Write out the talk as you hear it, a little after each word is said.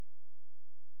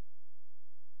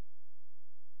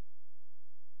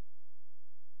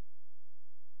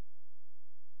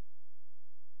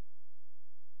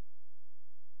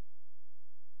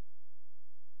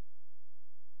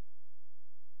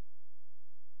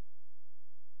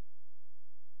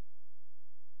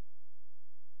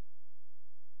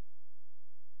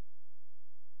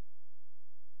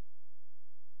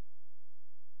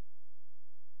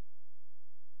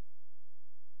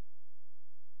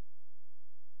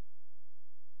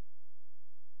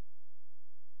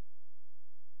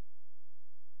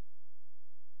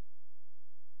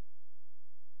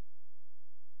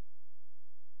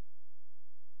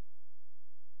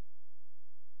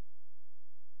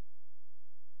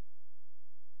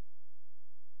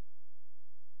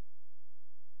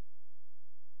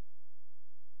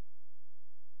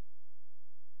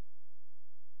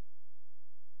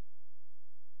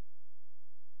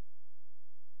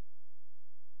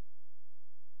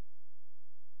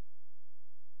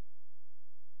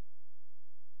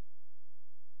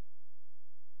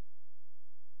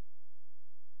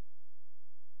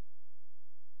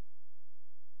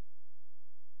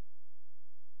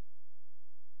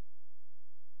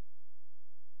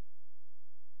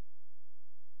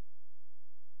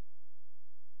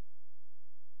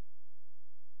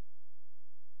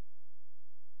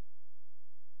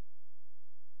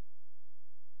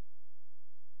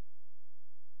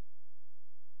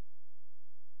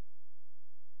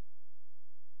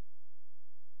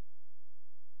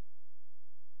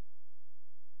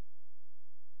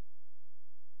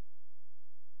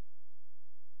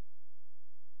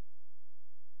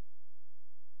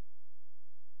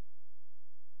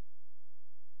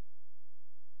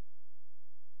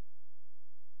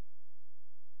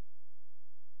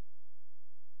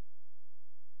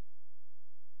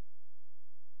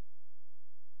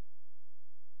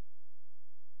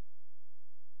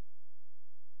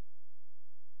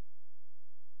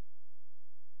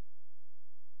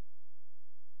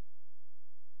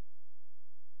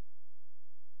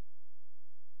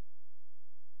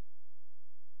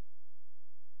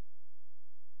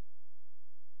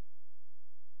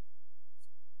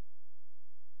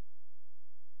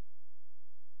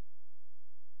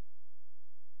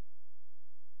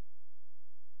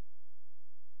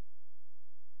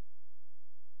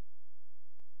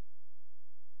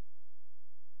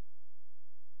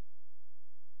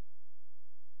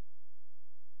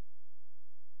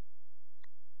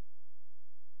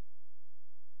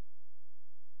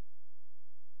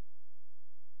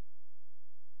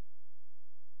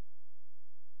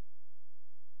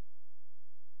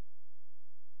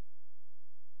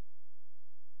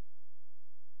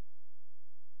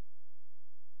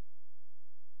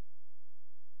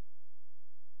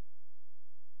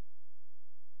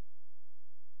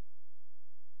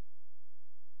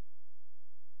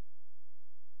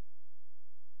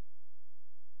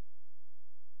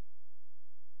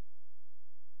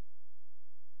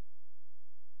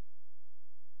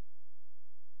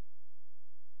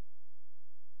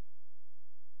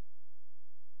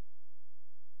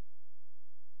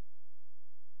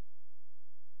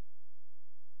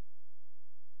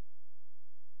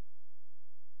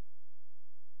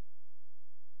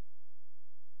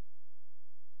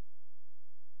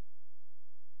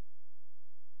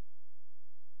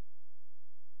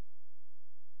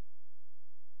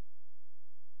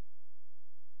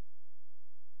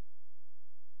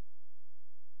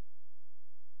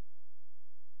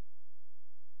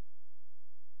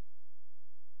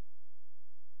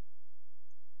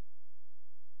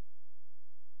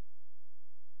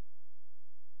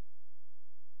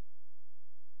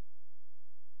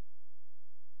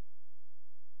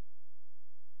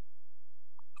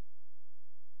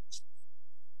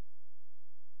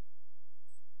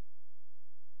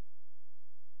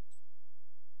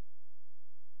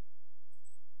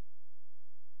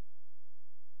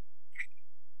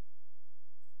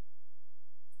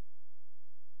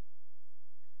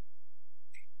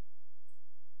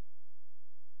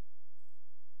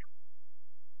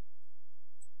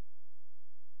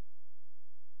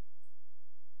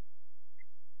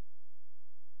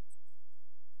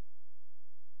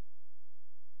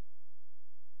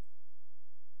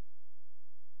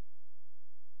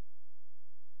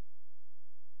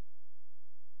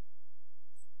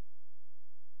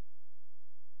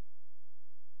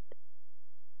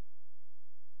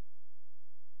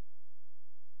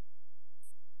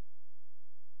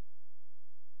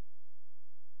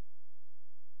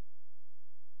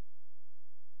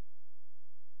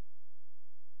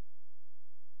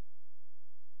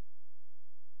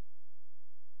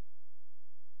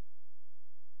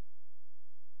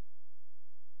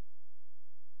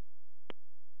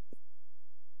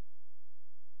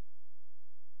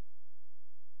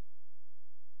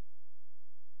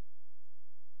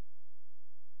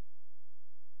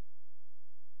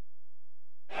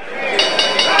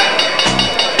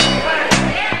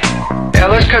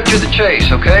cut to the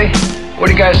chase, okay? What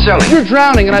are you guys selling? You're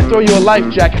drowning and I throw you a life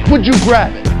jacket. Would you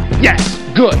grab it? Yes.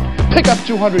 Good. Pick up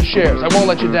 200 shares. I won't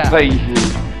let you down. Pay him.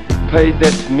 Pay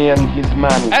that man his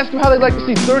money. Ask them how they'd like to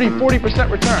see 30,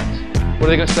 40% returns. What are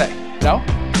they going to say? No?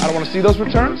 I don't want to see those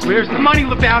returns? Where's the money,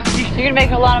 Lebowski? You're gonna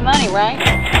make a lot of money,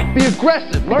 right? Be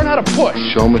aggressive. Learn how to push.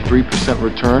 Show him a 3%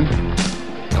 return,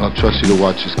 and I'll trust you to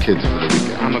watch his kids for the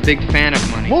weekend. I'm a big fan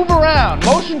of money. Move around.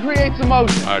 Motion creates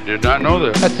emotion. I did not know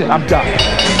that. That's it. I'm done.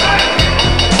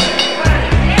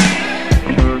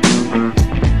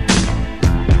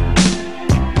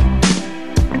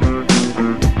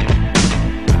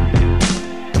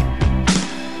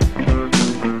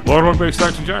 Lord One Big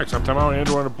Stocks and Jacks. I'm Tom Allen,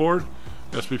 Andrew on the board.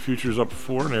 SP futures up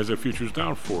 4, and NASDAQ futures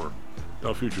down 4.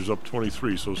 Dow futures up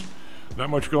 23. So not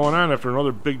much going on after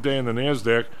another big day in the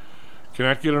NASDAQ.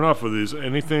 Cannot get enough of these.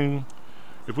 Anything.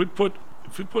 If we put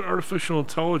artificial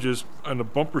intelligence on the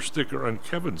bumper sticker on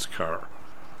Kevin's car,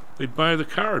 they'd buy the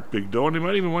car at Big Doe, and they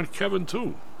might even want Kevin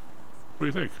too. What do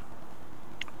you think?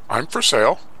 I'm for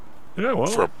sale. Yeah,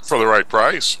 well, for the right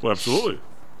price. Well, absolutely.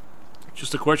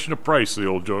 Just a question of price. The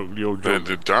old joke.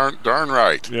 Darn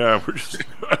right. Yeah, we're just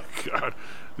God.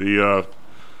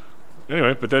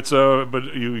 Anyway, but that's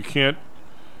but you can't.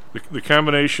 The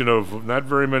combination of not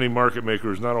very many market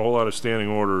makers, not a whole lot of standing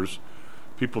orders,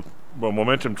 people,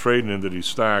 momentum trading into these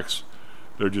stocks,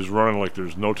 they're just running like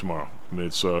there's no tomorrow. I mean,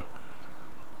 it's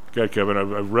God, Kevin,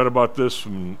 I've read about this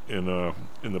in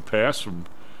the past, from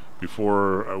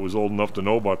before I was old enough to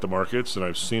know about the markets, and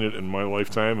I've seen it in my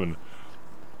lifetime, and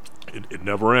it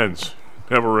never ends.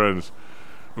 Never ends.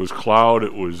 It was cloud.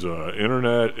 It was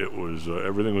internet. It was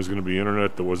everything was going to be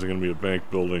internet. There wasn't going to be a bank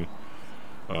building.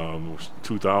 It was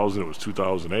 2000. It was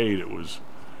 2008. It was.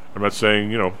 I'm not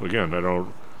saying, again, I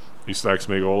don't. These stocks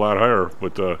may go a lot higher,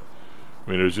 but I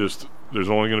mean, there's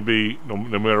only going to be no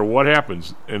matter what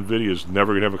happens, Nvidia is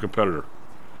never going to have a competitor.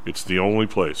 It's the only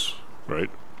place, right?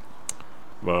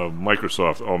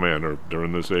 Microsoft. Oh man, they're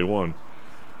in this A1.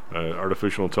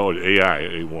 Artificial intelligence, AI,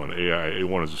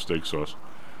 A1 is a steak sauce.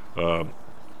 But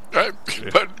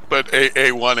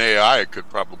A1 AI could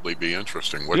probably be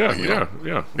interesting.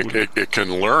 Yeah. It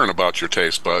can learn about your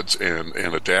taste buds and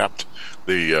adapt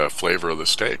the flavor of the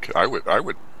steak. I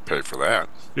would pay for that.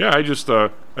 Yeah, I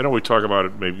know we talk about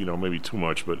it maybe too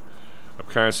much, but I'm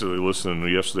constantly listening.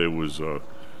 Yesterday was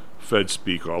Fed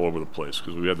speak all over the place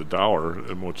because we had the dollar,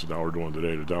 and what's the dollar doing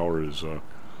today? The dollar is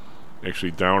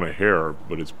actually down a hair,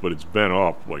 but it's been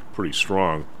up like pretty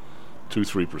strong,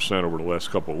 2-3% over the last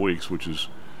couple of weeks, which has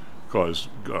caused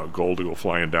gold to go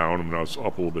flying down. I mean, now it's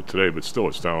up a little bit today, but still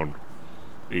it's down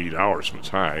 $80 from its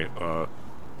high.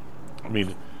 I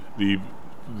mean,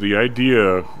 the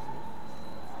idea,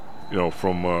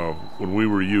 from when we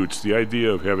were youths, the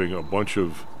idea of having a bunch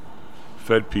of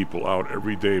Fed people out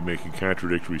every day making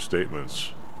contradictory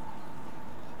statements,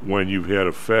 when you've had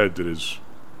a Fed that has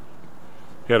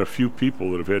had a few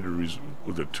people that have had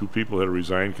to two people had to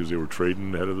resign because they were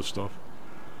trading ahead of the stuff.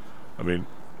 I mean,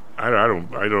 I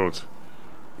don't.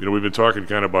 We've been talking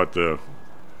kind of about the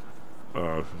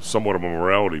somewhat of a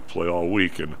morality play all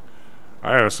week, and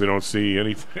I honestly don't see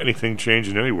anything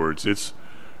changing anywhere.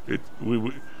 I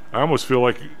almost feel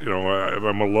like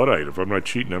I'm a Luddite. If I'm not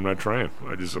cheating, I'm not trying.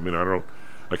 I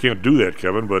can't do that,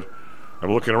 Kevin. But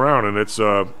I'm looking around, and it's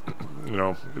if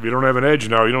you don't have an edge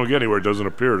now, you don't get anywhere. It doesn't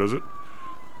appear, does it?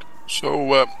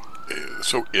 So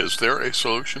is there a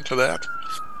solution to that?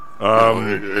 Are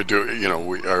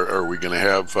we going to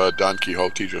have Don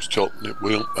Quixote just tilt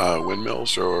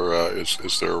windmills, or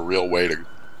is there a real way to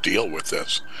deal with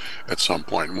this at some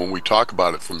point? And when we talk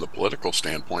about it from the political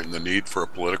standpoint and the need for a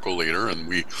political leader, and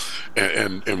we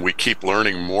keep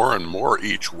learning more and more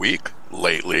each week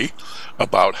lately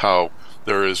about how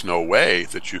there is no way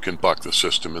that you can buck the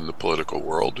system in the political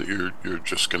world. You're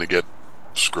just going to get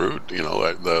screwed.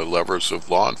 The levers of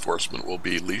law enforcement will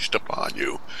be leashed upon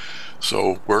you.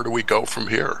 So where do we go from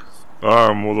here?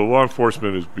 Well, the law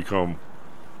enforcement has become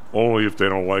only if they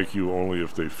don't like you, only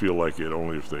if they feel like it,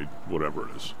 only if they whatever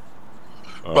it is.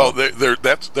 Well,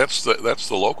 that's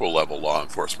the local level law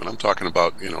enforcement. I'm talking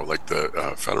about like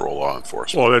the federal law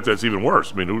enforcement. Well, that's even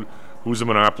worse. I mean, who's a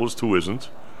monopolist? Who isn't?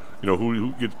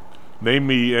 Who name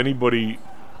me anybody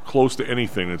close to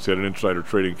anything that's had an insider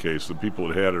trading case. The people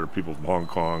that had it are people from Hong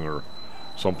Kong or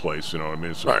someplace.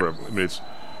 It's right.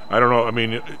 I don't know. I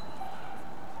mean.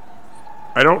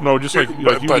 I don't know. Just like,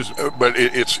 but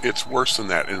it's worse than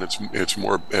that, and it's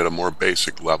more at a more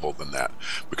basic level than that,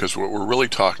 because what we're really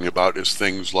talking about is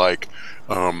things like,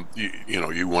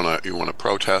 you want to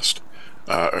protest,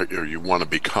 or you want to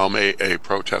become a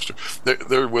protester.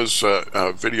 There was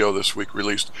a video this week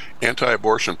released,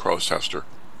 anti-abortion protester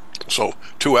So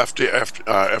 2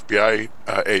 FBI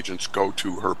agents go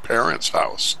to her parents'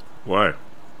 house. Why?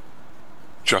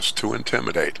 Just to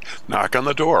intimidate. Knock on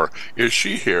the door. Is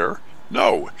she here?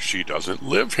 No, she doesn't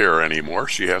live here anymore.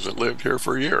 She hasn't lived here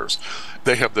for years.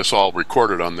 They have this all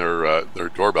recorded on their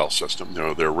doorbell system,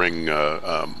 their Ring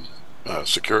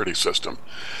security system.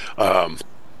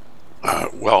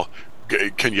 Well,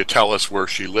 can you tell us where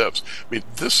she lives? I mean,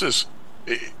 this is,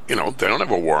 they don't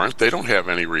have a warrant. They don't have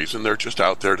any reason. They're just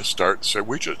out there to start. Say,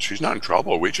 she's not in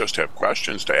trouble. We just have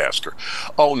questions to ask her.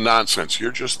 Oh, nonsense!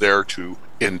 You're just there to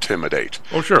intimidate.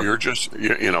 Oh, sure. You're just,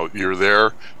 you're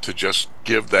there to just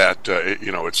give that.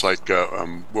 It's like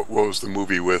what was the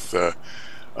movie with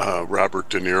Robert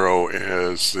De Niro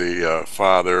as the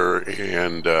father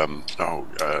and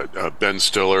Ben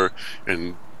Stiller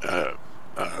and.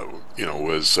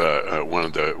 Was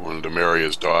wanted to marry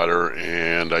his daughter,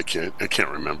 and I can't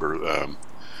remember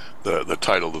the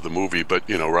title of the movie, but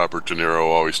Robert De Niro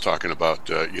always talking about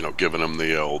giving him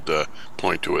the old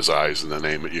point to his eyes and the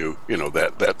name at you,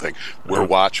 that thing. We're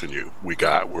watching you.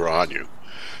 We're on you.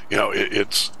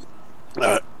 It's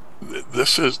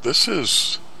this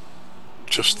is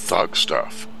just thug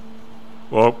stuff.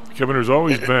 Well, Kevin, there's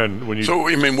always been when you. So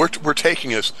I mean, we're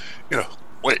taking this.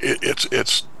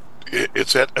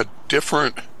 It's at a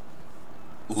different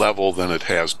level than it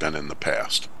has been in the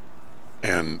past,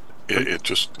 and it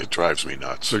drives me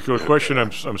nuts. So the question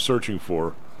I'm searching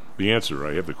for, the answer,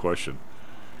 I have the question,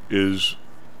 is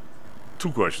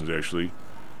 2 questions actually.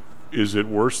 Is it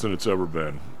worse than it's ever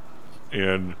been?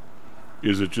 And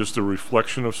is it just a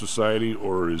reflection of society,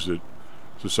 or is it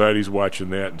society's watching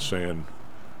that and saying,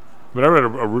 I mean, I read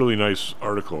a really nice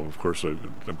article, of course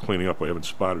I'm cleaning up, I haven't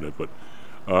spotted it, but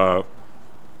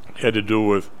had to do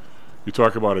with, you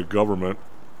talk about a government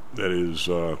that is,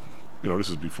 this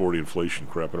is before the inflation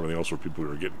crap and everything else where people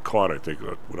are getting caught, I think,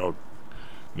 without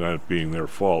not being their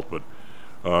fault. But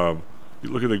you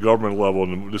look at the government level,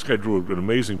 and this guy drew an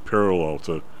amazing parallel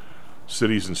to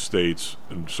cities and states,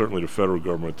 and certainly the federal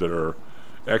government, that are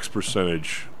X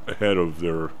percentage ahead of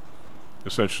their,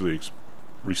 essentially,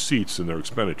 receipts and their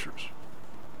expenditures.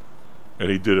 And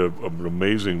he did an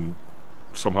amazing,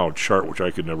 somehow, chart, which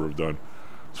I could never have done,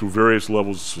 through various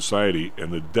levels of society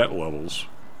and the debt levels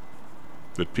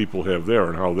that people have there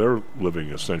and how they're living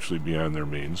essentially beyond their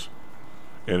means.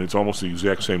 And it's almost the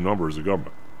exact same number as the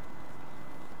government.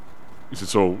 He said,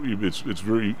 so it's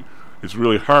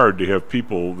really hard to have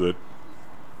people that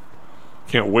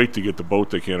can't wait to get the boat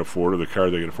they can't afford or the car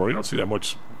they can afford. You don't see that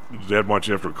much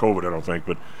after COVID, I don't think,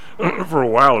 but for a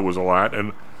while it was a lot.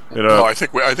 And no, I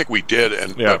think we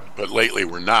did, but lately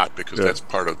we're not, because that's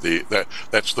part of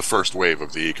that's the first wave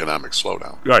of the economic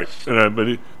slowdown. Right,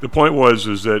 but the point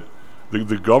is that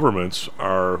the governments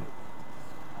are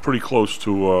pretty close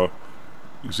to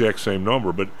exact same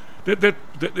number, but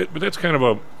that's kind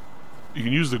of you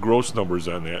can use the gross numbers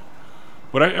on that.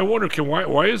 But I wonder,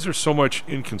 why is there so much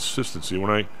inconsistency?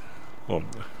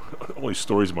 Only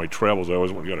stories of my travels. I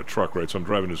always got a truck, right? So I'm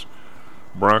driving this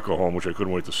Bronco home, which I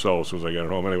couldn't wait to sell as soon as I got it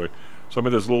home. Anyway, so I'm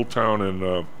in this little town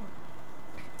in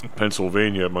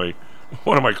Pennsylvania.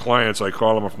 One of my clients, I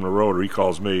call him up from the road, or he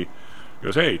calls me. He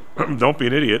goes, "Hey, don't be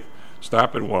an idiot.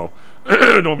 Stop it. Well,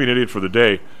 don't be an idiot for the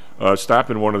day. Stop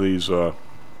in one of these. I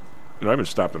haven't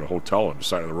stopped in a hotel on the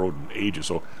side of the road in ages.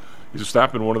 So he said,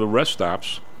 stop in one of the rest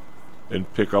stops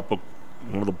and pick up one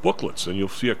of the booklets, and you'll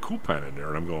see a coupon in there."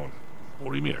 And I'm going,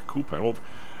 "What do you mean a coupon?" Well,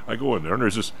 I go in there, and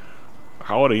there's this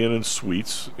Holiday Inn and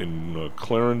Suites in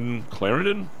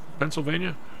Clarendon,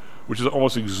 Pennsylvania, which is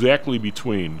almost exactly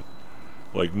between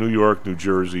like New York, New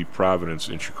Jersey, Providence,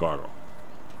 and Chicago.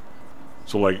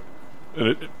 So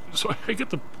so I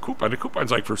get the coupon. The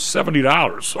coupon's like for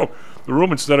 $70. So the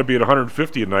room, instead of being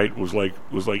 $150 a night, was like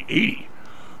 $80.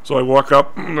 So I walk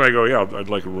up and I go, "Yeah, I'd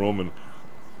like a room." And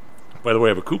by the way,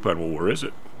 I have a coupon. Well, where is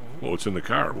it? Well, it's in the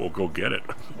car. We'll go get it.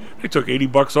 They took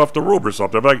 $80 off the room or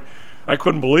something. I'm like, I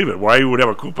couldn't believe it. Why you would have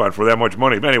a coupon for that much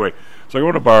money? But anyway, so I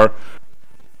go to a bar,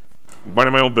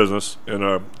 minding my own business, and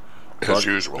as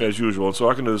usual. And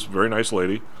talking to this very nice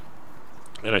lady,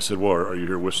 and I said, "Well, are you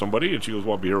here with somebody?" And she goes,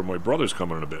 "Well, I'll be here with my brother's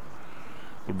coming in a bit."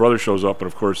 My brother shows up, and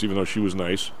of course, even though she was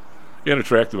nice and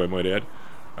attractive, I might add,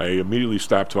 I immediately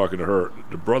stopped talking to her.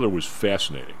 The brother was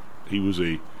fascinating. He was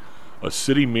a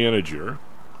city manager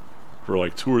for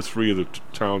like 2 or 3 of the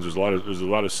towns. There's a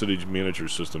lot of city manager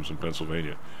systems in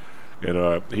Pennsylvania,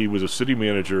 and he was a city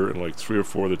manager in like 3 or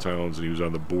 4 of the towns, and he was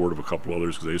on the board of a couple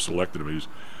others because they selected him. He was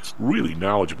a really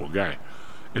knowledgeable guy,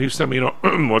 and he was telling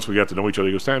me, once we got to know each other,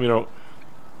 he goes, "Tom,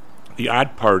 the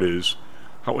odd part is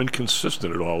how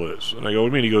inconsistent it all is." And I go, "What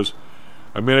do you mean?" He goes,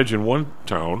 I manage in one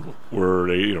town where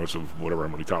they, it's whatever,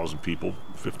 how many thousand people,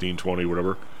 15, 20,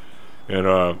 whatever.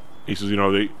 And he says,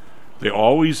 they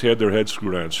always had their heads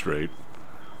screwed on straight.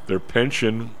 Their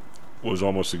pension was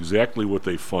almost exactly what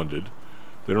they funded.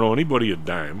 They don't owe anybody a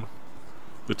dime.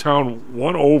 The town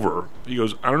won over. He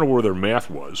goes, I don't know where their math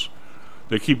was.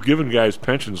 They keep giving guys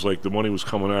pensions like the money was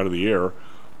coming out of the air.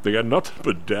 They got nothing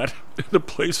but debt. The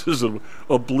place is a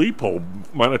bleep hole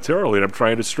monetarily, and I'm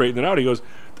trying to straighten it out. He goes,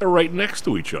 they're right next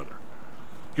to each other.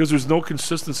 He goes, there's no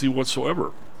consistency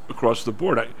whatsoever across the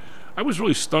board. I was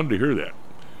really stunned to hear that.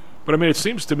 But, it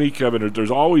seems to me, Kevin,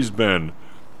 there's always been,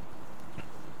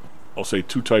 I'll say,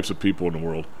 two types of people in the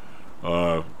world.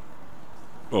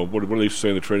 What do they say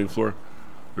on the trading floor?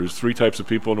 There's three types of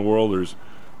people in the world.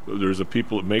 There's the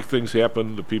people that make things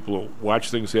happen, the people that watch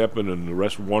things happen, and the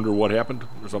rest wonder what happened,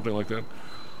 or something like that.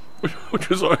 Which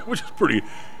is pretty.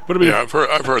 But yeah, I've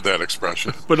heard that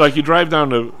expression. But like you drive down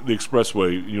the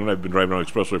expressway, you and I've been driving down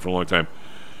the expressway for a long time,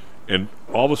 and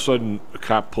all of a sudden a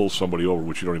cop pulls somebody over,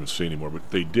 which you don't even see anymore.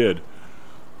 But they did.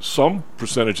 Some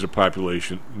percentage of the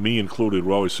population, me included,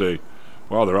 will always say,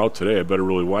 "Wow, they're out today. I better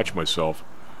really watch myself."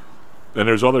 And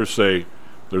there's others say,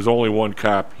 "There's only one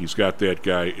cop. He's got that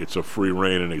guy. It's a free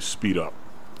rein," and they speed up.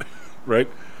 Right?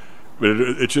 But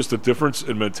it's just a difference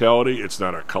in mentality. It's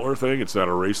not a color thing. It's not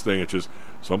a race thing. It's just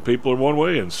some people are one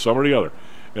way and some are the other.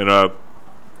 And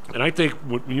I think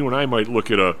you and I might look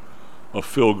at a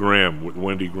Phil Graham.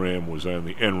 Wendy Graham was on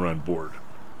the Enron board.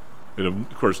 And,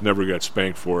 of course, never got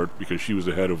spanked for it because she was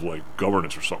the head of,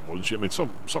 governance or something, wasn't she?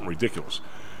 Something ridiculous.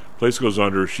 Place goes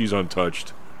under. She's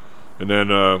untouched. And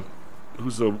then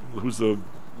who's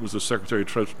the Secretary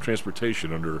of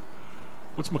Transportation under,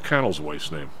 what's McConnell's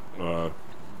wife's name?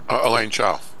 Elaine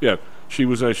Chao. Yeah, she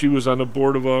was on the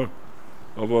board of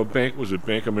a bank. Was it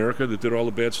Bank America that did all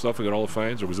the bad stuff and got all the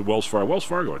fines, or was it Wells Fargo? Wells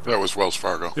Fargo, I think. That was Wells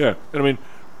Fargo. Yeah, and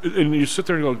and you sit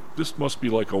there and go, this must be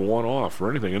like a one-off or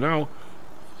anything. And now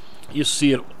you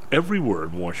see it everywhere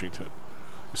in Washington.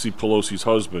 You see Pelosi's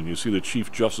husband. You see the Chief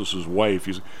Justice's wife.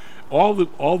 You see all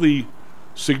the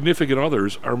significant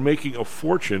others are making a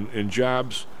fortune in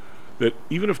jobs that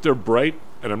even if they're bright,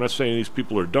 and I'm not saying these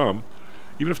people are dumb.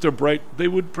 Even if they're bright, they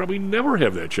would probably never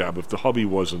have that job if the hubby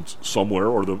wasn't somewhere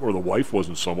or the wife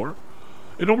wasn't somewhere.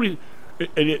 And nobody.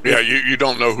 You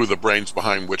don't know who the brains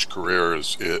behind which career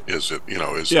is. Is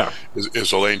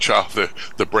Elaine Chao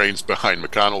the brains behind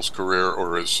McConnell's career,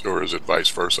 or is it vice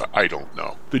versa? I don't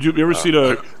know. Did you ever see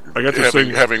the? I got this thing.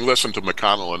 Having listened to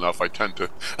McConnell enough, I tend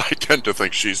to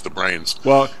think she's the brains.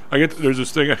 Well, there's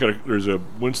this thing. There's a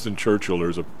Winston Churchill.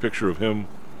 There's a picture of him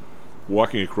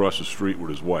walking across the street with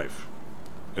his wife.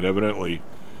 And evidently,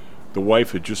 the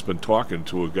wife had just been talking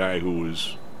to a guy who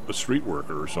was a street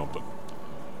worker or something.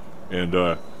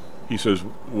 And he says,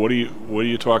 "What are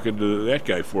you talking to that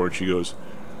guy for?" And she goes,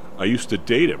 "I used to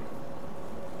date him."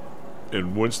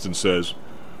 And Winston says,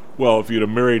 "Well, if you'd have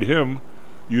married him,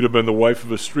 you'd have been the wife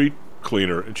of a street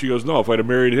cleaner." And she goes, "No, if I'd have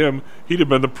married him, he'd have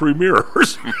been the premier or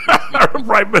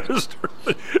prime minister."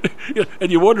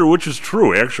 And you wonder which is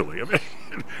true, actually.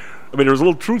 There's a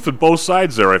little truth in both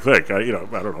sides there, I think. I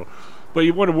don't know. But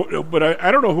you wonder, but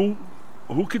I don't know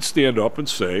who could stand up and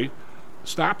say,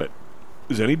 "Stop it.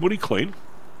 Is anybody clean?"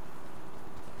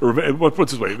 Or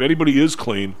what's this way? If anybody is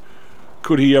clean,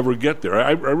 could he ever get there?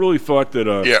 I really thought that.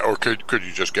 Or could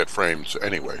you just get framed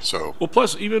anyway? So. Well,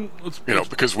 plus even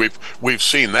because we've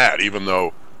seen that, even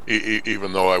though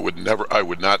I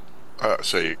would not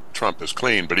say Trump is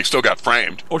clean, but he still got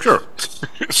framed. Oh, sure.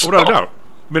 Without a doubt.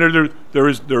 There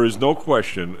is no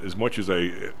question. As much as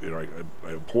I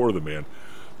abhor the man,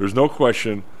 there's no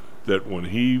question that when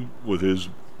he, with his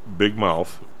big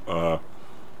mouth,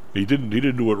 he didn't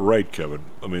do it right,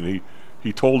 Kevin.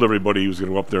 He told everybody he was going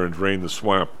to go up there and drain the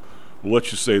swamp. Well,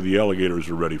 let's just say the alligators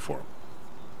are ready for him.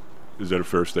 Is that a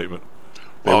fair statement?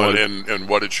 Well, and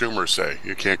what did Schumer say?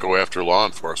 You can't go after law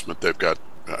enforcement. They've got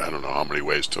I don't know how many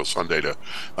ways till Sunday to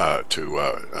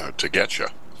get you.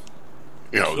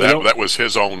 That was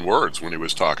his own words when he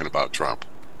was talking about Trump.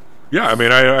 Yeah, I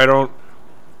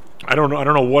don't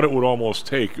know what it would almost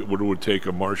take. What it would take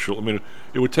a marshal.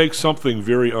 It would take something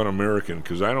very un-American,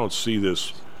 because I don't see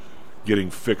this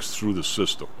getting fixed through the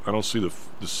system. I don't see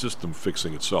the system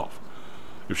fixing itself.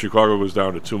 If Chicago goes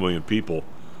down to 2 million people,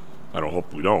 I don't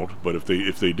hope we don't. But if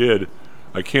they did,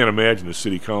 I can't imagine the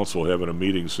city council having a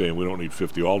meeting saying we don't need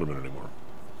 50 aldermen anymore.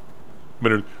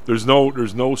 There's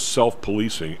no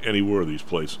self-policing anywhere of these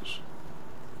places.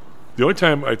 The only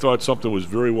time I thought something was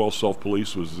very well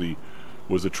self-policed was the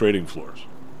trading floors,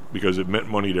 because it meant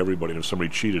money to everybody. And if somebody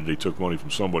cheated, they took money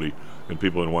from somebody, and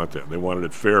people didn't want that. They wanted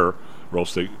it fair, or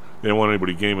else they didn't want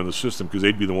anybody gaming the system, because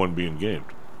they'd be the one being gamed.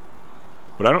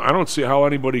 But I don't see how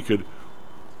anybody could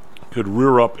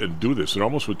rear up and do this. It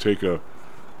almost would take I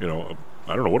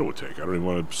don't know what it would take. I don't even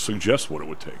want to suggest what it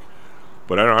would take.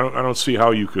 But I don't see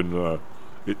how you can.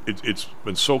 It's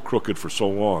been so crooked for so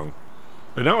long,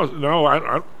 and now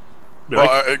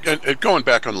going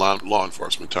back on law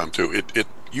enforcement, Tom, too. It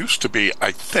used to be,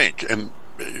 I think, and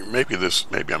maybe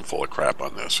I'm full of crap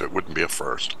on this. It wouldn't be a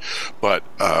first, but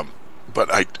I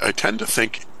tend to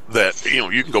think that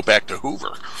you can go back to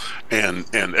Hoover and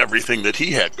everything that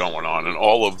he had going on, and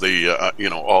all of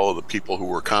the people who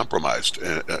were compromised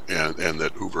and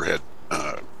that Hoover had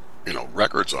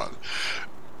records on.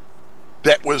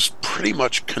 That was pretty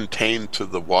much contained to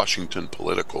the Washington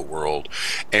political world,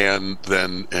 and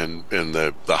then and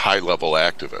the high level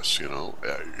activists,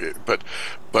 but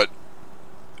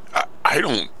I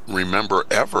don't remember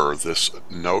ever this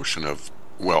notion of,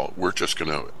 well, we're just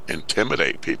going to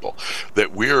intimidate people.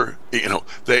 That we're,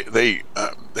 they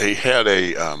had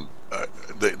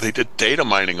they did data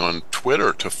mining on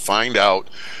Twitter to find out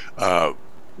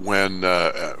when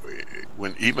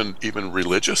even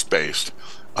religious based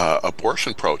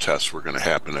abortion protests were going to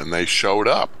happen, and they showed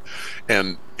up.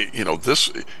 And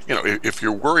if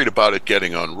you're worried about it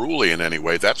getting unruly in any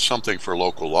way, that's something for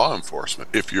local law enforcement.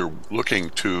 If you're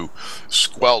looking to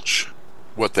squelch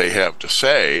what they have to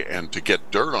say and to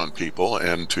get dirt on people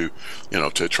and to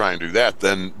try and do that,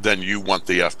 then you want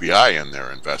the FBI in there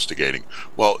investigating.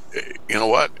 Well, you know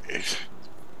what?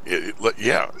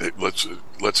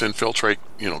 Let's infiltrate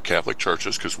Catholic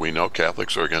churches, because we know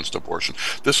Catholics are against abortion.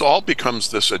 This all becomes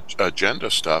this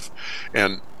agenda stuff,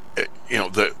 and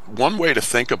the one way to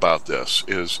think about this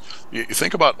is you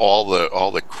think about all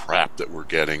the crap that we're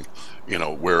getting,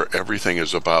 where everything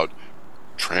is about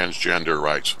transgender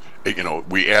rights.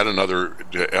 We add another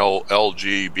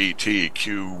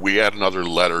LGBTQ. We add another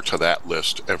letter to that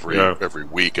list every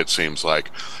week. It seems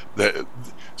like that.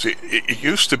 See, it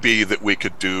used to be that we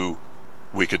could do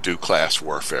class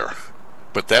warfare,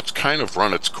 but that's kind of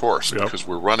run its course because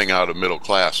we're running out of middle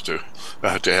class to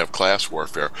have class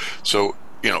warfare. So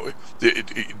I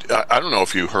don't know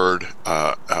if you heard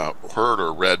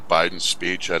or read Biden's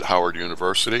speech at Howard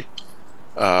University.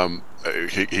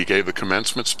 He gave the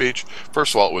commencement speech.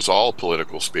 First of all, it was all a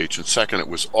political speech, and second, it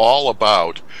was all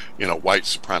about white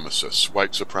supremacists,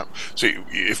 See,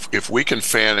 if we can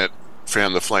fan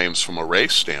the flames from a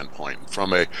race standpoint,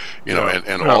 from a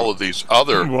all of these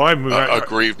other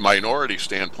aggrieved minority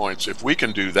standpoints, if we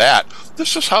can do that,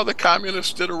 this is how the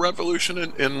communists did a revolution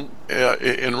in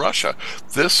Russia.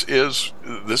 This is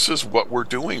what we're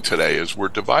doing today. Is we're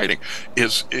dividing.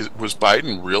 Was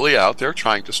Biden really out there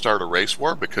trying to start a race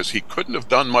war? Because he couldn't have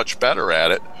done much better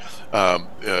at it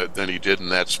than he did in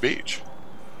that speech.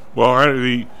 Well,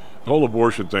 the whole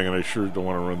abortion thing, and I sure don't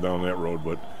want to run down that road,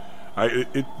 but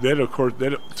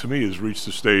that to me has reached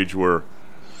the stage where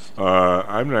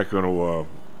I'm not going to,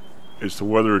 as to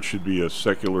whether it should be a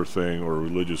secular thing or a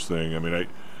religious thing. I mean,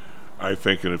 I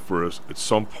think at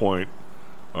some point,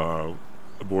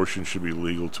 abortion should be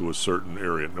legal to a certain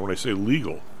area. Now, when I say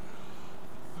legal,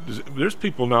 there's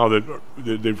people now that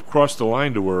they've crossed the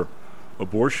line to where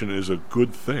abortion is a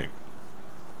good thing.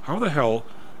 How the hell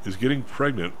is getting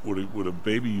pregnant with a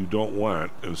baby you don't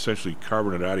want and essentially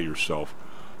carving it out of yourself?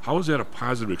 How is that a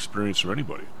positive experience for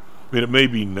anybody? I mean, it may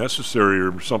be necessary,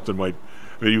 or something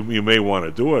you may want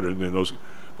to do it,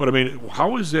 but I mean,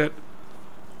 how is that?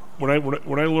 When I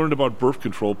learned about birth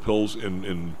control pills in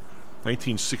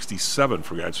 1967,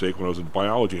 for God's sake, when I was in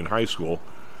biology in high school,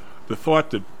 the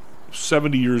thought that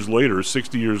 60 years later,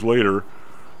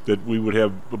 that we would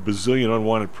have a bazillion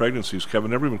unwanted pregnancies,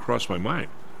 Kevin, never even crossed my mind.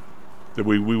 That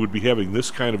we would be having this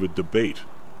kind of a debate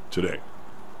today.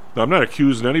 Now, I'm not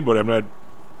accusing anybody. I'm not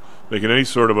making any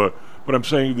sort of but I'm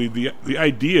saying the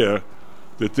idea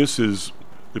that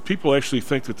that people actually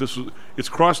think that it's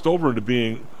crossed over into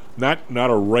being not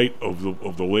a right of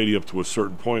the lady up to a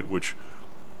certain point, which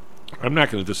I'm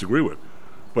not going to disagree with,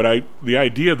 but the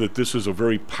idea that this is a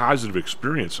very positive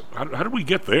experience. How did we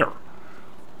get there?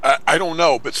 I don't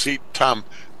know, but see, Tom,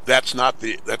 that's not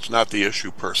the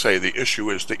issue per se. The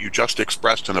issue is that you just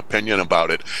expressed an opinion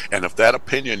about it, and if that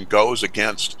opinion goes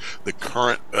against the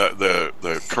current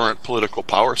the current political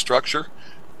power structure,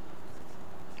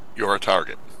 you're a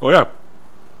target. Oh yeah,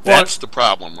 that's the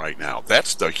problem right now.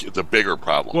 That's the bigger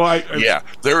problem. Well,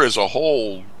 there is a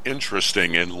whole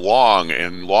interesting and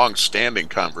long-standing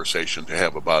conversation to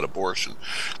have about abortion.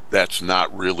 That's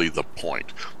not really the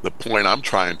point. The point I'm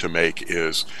trying to make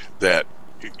is that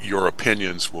your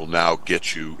opinions will now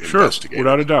get you investigated. Sure,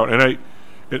 without a doubt. And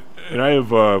I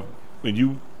have, and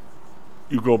you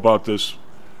go about this.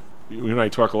 You and I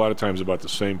talk a lot of times about the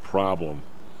same problem,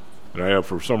 and I have,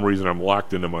 for some reason, I'm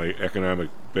locked into my economic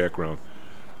background.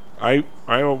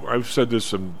 I've said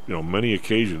this on many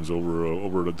occasions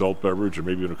over an adult beverage or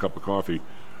maybe in a cup of coffee.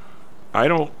 I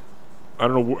don't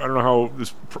know how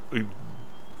this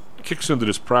kicks into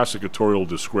this prosecutorial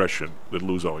discretion that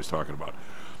Lou's always talking about.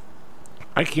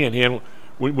 I can't handle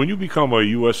when you become a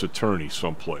U.S. attorney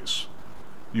someplace.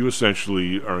 You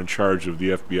essentially are in charge of the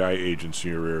FBI agents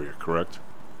in your area, correct?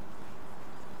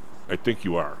 I think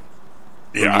you are.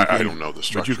 Yeah, I don't know the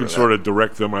structure. But you can sort of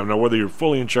direct them. I don't know whether you're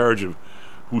fully in charge of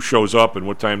who shows up and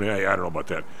what time. I don't know about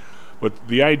that. But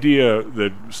the idea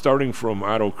that starting from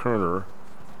Otto Kerner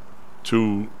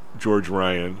to George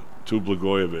Ryan to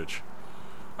Blagojevich,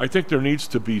 I think there needs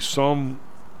to be some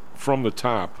from the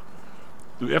top.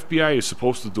 The FBI is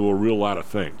supposed to do a real lot of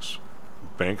things.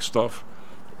 Bank stuff.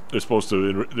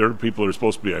 They're people that are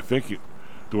supposed to be, I think,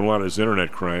 doing a lot of this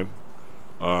internet crime.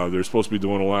 They're supposed to be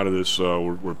doing a lot of this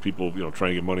where people, try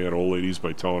and get money out of old ladies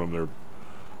by telling them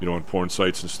they're, on porn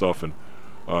sites and stuff, and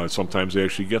sometimes they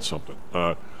actually get something.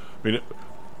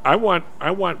 I want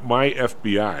my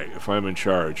FBI, if I'm in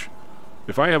charge,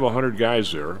 if I have 100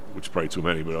 guys there, which is probably too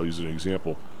many, but I'll use an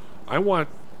example, I want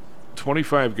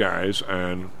 25 guys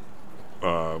on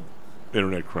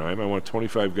internet crime. I want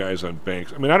 25 guys on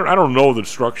banks. I don't know the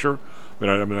structure.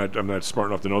 I'm not smart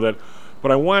enough to know that.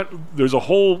 But there's a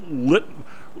whole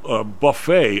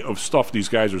buffet of stuff these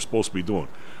guys are supposed to be doing.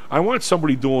 I want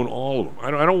somebody doing all of them.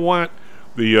 I don't want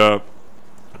the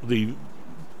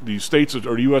state's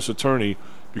or U.S. attorney,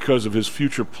 because of his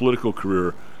future political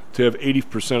career, to have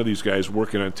 80% of these guys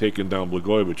working on taking down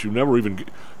Blagojevich. He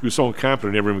was so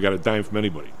incompetent, he never even got a dime from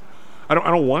anybody. I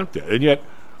don't want that. And yet,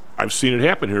 I've seen it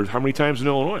happen here. How many times in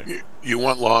Illinois? You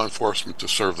want law enforcement to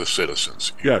serve the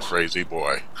citizens. You yes. Crazy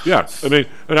boy. Yeah.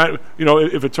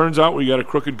 If it turns out we got a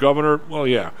crooked governor, well,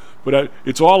 yeah. But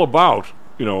it's all about,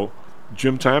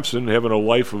 Jim Thompson having a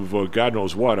life of God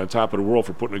knows what on top of the world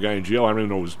for putting a guy in jail. I don't even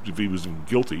know if he was even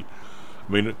guilty.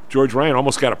 George Ryan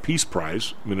almost got a peace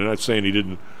prize. I'm not saying he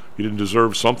didn't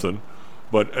deserve something,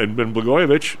 but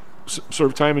Blagojevich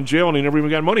served time in jail and he never even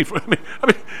got money for it.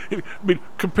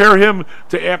 Compare him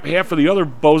to half of the other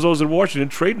bozos in Washington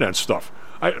trading on stuff.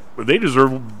 They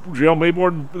deserve jail way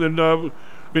more than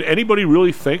anybody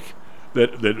really think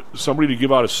that somebody to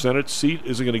give out a Senate seat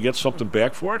isn't going to get something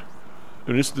back for it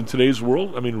in today's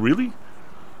world? Really?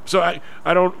 So I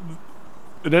don't.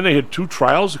 And then they had 2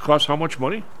 trials that cost how much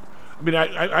money?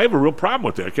 I have a real problem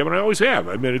with that, Kevin. I always have.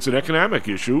 It's an economic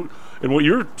issue, and what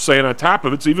you're saying on top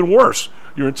of it's even worse.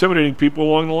 You're intimidating people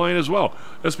along the line as well.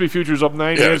 SP futures up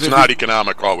 9. Yeah, it's not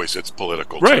economic always; it's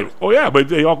political. Right. Too. Oh yeah, but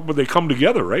they come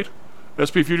together, right?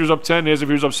 SP futures up 10. NASDAQ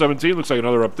futures up 17. Looks like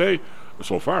another up day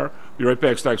so far. Be right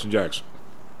back. Stocks and Jacks.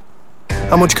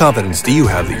 How much confidence do you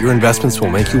have that your investments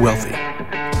will make you wealthy?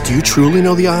 Do you truly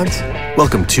know the odds?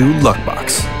 Welcome to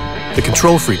Luckbox, the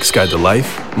control freak's guide to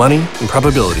life, money, and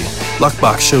probability.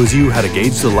 Luckbox shows you how to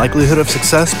gauge the likelihood of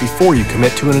success before you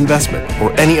commit to an investment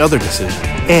or any other decision.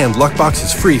 And Luckbox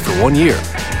is free for 1 year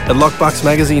at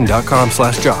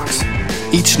luckboxmagazine.com/jocks.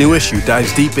 Each new issue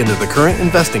dives deep into the current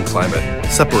investing climate,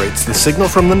 separates the signal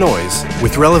from the noise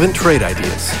with relevant trade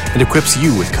ideas, and equips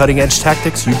you with cutting-edge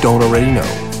tactics you don't already know.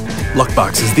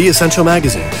 Luckbox is the essential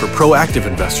magazine for proactive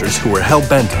investors who are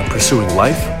hell-bent on pursuing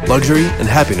life, luxury, and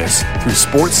happiness through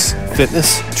sports,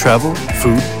 fitness, travel,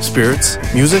 food, spirits,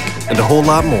 music, and a whole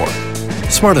lot more.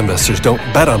 Smart investors don't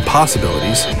bet on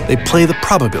possibilities, they play the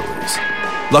probabilities.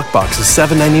 Luckbox is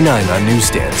 $7.99 on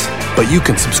newsstands, but you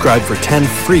can subscribe for 10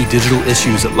 free digital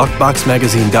issues at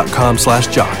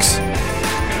luckboxmagazine.com/jocks.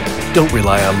 Don't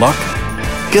rely on luck.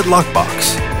 Get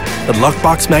Luckbox at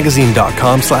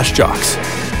luckboxmagazine.com/jocks.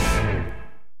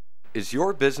 Is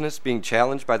your business being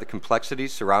challenged by the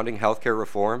complexities surrounding healthcare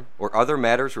reform or other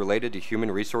matters related to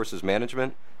human resources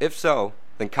management? If so,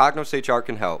 then Cognos HR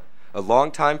can help. A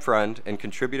longtime friend and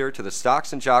contributor to the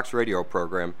Stocks and Jocks radio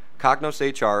program, Cognos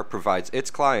HR provides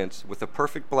its clients with a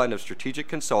perfect blend of strategic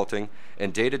consulting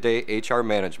and day-to-day HR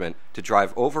management to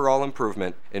drive overall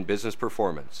improvement in business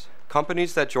performance.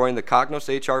 Companies that join the Cognos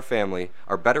HR family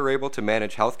are better able to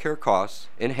manage healthcare costs,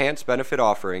 enhance benefit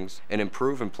offerings, and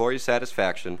improve employee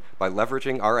satisfaction by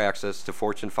leveraging our access to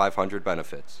Fortune 500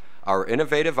 benefits. Our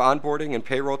innovative onboarding and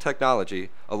payroll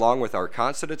technology, along with our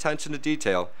constant attention to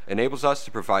detail, enables us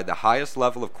to provide the highest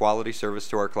level of quality service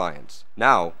to our clients.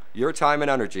 Now, your time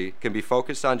and energy can be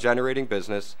focused on generating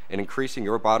business and increasing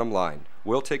your bottom line.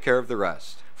 We'll take care of the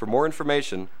rest. For more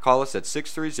information, call us at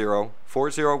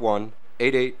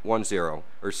 630-401-8810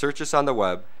 or search us on the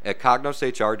web at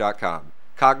cognoshr.com.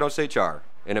 Cognos HR,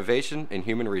 innovation in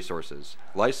human resources.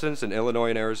 Licensed in Illinois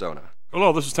and Arizona.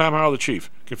 Hello, this is Tom Howell, the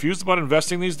Chief. Confused about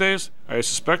investing these days? I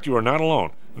suspect you are not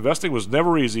alone. Investing was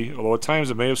never easy, although at times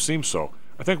it may have seemed so.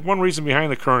 I think one reason behind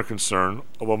the current concern,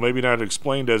 although maybe not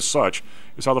explained as such,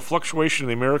 is how the fluctuation in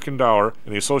the American dollar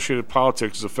and the associated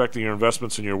politics is affecting your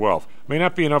investments and your wealth. It may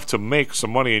not be enough to make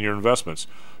some money in your investments.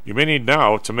 You may need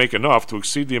now to make enough to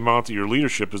exceed the amount that your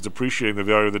leadership is depreciating the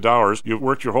value of the dollars you've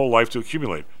worked your whole life to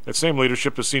accumulate. That same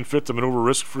leadership has seen fit to maneuver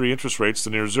risk-free interest rates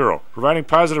to near zero. Providing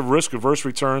positive risk-averse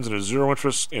returns in a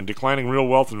zero-interest and declining real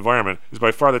wealth environment is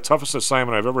by far the toughest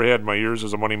assignment I've ever had in my years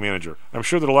as a money manager. I'm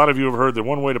sure that a lot of you have heard that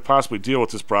one way to possibly deal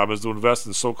with this problem is to invest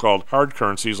in so-called hard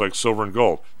currencies like silver and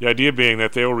gold. The idea being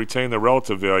that they will retain their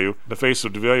relative value in the face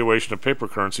of devaluation of paper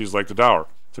currencies like the dollar.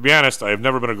 To be honest, I have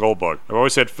never been a gold bug. I've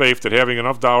always had faith that having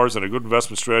enough dollars and a good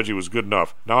investment strategy was good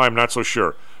enough. Now I'm not so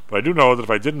sure. But I do know that if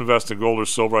I did invest in gold or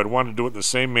silver, I'd want to do it in the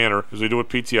same manner as we do with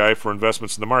PTI for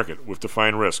investments in the market, with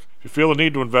defined risk. If you feel the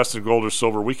need to invest in gold or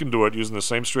silver, we can do it using the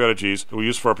same strategies that we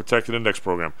use for our protected index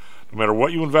program. No matter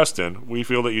what you invest in, we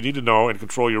feel that you need to know and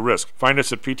control your risk. Find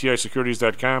us at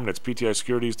PTIsecurities.com. That's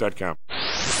PTIsecurities.com.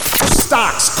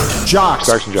 Stocks, jocks,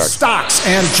 Stocks and jocks. Stocks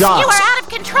and jocks. You are out of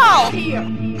control. Here,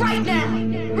 right now,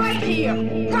 right here,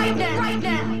 right now, right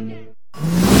now.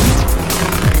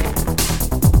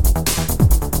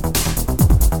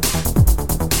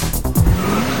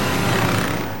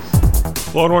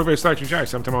 Hello, North Bay Stocks and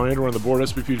Jocks. I'm Tom Allen, on the board.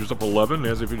 S&P futures up 11,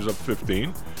 NASDAQ futures up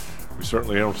 15. We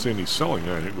certainly don't see any selling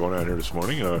going on here this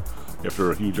morning.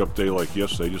 After a huge up day like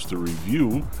yesterday, just to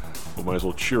review, we might as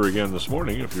well cheer again this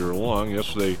morning if you're along.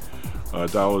 Yesterday,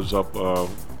 Dow was up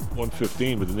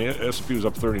 115, but the S&P was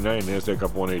up 39, NASDAQ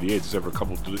up 188. It's after a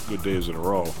couple of good days in a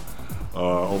row.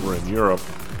 Over in Europe,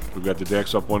 we've got the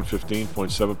DAX up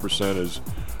 115.7% as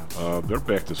they're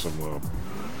back to some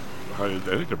I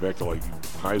think they're back to like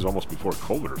highs almost before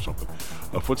COVID or something.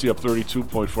 FTSE up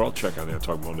 32.4. I'll check on that.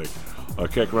 Talk Monday.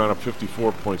 CAC around up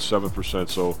 54.7%.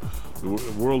 So the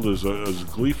world is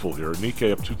gleeful here.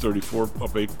 Nikkei up 234,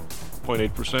 up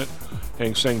 8.8%.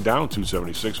 Hang Seng down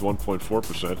 276,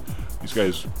 1.4%. These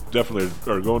guys definitely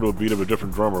are going to a beat of a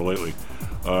different drummer lately.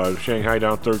 Shanghai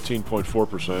down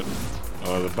 13.4%.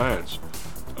 The bonds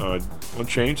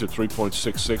unchanged at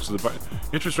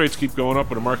 3.66. Interest rates keep going up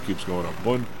and the market keeps going up.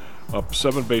 One up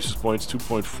 7 basis points,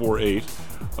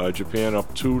 2.48. Japan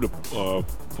up 2 to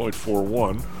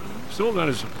 0.41. Still not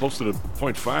as close to the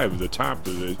 0.5, the top,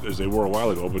 as they were a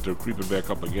while ago, but they're creeping back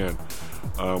up again.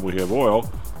 We have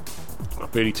oil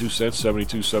up 82 cents,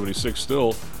 72.76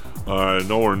 still.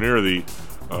 Nowhere near the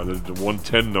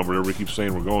 110 number that we keep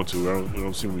saying we're going to. We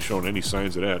don't seem to be showing any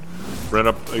signs of that. Brent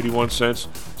up 81 cents,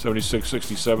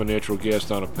 76.67. Natural gas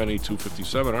down a penny,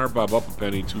 2.57. RBOB up a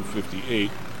penny,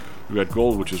 2.58. We got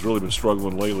gold, which has really been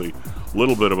struggling lately. A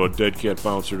little bit of a dead cat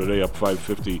bouncer today, up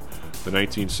 5.50 to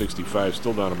 1965.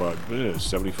 Still down about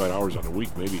 75 hours on the week,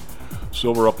 maybe.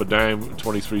 Silver up a dime,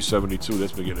 23.72.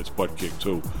 That's been getting its butt kicked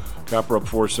too. Copper up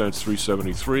 4 cents,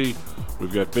 3.73.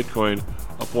 We've got Bitcoin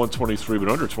up 123, but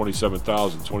under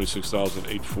 27,000,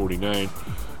 26,849.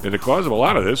 And the cause of a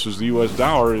lot of this is the U.S.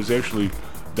 dollar is actually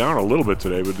down a little bit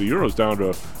today, but the euro's down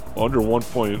to under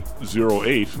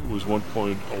 1.08. It was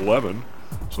 1.11.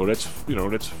 So that's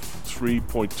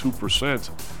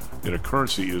 3.2% in a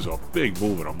currency is a big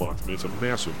move in a month. I mean, it's a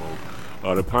massive move.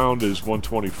 The pound is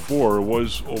 124. It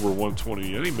was over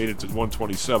 120. I think it made it to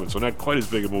 127. So not quite as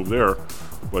big a move there,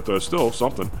 but still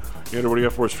something. Andrew, what do you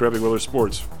got for us? Traffic, weather,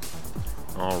 sports.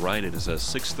 All right, it is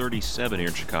 6:37 here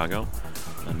in Chicago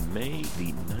on May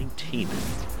the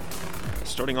 19th.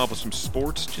 Starting off with some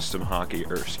sports, just some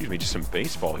some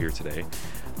baseball here today.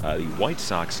 The White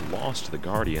Sox lost to the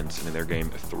Guardians in their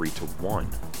game 3-1.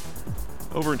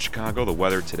 Over in Chicago, the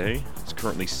weather today is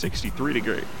currently 63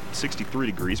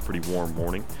 degrees, pretty warm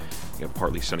morning. You have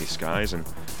partly sunny skies, and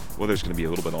weather's going to be a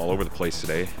little bit all over the place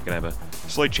today. Going to have a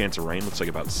slight chance of rain, looks like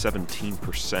about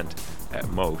 17% at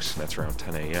most, and that's around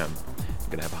 10 a.m.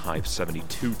 Going to have a high of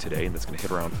 72 today, and that's going to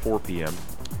hit around 4 p.m.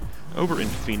 Over in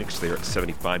Phoenix, they're at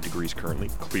 75 degrees currently,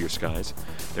 clear skies.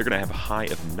 They're going to have a high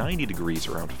of 90 degrees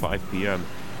around 5 p.m.,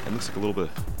 and looks like a little bit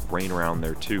of rain around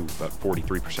there too, about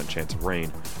 43% chance of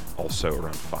rain, also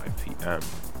around 5 p.m.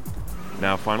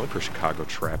 Now, finally, for Chicago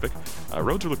traffic,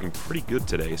 roads are looking pretty good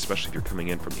today, especially if you're coming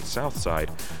in from the south side.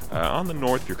 On the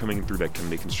north, if you're coming in through that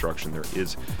Kennedy construction, there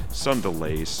is some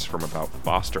delays from about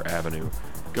Foster Avenue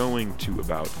going to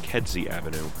about Kedzie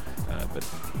Avenue, but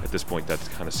at this point, that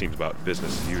kind of seems about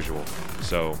business as usual.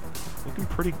 So, looking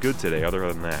pretty good today,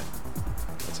 other than that.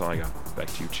 That's all I got. Back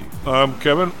to you, Chief.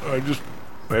 Kevin, I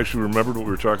actually remembered what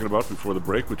we were talking about before the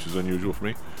break, which is unusual for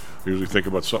me. I usually think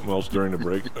about something else during the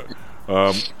break.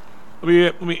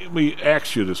 Let me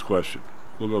ask you this question.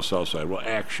 We'll go south side. We'll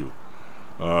ask you.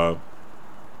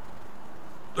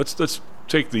 Let's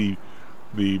take the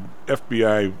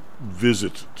FBI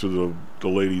visit to the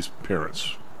lady's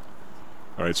parents.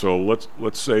 All right, so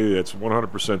let's say it's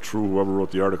 100% true. Whoever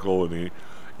wrote the article and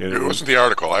it wasn't the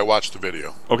article. I watched the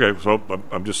video. Okay, so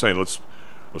I'm just saying, let's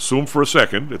assume for a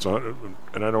second it's 100,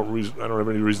 and I don't have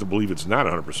any reason to believe it's not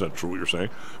 100% true what you're saying.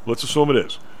 Let's assume it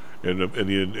is, and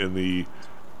the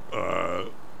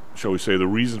shall we say, the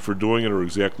reason for doing it are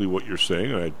exactly what you're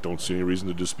saying. I don't see any reason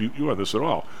to dispute you on this at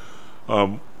all.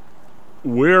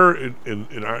 Where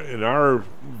in our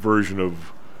version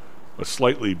of a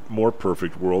slightly more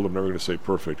perfect world, I'm never going to say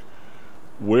perfect,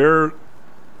 where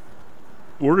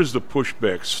does the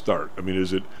pushback start? I mean,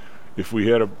 is it if we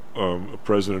had a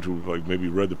president who like maybe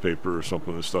read the paper or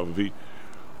something and stuff,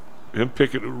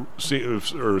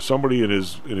 or somebody in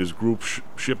his group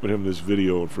shipping him this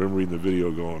video and for him reading the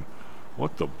video going,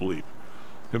 what the bleep?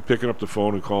 Him picking up the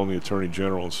phone and calling the Attorney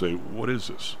General and say, what is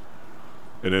this?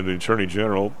 And then the Attorney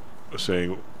General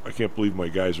saying, I can't believe my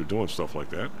guys are doing stuff like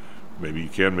that. Maybe you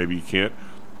can, maybe you can't.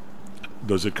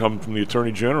 Does it come from the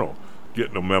Attorney General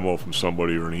getting a memo from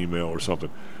somebody or an email or something?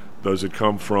 Does it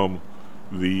come from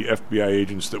the FBI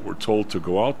agents that were told to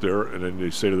go out there and then they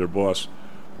say to their boss,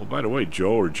 well, by the way,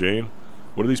 Joe or Jane,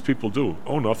 what do these people do?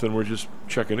 Oh, nothing, we're just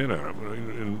checking in on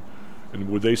them. And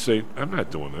would they say, I'm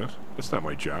not doing that. That's not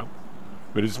my job.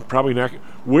 But it's probably not.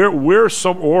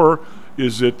 Or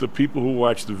is it the people who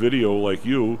watch the video like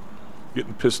you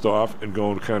getting pissed off and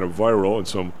going kind of viral, and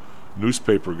some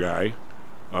newspaper guy,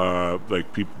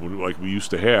 like people like we used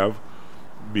to have,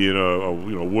 being a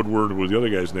Woodward was the other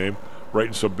guy's name,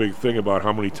 writing some big thing about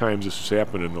how many times this has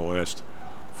happened in the last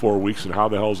 4 weeks and how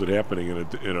the hell is it happening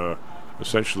in a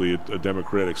essentially a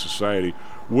democratic society.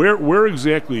 Where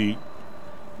exactly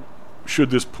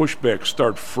should this pushback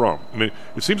start from? I mean,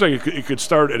 it seems like it could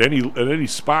start at any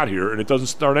spot here, and it doesn't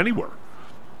start anywhere.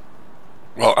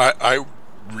 Well, I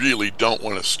really don't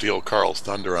want to steal Carl's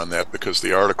thunder on that, because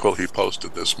the article he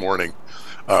posted this morning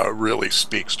really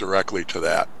speaks directly to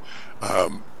that.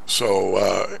 But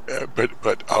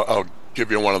I'll give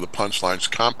you one of the punchlines.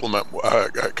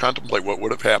 Contemplate what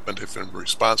would have happened if, in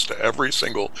response to every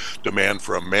single demand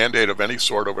for a mandate of any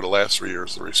sort over the last 3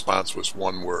 years, the response was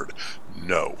one word: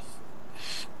 no.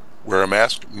 Wear a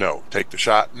mask? No. Take the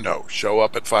shot? No. Show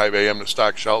up at 5 a.m. to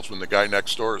stock shelves when the guy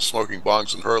next door is smoking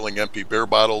bongs and hurling empty beer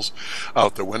bottles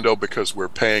out the window because we're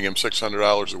paying him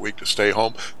 $600 a week to stay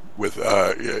home with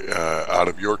out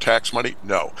of your tax money?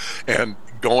 No. And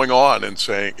going on and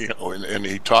saying, and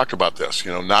he talked about this,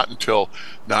 not until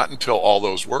all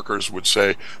those workers would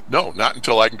say, no, not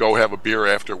until I can go have a beer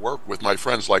after work with my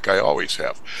friends like I always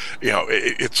have.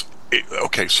 It's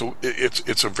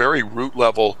a very root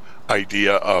level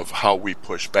idea of how we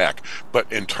push back.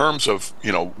 But in terms of,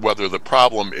 whether the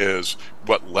problem is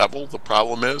what level the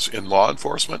problem is in law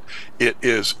enforcement, it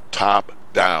is top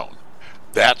down.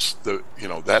 That's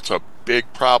a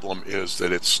big problem, is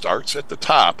that it starts at the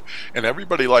top, and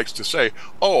everybody likes to say,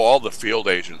 oh, all the field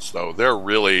agents, though, they're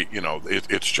really,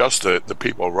 it's just the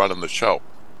people running the show.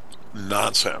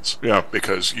 Nonsense. Yeah.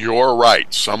 Because you're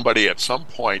right. Somebody at some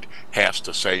point has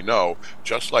to say no,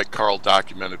 just like Carl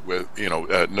documented with,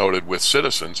 noted with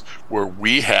Citizens, where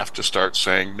we have to start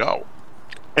saying no.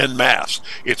 En masse.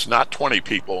 It's not 20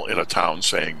 people in a town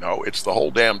saying no. It's the whole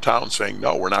damn town saying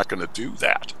no, we're not going to do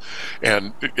that.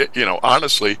 And,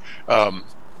 honestly,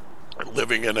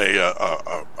 living in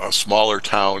a smaller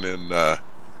town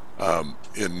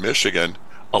in Michigan,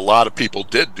 a lot of people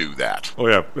did do that. Oh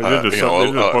yeah, and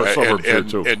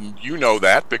you know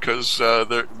that because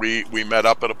we met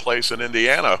up at a place in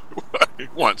Indiana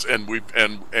once, and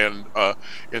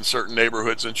in certain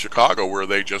neighborhoods in Chicago where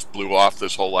they just blew off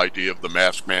this whole idea of the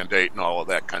mask mandate and all of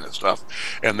that kind of stuff,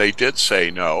 and they did say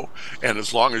no. And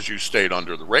as long as you stayed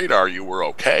under the radar, you were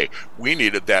okay. We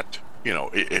needed that.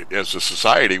 As a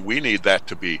society, we need that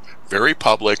to be very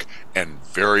public and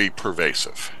very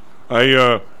pervasive.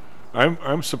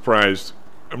 I'm surprised.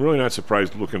 I'm really not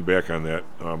surprised looking back on that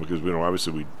because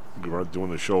obviously we were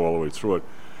doing the show all the way through it.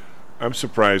 I'm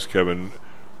surprised, Kevin,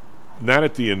 not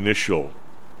at the initial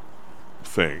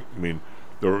thing. I mean,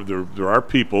 there are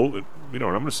people, and I'm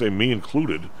going to say me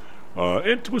included,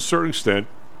 and to a certain extent,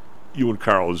 you and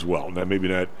Carl as well. Now, maybe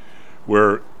not,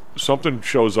 where something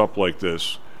shows up like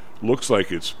this, looks like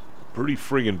it's pretty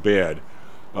friggin' bad.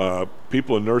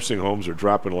 People in nursing homes are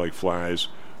dropping like flies.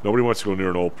 Nobody wants to go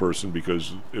near an old person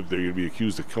because if they're going to be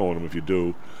accused of killing them if you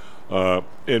do.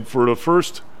 And for the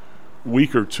first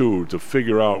week or two to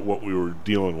figure out what we were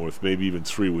dealing with, maybe even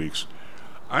 3 weeks,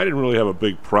 I didn't really have a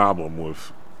big problem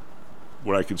with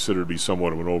what I consider to be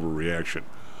somewhat of an overreaction.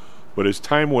 But as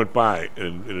time went by,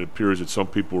 and it appears that some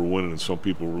people were winning and some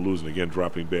people were losing, again,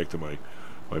 dropping back to my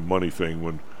money thing,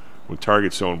 when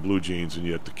Target's selling blue jeans and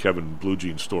yet the Kevin blue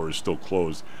jean store is still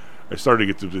closed, I started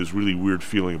to get this really weird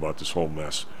feeling about this whole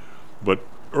mess. But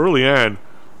early on,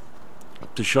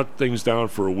 to shut things down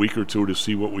for a week or two to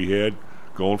see what we had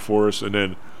going for us and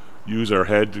then use our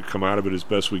head to come out of it as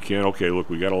best we can. Okay, look,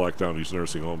 we got to lock down these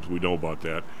nursing homes. We know about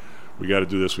that. We got to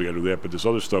do this, we got to do that. But this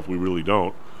other stuff we really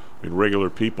don't. I mean, regular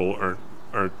people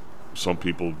aren't. Some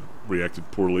people reacted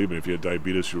poorly. I mean, if you had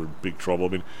diabetes, you were in big trouble. I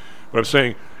mean, but I'm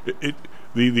saying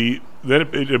then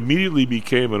it immediately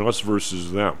became an us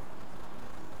versus them,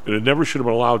 and it never should have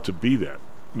been allowed to be that.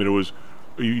 I mean, it was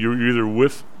you're either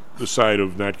with the side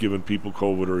of not giving people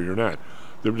COVID or you're not.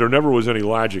 There never was any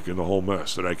logic in the whole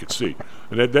mess that I could see,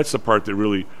 and that's the part that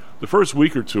really, the first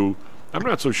week or two, I'm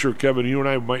not so sure, Kevin, you and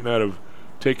I might not have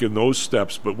taken those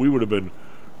steps, but we would have been,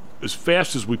 as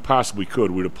fast as we possibly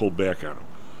could, we'd have pulled back on them.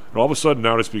 And all of a sudden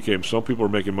now this became, some people are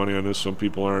making money on this, some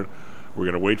people aren't. We're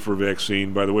going to wait for a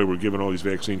vaccine. By the way, we're giving all these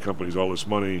vaccine companies all this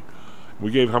money. We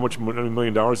gave how much $1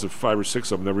 million to 5 or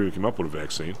 6 of them never even came up with a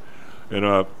vaccine.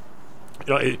 And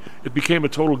it became a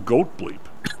total goat bleep.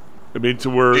 I mean, to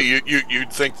where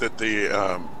you'd think that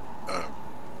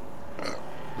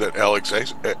that Alex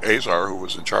Azar, who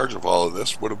was in charge of all of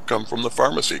this, would have come from the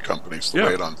pharmacy companies the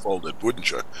way it unfolded, wouldn't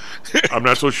you? I'm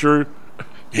not so sure.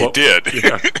 He did.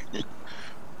 Yeah.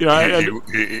 He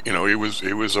was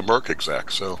a Merck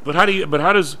exec. So, but how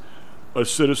does a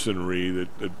citizenry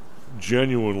that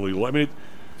genuinely,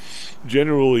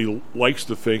 genuinely likes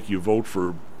to think you vote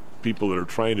for people that are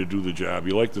trying to do the job?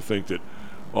 You like to think that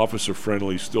Officer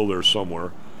Friendly is still there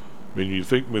somewhere. I mean, you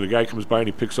think when the guy comes by and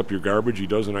he picks up your garbage, he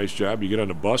does a nice job. You get on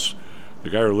the bus, the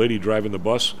guy or lady driving the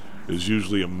bus is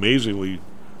usually amazingly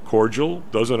cordial,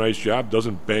 does a nice job,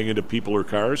 doesn't bang into people or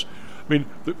cars. I mean,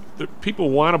 the people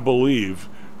want to believe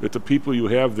that the people you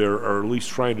have there are at least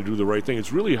trying to do the right thing.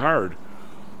 It's really hard.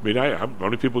 I mean, how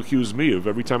many people accuse me of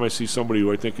every time I see somebody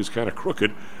who I think is kind of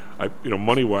crooked,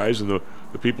 money-wise, and the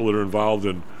people that are involved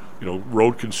in,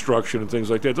 road construction and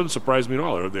things like that, it doesn't surprise me at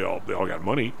all. They all got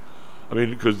money. I mean,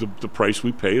 because the price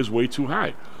we pay is way too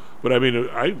high. But I mean,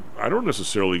 I don't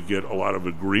necessarily get a lot of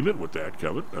agreement with that,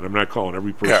 Kevin. And I'm not calling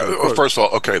every person. Yeah. Well, first of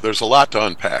all, okay, there's a lot to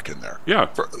unpack in there. Yeah.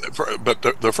 But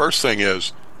the first thing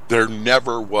is, there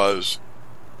never was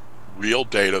real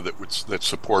data that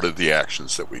supported the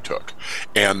actions that we took,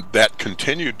 and that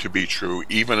continued to be true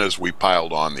even as we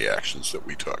piled on the actions that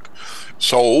we took.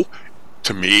 So,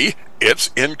 to me,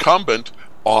 it's incumbent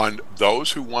on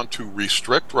those who want to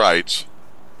restrict rights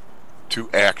to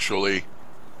actually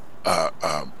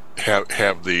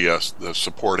have the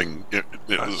supporting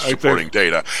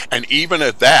data, and even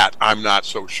at that, I'm not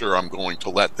so sure I'm going to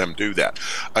let them do that.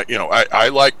 I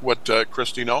like what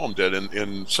Kristi Noem did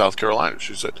in South Carolina.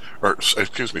 She said,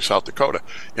 South Dakota.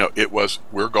 It was,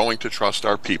 we're going to trust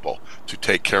our people to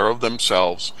take care of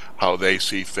themselves how they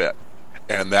see fit,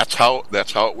 and that's how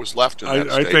it was left in that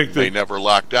state. I think they never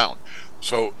locked down.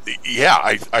 So yeah,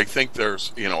 I think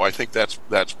there's I think that's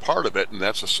part of it, and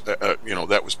that's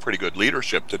that was pretty good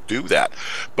leadership to do that.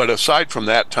 But aside from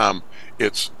that, Tom,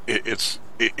 it's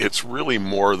really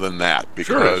more than that,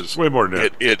 because sure, way more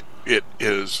than that. It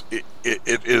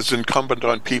is incumbent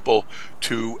on people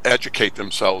to educate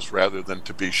themselves rather than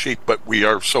to be sheep. But we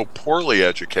are so poorly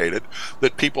educated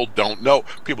that people don't know.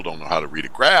 People don't know how to read a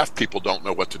graph. People don't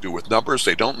know what to do with numbers.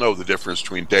 They don't know the difference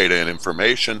between data and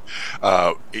information.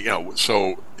 And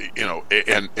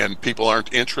people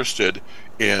aren't interested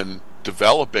in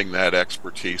developing that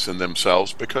expertise in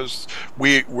themselves because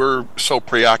we're so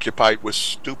preoccupied with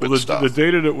stupid stuff. The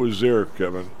data that was there,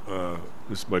 Kevin,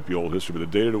 this might be old history, but the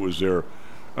data that was there,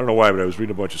 I don't know why, but I was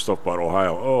reading a bunch of stuff about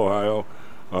Ohio.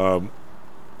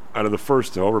 Out of the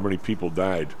first, however many people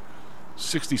died,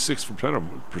 66%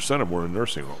 of them were in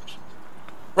nursing homes.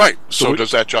 Right. So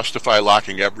does that justify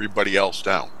locking everybody else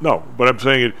down? No, but I'm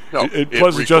saying it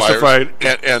wasn't justified.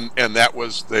 And that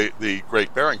was the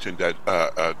Great Barrington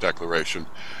Declaration,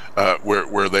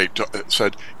 where they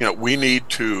said, we need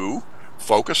to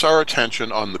focus our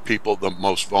attention on the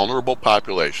most vulnerable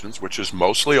populations, which is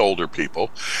mostly older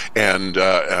people, and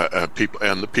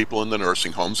the people in the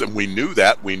nursing homes. And we knew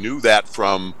that. We knew that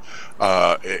from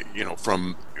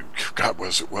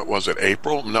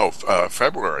April? No,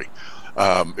 February.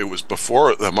 It was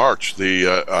before the March,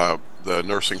 the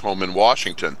nursing home in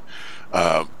Washington,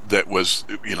 that was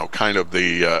kind of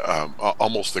the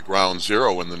almost the ground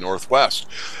zero in the Northwest,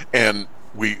 and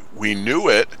we knew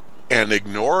it and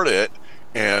ignored it,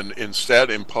 and instead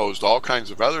imposed all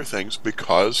kinds of other things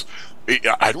because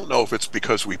I don't know if it's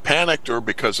because we panicked or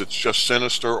because it's just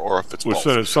sinister or if it's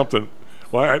both. Something.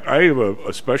 Well, I have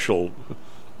a special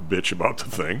bitch about the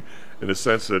thing, in the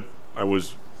sense that I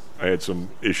had some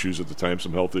issues at the time,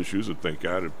 some health issues that, thank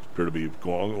God, appear to be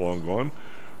long gone.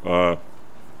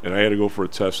 And I had to go for a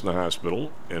test in the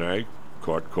hospital, and I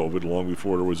caught COVID long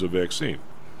before there was a vaccine.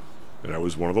 And I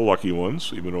was one of the lucky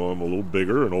ones, even though I'm a little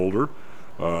bigger and older.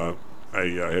 I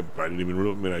didn't even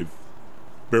really, I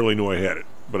barely knew I had it,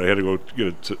 but I had to go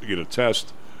get a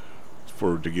test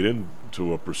to get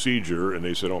into a procedure, and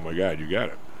they said, "Oh my God, you got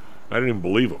it." I didn't even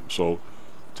believe them. So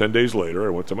 10 days later, I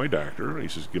went to my doctor, and he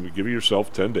says, give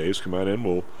yourself 10 days, come on in,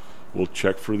 we'll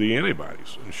check for the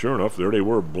antibodies. And sure enough, there they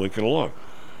were, blinking along.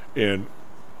 And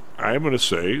I'm going to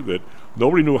say that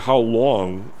nobody knew how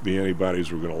long the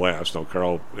antibodies were going to last. Now,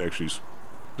 Carl actually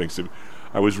thinks that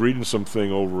I was reading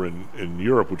something over in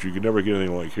Europe, which you could never get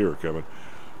anything like here, Kevin.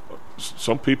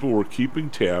 Some people were keeping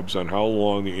tabs on how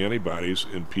long the antibodies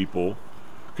in people,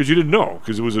 because you didn't know,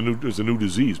 because it was a new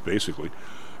disease, basically.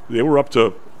 They were up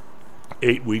to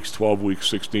 8 weeks, 12 weeks,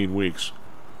 16 weeks.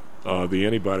 The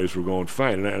antibodies were going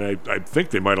fine, and I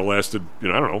think they might have lasted, I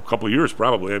don't know, a couple of years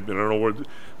probably. I don't know where,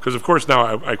 because of course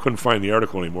now I couldn't find the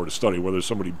article anymore to study whether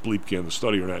somebody bleep canned the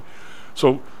study or not.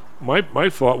 So my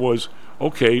thought was,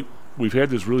 okay, we've had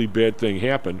this really bad thing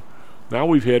happen. Now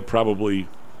we've had probably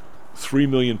 3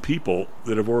 million people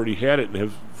that have already had it and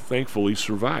have thankfully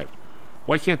survived.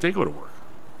 Why can't they go to work?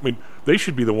 I mean, they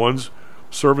should be the ones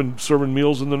serving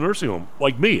meals in the nursing home,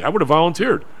 like me. I would have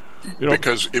volunteered.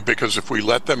 Because if we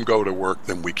let them go to work,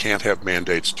 then we can't have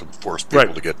mandates to force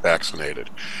people to get vaccinated.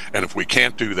 And if we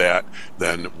can't do that,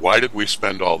 then why did we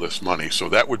spend all this money? So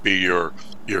that would be your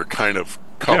kind of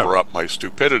cover up my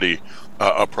stupidity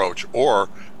approach, or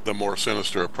the more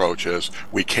sinister approach is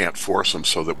we can't force them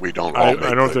so that we don't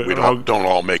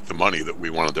all make the money that we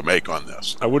wanted to make on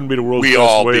this. I wouldn't be the world's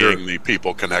best waiter. We all being the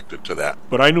people connected to that.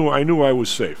 But I knew I was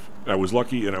safe. I was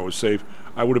lucky and I was safe.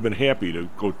 I would have been happy to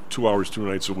go 2 hours 2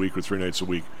 nights a week or 3 nights a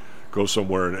week, go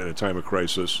somewhere in a time of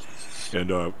crisis, and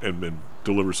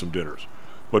deliver some dinners.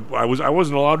 But I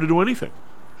wasn't allowed to do anything.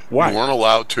 Why? You weren't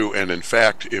allowed to, and in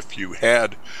fact, if you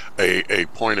had a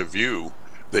point of view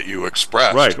that you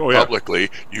expressed publicly,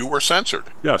 you were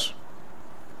censored. Yes,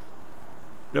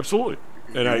 absolutely.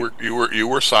 And you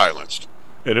were silenced.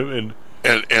 And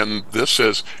this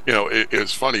is,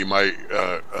 it's funny.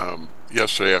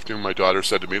 Yesterday afternoon, my daughter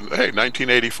said to me, "Hey,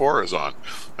 1984 is on."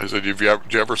 I said, "Did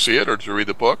you ever see it, or did you read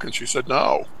the book?" And she said,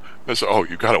 "No." I said, "Oh,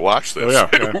 you got to watch this.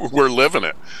 We're living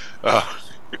it."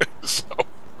 So,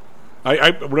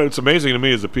 what's amazing to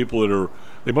me is the people that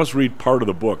they must read part of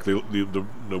the book,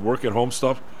 the work at home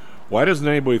stuff. Why doesn't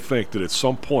anybody think that at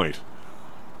some point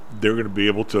they're going to be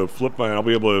able to flip I'll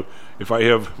be able to, if I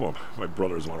have, my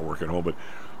brother doesn't want to work at home, but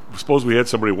suppose we had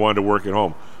somebody who wanted to work at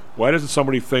home. Why doesn't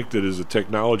somebody think that as the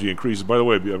technology increases? By the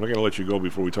way, I'm not going to let you go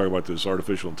before we talk about this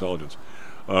artificial intelligence.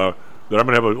 That I'm going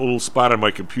to have a little spot on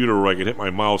my computer where I can hit my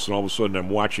mouse, and all of a sudden I'm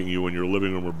watching you in your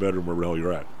living room or bedroom, wherever the hell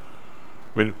you're at.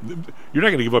 I mean, you're not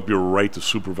going to give up your right to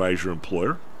supervise your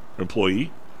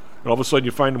employee, and all of a sudden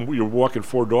you find you're walking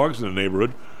 4 dogs in the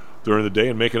neighborhood during the day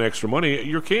and making extra money.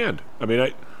 You're canned. I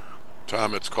mean,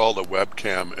 Tom, it's called a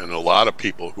webcam, and a lot of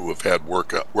people who have had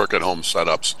work at home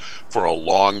setups for a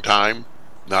long time,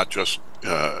 not just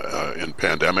in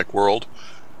pandemic world,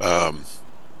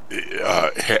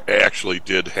 actually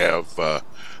did have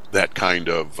that kind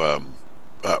of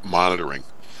monitoring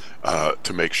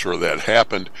to make sure that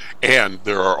happened. And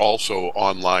there are also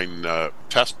online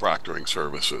test proctoring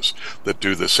services that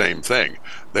do the same thing.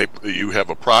 You have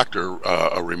a proctor,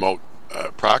 a remote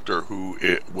proctor, who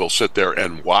will sit there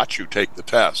and watch you take the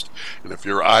test. And if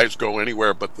your eyes go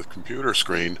anywhere but the computer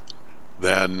screen,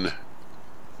 then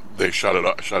they shut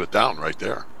it down right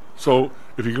there. So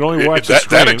if you can only watch the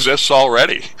screen, that exists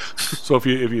already. So if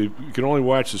you can only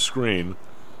watch the screen,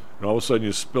 and all of a sudden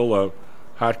you spill a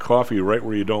hot coffee right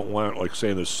where you don't want, like say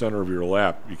in the center of your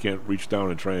lap, you can't reach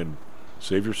down and try and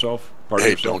save yourself.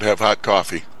 Don't have hot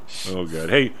coffee. Oh God!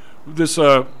 Hey, this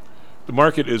the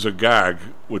market is agog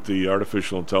with the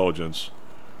artificial intelligence.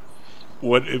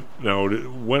 When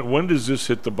does this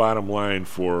hit the bottom line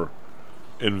for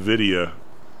NVIDIA?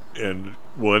 And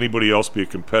will anybody else be a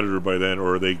competitor by then,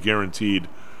 or are they guaranteed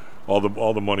all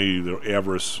the money that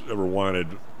Avarice ever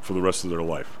wanted for the rest of their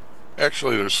life?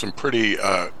 Actually, there's some pretty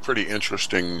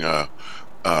interesting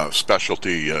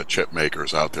specialty chip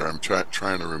makers out there. I'm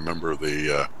trying to remember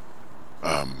the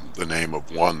name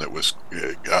of one that was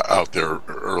out there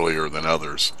earlier than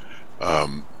others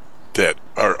that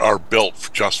are built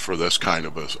just for this kind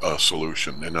of a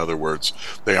solution. In other words,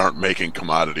 they aren't making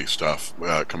commodity stuff,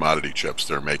 commodity chips.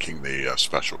 They're making the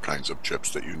special kinds of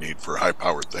chips that you need for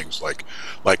high-powered things like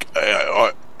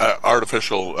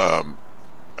artificial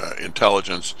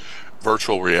intelligence,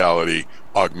 virtual reality,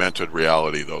 augmented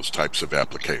reality, those types of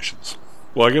applications.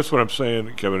 Well, I guess what I'm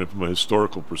saying, Kevin, from a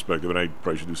historical perspective, and I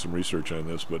probably should do some research on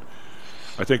this, but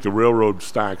I think the railroad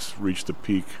stocks reached a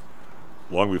peak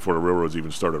long before the railroads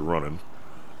even started running.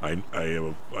 I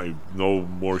know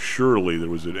more surely there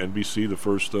was at NBC, the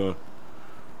first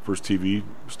TV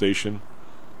station.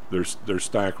 Their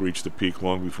stock reached a peak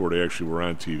long before they actually were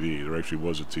on TV. There actually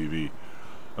was a TV.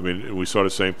 I mean, we saw the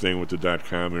same thing with the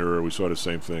 .com era. We saw the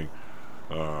same thing.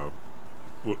 What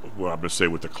I'm going to say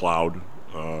with the cloud.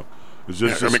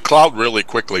 Cloud really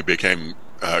quickly became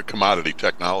commodity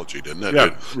technology, didn't it?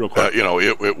 Yeah, real quick.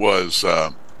 It was.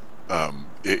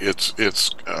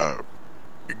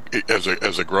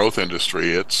 As a growth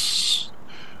industry, its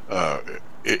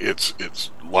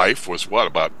life was what,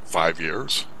 about 5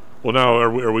 years? Well, now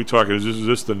are we talking? Is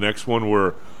this the next one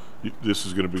where this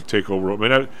is going to take over? I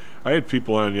mean, I had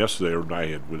people on yesterday, or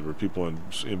people on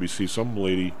NBC. Some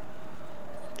lady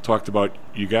talked about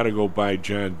you got to go buy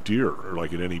John Deere or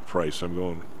like at any price. I'm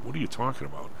going, what are you talking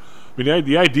about? I mean,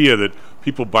 the idea that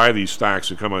people buy these stocks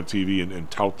and come on TV and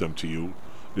tout them to you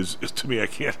is to me, I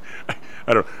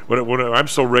don't. When I'm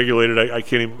so regulated, I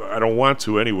can't even. I don't want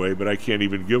to anyway, but I can't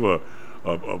even give a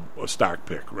stock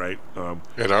pick, right?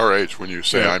 At our age, when you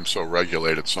say I'm so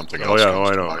regulated, something else.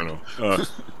 I know.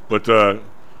 But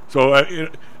so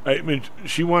I mean,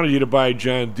 she wanted you to buy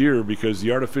John Deere because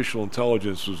the artificial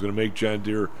intelligence was going to make John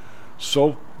Deere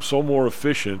so more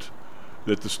efficient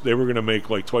that they were going to make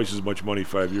like twice as much money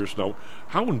 5 years from now.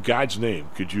 How in God's name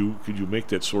could you make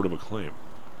that sort of a claim?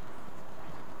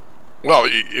 Well,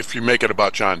 if you make it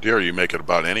about John Deere, you make it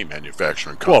about any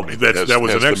manufacturing company has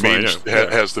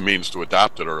the means to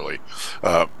adopt it early,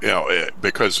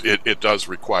 because it does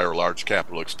require large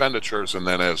capital expenditures, and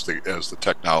then as the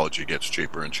technology gets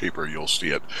cheaper and cheaper, you'll see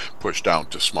it pushed down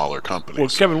to smaller companies. Well,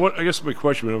 Kevin, I guess my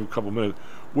question, we have a couple of minutes.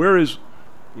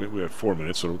 We have 4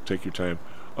 minutes, so take your time.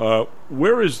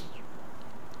 Where is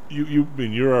you? I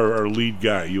mean, you're our lead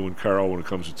guy, you and Carl, when it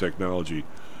comes to technology.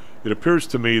 It appears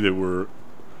to me that we're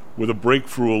with a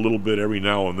breakthrough a little bit every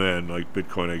now and then, like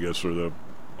Bitcoin, I guess, or the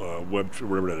web,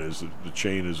 whatever that is, the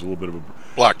chain is a little bit of a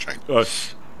blockchain.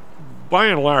 By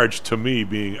and large, to me,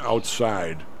 being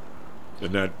outside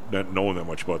and not knowing that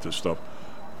much about this stuff,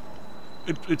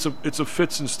 it's a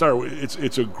fits and start.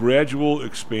 It's a gradual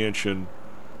expansion,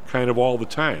 kind of all the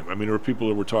time. I mean, there were people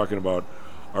that were talking about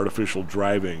artificial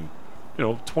driving,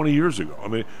 20 years ago. I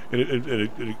mean, and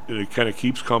it kind of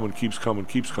keeps coming.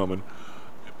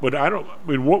 But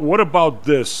what about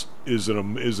this is a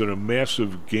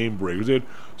massive game breaker?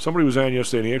 Somebody was on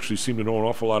yesterday, and he actually seemed to know an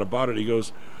awful lot about it. He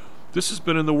goes, "This has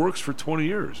been in the works for 20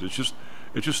 years. It's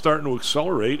just starting to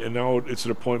accelerate, and now it's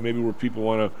at a point maybe where people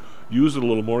want to use it a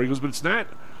little more." He goes, "But it's not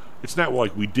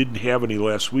like we didn't have any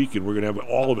last week, and we're going to have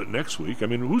all of it next week." I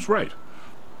mean, who's right?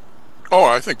 Oh,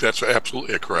 I think that's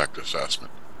absolutely a correct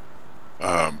assessment.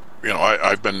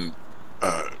 I've been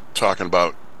talking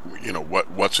about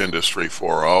what's Industry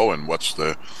 4.0 and what's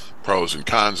the pros and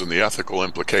cons and the ethical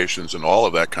implications and all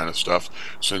of that kind of stuff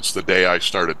since the day I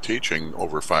started teaching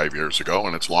over 5 years ago,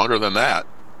 and it's longer than that.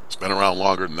 It's been around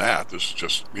longer than that. This is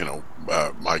just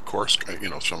my course,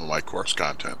 some of my course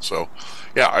content. So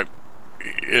yeah,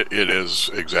 it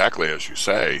is exactly as you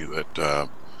say that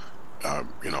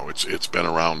it's been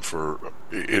around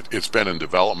it's been in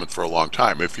development for a long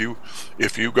time. If you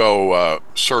go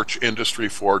search Industry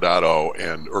 4.0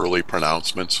 and early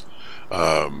pronouncements,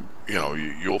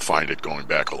 you'll find it going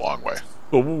back a long way.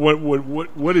 But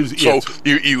what is so it? So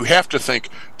you have to think,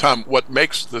 Tom, what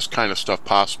makes this kind of stuff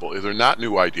possible is they're not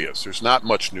new ideas. There's not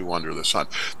much new under the sun.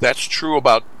 That's true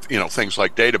about things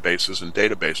like databases and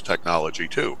database technology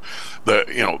too.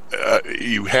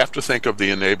 You have to think of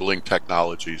the enabling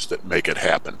technologies that make it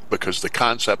happen, because the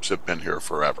concepts have been here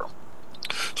forever.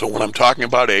 So when I'm talking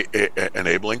about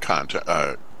enabling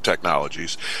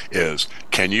technologies, is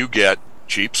can you get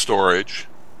cheap storage,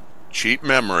 cheap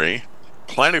memory,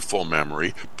 plentiful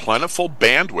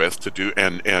bandwidth to do,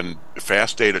 and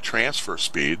fast data transfer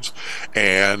speeds,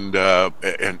 and I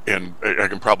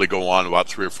can probably go on about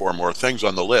 3 or 4 more things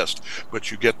on the list, but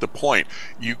you get the point.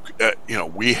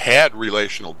 We had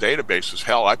relational databases.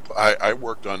 Hell, I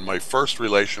worked on my first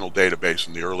relational database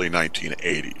in the early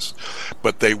 1980s,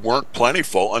 but they weren't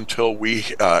plentiful until we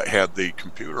had the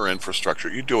computer infrastructure.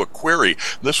 You do a query.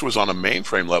 This was on a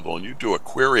mainframe level, and you do a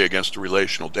query against a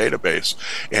relational database,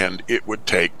 and it would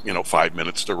take 5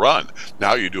 minutes to run.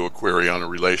 Now you do a query on a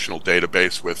relational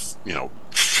database with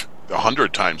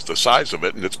 100 times the size of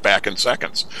it, and it's back in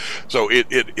seconds. So it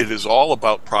is all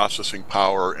about processing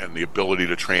power and the ability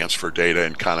to transfer data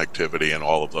and connectivity and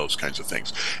all of those kinds of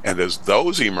things. And as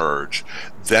those emerge,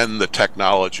 then the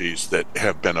technologies that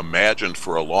have been imagined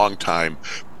for a long time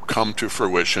come to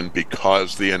fruition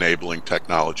because the enabling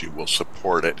technology will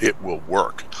support it. It will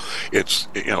work.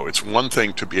 It's one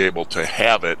thing to be able to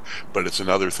have it, but it's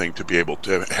another thing to be able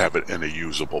to have it in a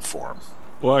usable form.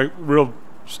 Well, real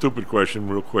stupid question,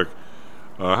 real quick.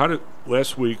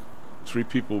 Last week, 3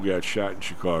 people got shot in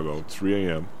Chicago at 3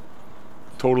 a.m.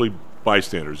 Totally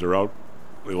bystanders. They're out.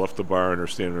 They left the bar and they're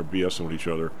standing there BSing with each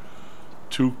other.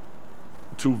 Two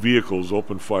vehicles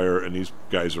open fire, and these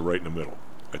guys are right in the middle.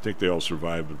 I think they all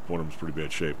survived, but one of them's pretty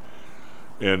bad shape.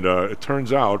 And it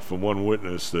turns out from one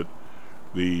witness that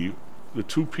the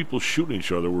 2 people shooting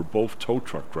each other were both tow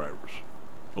truck drivers,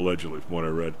 allegedly, from what I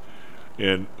read.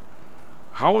 And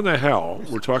how in the hell,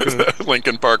 we're talking...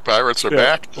 Lincoln Park Pirates are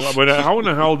back? Well, but how in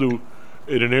the hell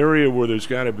in an area where there's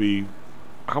got to be...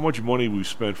 How much money we've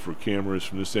spent for cameras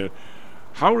from this...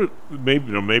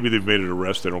 Maybe they've made an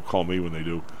arrest. They don't call me when they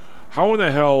do. How in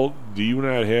the hell do you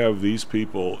not have these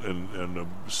people, and the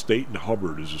State and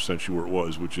Hubbard is essentially where it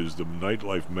was, which is the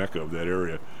nightlife mecca of that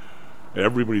area.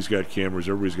 Everybody's got cameras,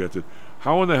 everybody's got the...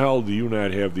 How in the hell do you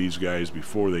not have these guys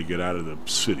before they get out of the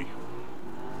city?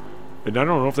 And I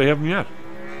don't know if they have them yet.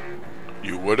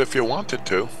 You would if you wanted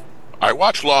to. I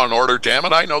watch Law and Order, damn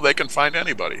it, I know they can find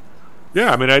anybody.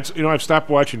 Yeah, I mean, I've stopped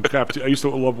watching cop... I used to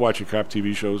love watching cop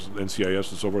TV shows,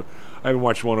 NCIS and so forth. I haven't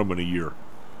watched one of them in a year.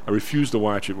 I refuse to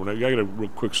watch it. I got a real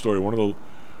quick story. One of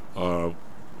the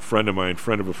friend of mine,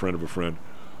 friend of a friend of a friend,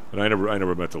 and I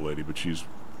never met the lady, but she's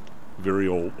very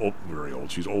old.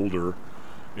 She's older,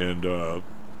 and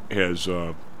she's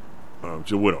a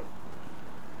widow.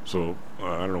 So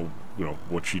I don't know,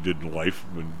 what she did in life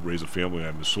and raise a family.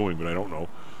 I'm assuming, but I don't know.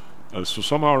 So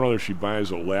somehow or another, she buys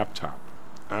a laptop.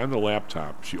 On the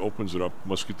laptop, she opens it up.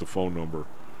 Must get the phone number.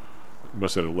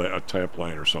 Must have a tap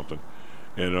line or something.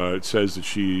 And it says that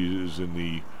she is in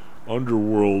the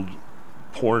underworld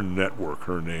porn network,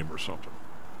 her name or something.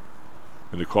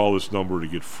 And they call this number to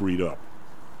get freed up.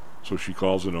 So she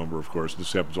calls the number, of course.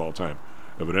 This happens all the time,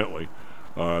 evidently.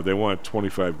 They want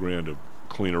 $25,000 to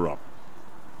clean her up.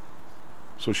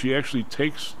 So she actually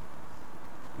takes,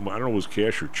 I don't know if it was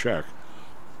cash or check,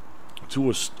 to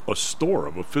a store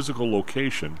of a physical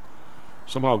location,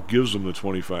 somehow gives them the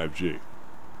 $25,000.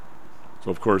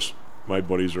 So, of course, my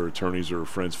buddies or attorneys or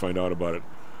friends find out about it.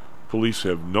 Police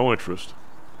have no interest.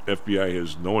 FBI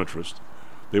has no interest.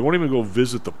 They won't even go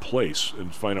visit the place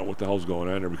and find out what the hell's going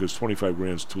on there because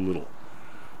 $25,000 is too little.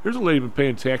 Here's a lady been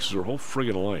paying taxes her whole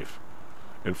friggin' life.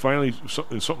 And finally,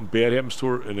 something bad happens to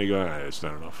her, and they go, it's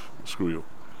not enough. Screw you.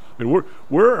 I mean,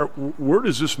 where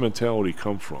does this mentality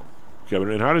come from,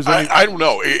 Kevin? And how does that... I don't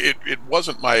know. It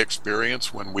wasn't my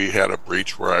experience when we had a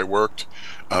breach where I worked.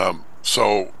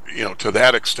 So, to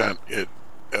that extent, I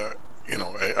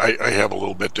have a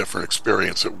little bit different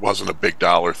experience. It wasn't a big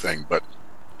dollar thing, but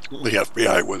the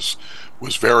FBI was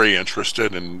very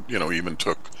interested and, even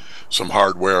took some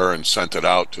hardware and sent it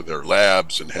out to their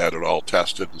labs and had it all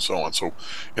tested and so on. So,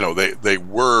 they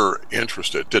were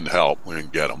interested. It didn't help. We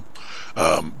didn't get them.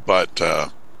 But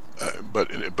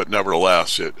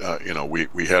nevertheless,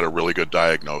 we had a really good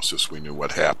diagnosis. We knew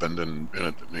what happened, and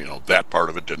that part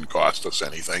of it didn't cost us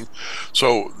anything.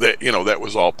 So that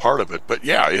was all part of it. But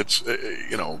yeah, it's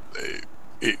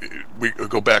we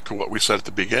go back to what we said at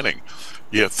the beginning.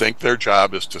 You think their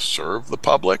job is to serve the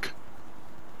public?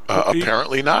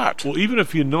 Apparently not. Well, even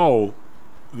if you know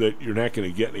that you're not going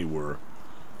to get anywhere,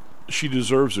 she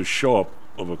deserves a show up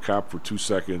of a cop for 2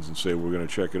 seconds and say, we're going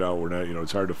to check it out. We're not,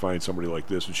 it's hard to find somebody like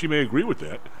this. And she may agree with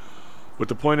that. But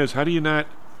the point is, how do you not...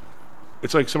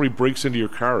 It's like somebody breaks into your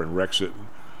car and wrecks it.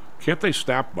 Can't they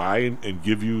stop by and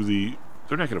give you the...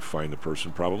 They're not going to find the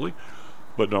person, probably.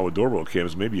 But no, with doorbell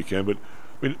cams, maybe you can. But,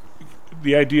 I mean,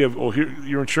 the idea of, here,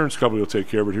 your insurance company will take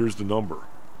care of it. Here's the number.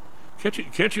 Can't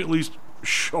you at least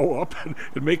show up and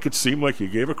make it seem like you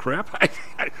gave a crap?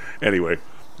 Anyway...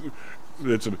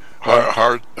 It's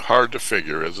hard to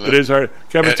figure, isn't it? It is hard.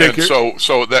 Kevin, take care.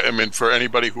 So that for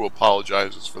anybody who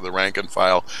apologizes for the rank and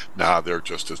file, they're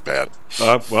just as bad.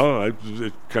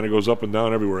 It kind of goes up and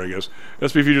down everywhere, I guess.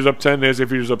 SP Futures up 10, NASDAQ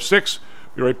Futures up 6.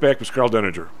 Be right back with Carl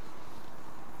Denninger.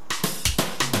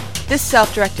 This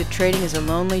self-directed trading is a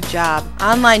lonely job.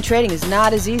 Online trading is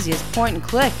not as easy as point and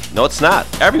click. No, it's not.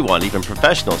 Everyone, even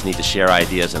professionals, need to share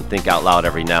ideas and think out loud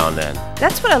every now and then.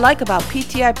 That's what I like about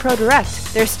PTI Pro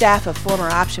Direct. Their staff of former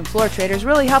option floor traders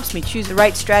really helps me choose the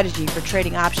right strategy for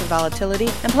trading option volatility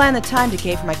and plan the time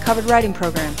decay for my covered writing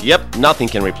program. Yep, nothing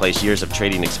can replace years of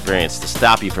trading experience to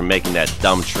stop you from making that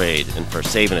dumb trade and for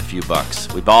saving a few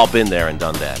bucks. We've all been there and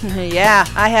done that. Yeah,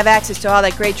 I have access to all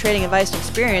that great trading advice and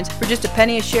experience for just a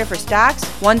penny a share for stocks,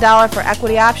 $1 for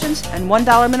equity options, and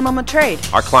 $1 minimum a trade.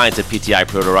 Our clients at PTI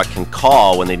Pro Direct can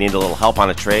call when they need a little help on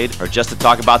a trade or just to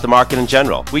talk about the market in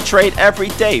general. We trade every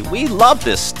day. We love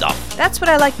this stuff. That's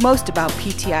what I like most about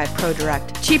PTI Pro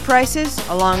Direct. Cheap prices,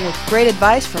 along with great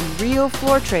advice from real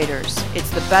floor traders.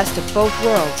 It's the best of both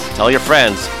worlds. Tell your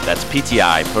friends. That's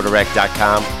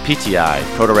PTIProDirect.com,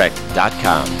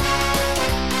 PTIProDirect.com.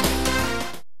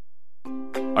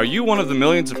 Are you one of the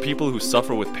millions of people who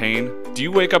suffer with pain? Do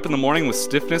you wake up in the morning with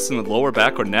stiffness in the lower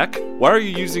back or neck? Why are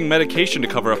you using medication to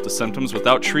cover up the symptoms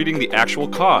without treating the actual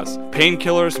cause?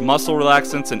 Painkillers, muscle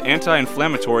relaxants, and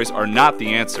anti-inflammatories are not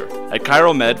the answer. At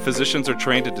ChiroMed, physicians are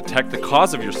trained to detect the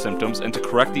cause of your symptoms and to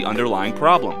correct the underlying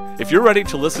problem. If you're ready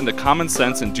to listen to common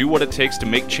sense and do what it takes to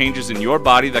make changes in your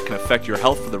body that can affect your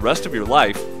health for the rest of your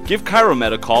life, give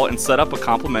ChiroMed a call and set up a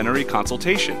complimentary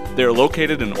consultation. They are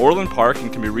located in Orland Park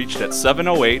and can be reached at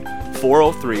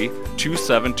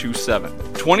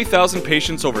 708-403-2727. 20,000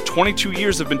 patients over 22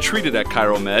 years have been treated at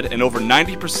ChiroMed, and over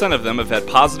 90% of them have had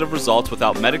positive results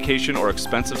without medication or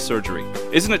expensive surgery.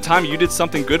 Isn't it time you did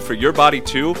something good for your body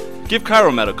too? Give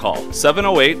ChiroMed a call,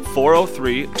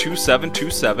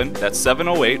 708-403-2727. That's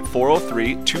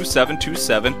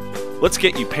 708-403-2727. Let's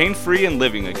get you pain-free and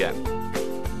living again.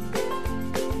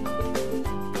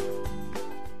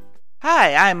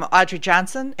 Hi, I'm Audrey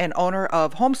Johnson, an owner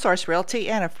of HomeSource Realty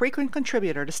and a frequent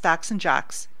contributor to Stocks and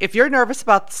Jocks. If you're nervous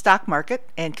about the stock market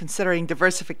and considering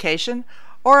diversification,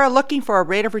 or are looking for a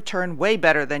rate of return way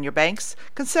better than your banks,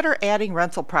 consider adding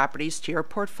rental properties to your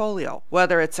portfolio.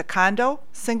 Whether it's a condo,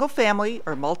 single family,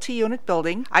 or multi-unit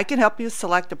building, I can help you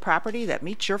select a property that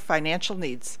meets your financial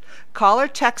needs. Call or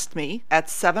text me at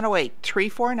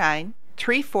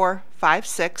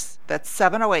 708-349-3456. That's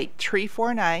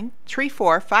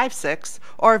 708-349-3456,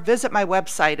 or visit my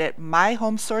website at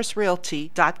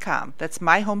myhomesourcerealty.com. That's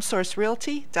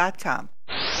myhomesourcerealty.com.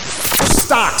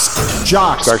 Stocks,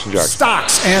 jocks, Stocks and jocks.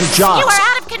 Stocks and jocks. You are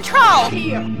out of control.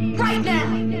 Here, right now,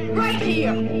 right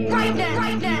here, right now,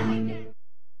 right now.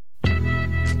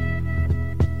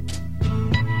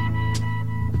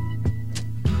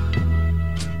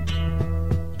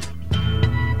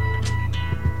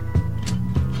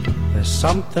 There's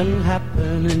something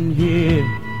happening here.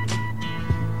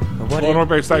 Well, North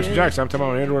Bay Stocks and Jocks. I'm talking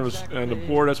about Andrew on the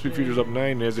board. SP Futures up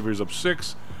 9, NASDAQ Futures up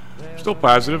 6. Still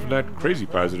positive, not crazy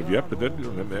positive yet, but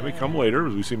that may come later.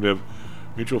 We seem to have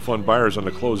mutual fund buyers on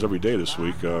the close every day this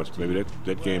week. So maybe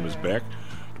that game is back.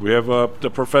 Do we have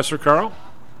the Professor Carl?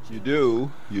 You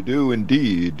do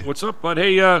indeed. What's up, bud?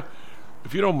 Hey,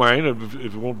 if you don't mind, if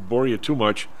it won't bore you too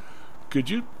much,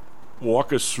 could you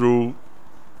walk us through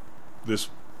this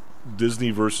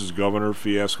Disney versus Governor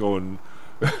fiasco and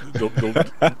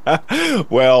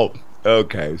well,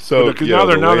 okay, so now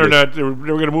they're not. They're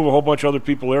going to move a whole bunch of other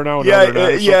people there now.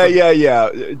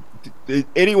 Yeah.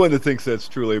 Anyone that thinks that's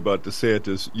truly about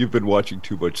DeSantis, you've been watching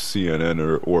too much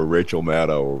CNN or Rachel Maddow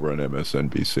over on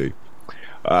MSNBC.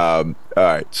 All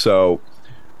right, so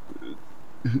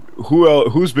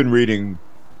who's been reading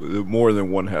more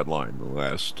than one headline in the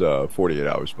last 48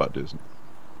 hours about Disney?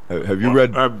 Have you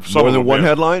read more than one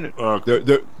headline?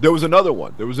 There was another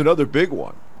one. There was another big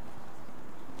one.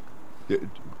 You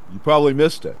probably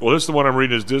missed it. Well, this is the one I'm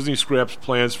reading. Is Disney scraps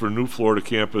plans for new Florida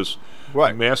campus,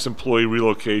 right? Mass employee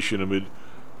relocation amid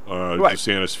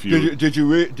DeSantis feud. Did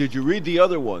you read the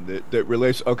other one that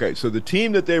relates? Okay, so the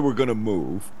team that they were going to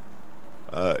move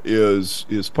is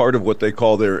part of what they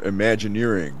call their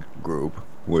Imagineering group,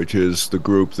 which is the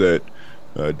group that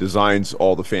designs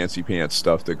all the fancy pants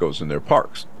stuff that goes in their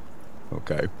parks.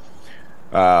 Okay,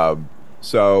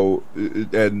 so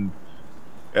and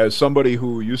as somebody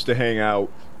who used to hang out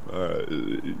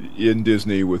in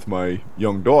Disney with my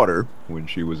young daughter when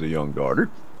she was a young daughter,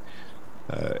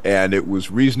 and it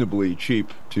was reasonably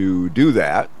cheap to do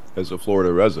that as a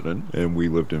Florida resident, and we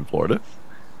lived in Florida,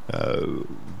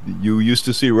 you used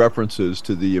to see references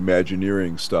to the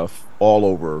Imagineering stuff all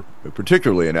over,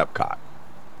 particularly in Epcot.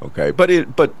 Okay, but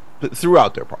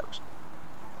throughout their parks.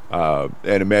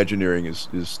 And Imagineering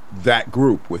is that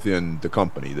group within the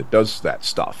company that does that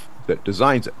stuff, that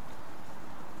designs it.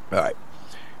 All right.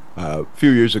 A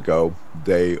few years ago,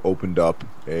 they opened up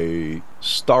a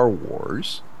Star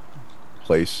Wars /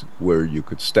 place where you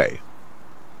could stay.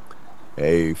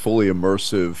 A fully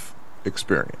immersive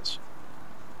experience.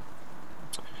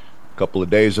 A couple of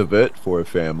days of it for a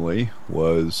family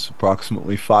was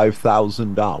approximately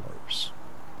 $5,000.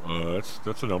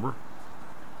 That's a number.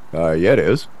 Yeah, it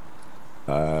is.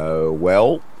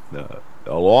 Along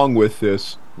with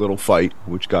this little fight,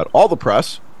 which got all the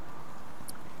press,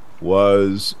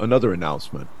 was another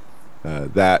announcement.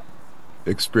 That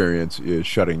experience is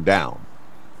shutting down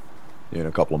in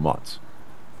a couple of months.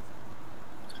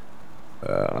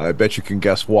 I bet you can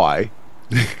guess why.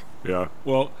 Yeah.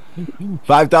 Well,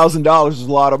 $5,000 is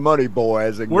a lot of money,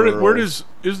 boys and girls.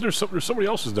 There's somebody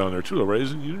else is down there too, though, right?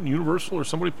 Isn't Universal or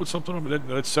somebody put something up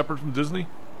that's separate from Disney?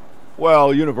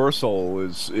 Well, Universal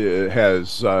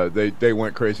they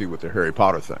went crazy with the Harry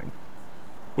Potter thing.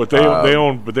 But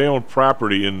they own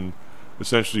property in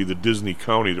essentially the Disney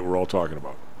county that we're all talking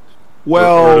about.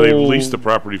 Well, or they leased the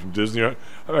property from Disney. I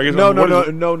guess, no.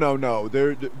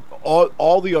 They're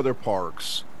all the other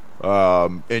parks,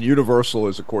 and Universal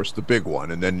is of course the big one,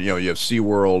 and then you have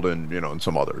SeaWorld and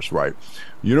some others, right?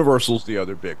 Universal's the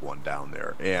other big one down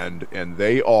there, and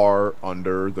they are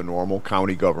under the normal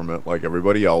county government like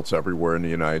everybody else everywhere in the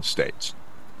United States.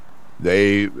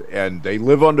 They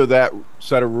live under that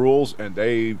set of rules, and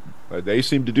they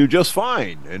seem to do just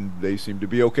fine, and they seem to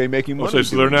be okay making money.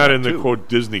 So they're not in the quote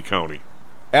Disney county.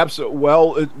 Absolutely.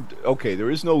 Well, okay. There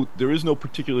is no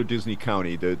particular Disney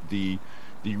county. The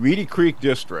Reedy Creek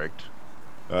district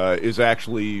is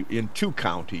actually in two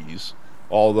counties,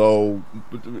 although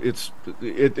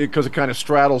because it kind of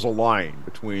straddles a line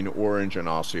between Orange and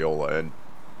Osceola, and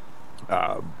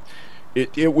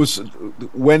it was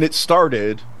when it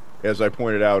started. As I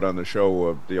pointed out on the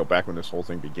show, back when this whole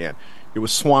thing began, it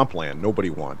was swampland. Nobody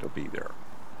wanted to be there.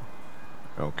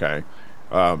 Okay.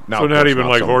 Now, so not even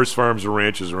like horse farms or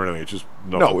ranches or anything. It's just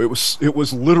nothing. No. It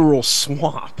was literal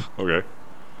swamp. Okay.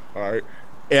 All right.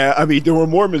 I mean, there were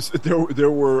more. There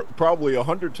were probably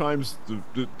 100 times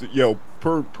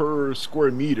per square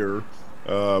meter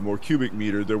or cubic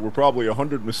meter. There were probably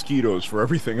 100 mosquitoes for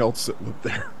everything else that lived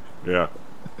there. Yeah.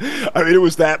 I mean, it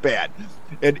was that bad,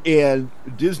 and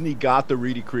Disney got the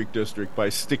Reedy Creek district by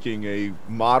sticking a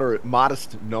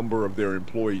modest number of their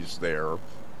employees there,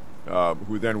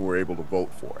 who then were able to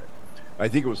vote for it. I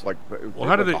think it was like they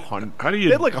had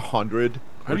like 100.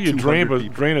 How do you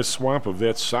drain a swamp of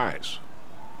that size?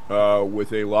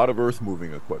 With a lot of earth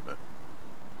moving equipment.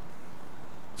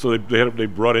 So they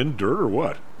brought in dirt or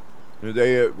what?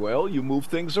 You move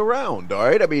things around, all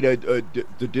right. I mean,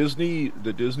 the Disney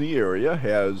area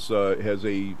has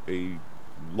a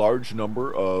large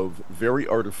number of very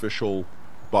artificial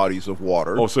bodies of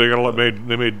water. Oh, so they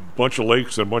made a bunch of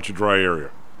lakes and a bunch of dry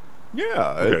area.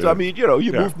 Yeah, okay. I mean, move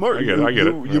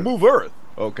you move earth,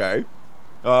 okay.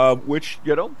 Which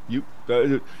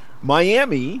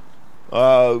Miami,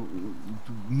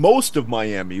 most of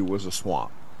Miami was a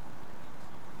swamp.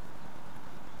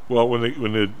 Well, when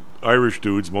the Irish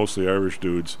dudes, mostly Irish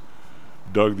dudes,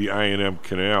 dug the I&M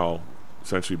Canal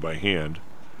essentially by hand,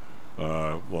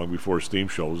 long before steam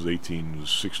shovels,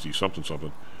 1860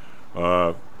 something.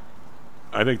 I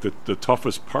think that the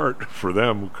toughest part for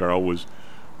them, Carl, was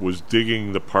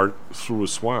digging the part through a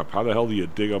swamp. How the hell do you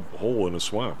dig a hole in a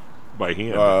swamp by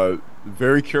hand?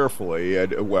 Very carefully,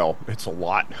 and it's a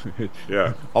lot.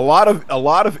 Yeah, a lot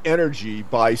of energy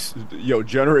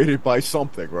generated by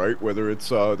something, right? Whether it's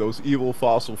those evil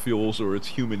fossil fuels or it's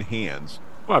human hands.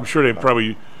 Well, I'm sure they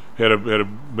probably had to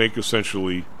make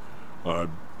essentially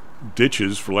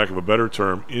ditches, for lack of a better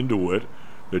term, into it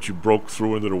that you broke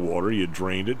through into the water. You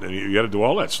drained it, and you had to do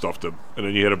all that stuff and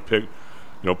then you had to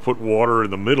put water in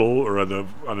the middle or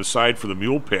on the side for the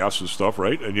mule paths and stuff,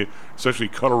 right? And you essentially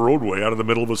cut a roadway out of the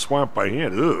middle of a swamp by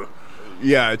hand. Ugh.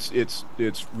 Yeah, it's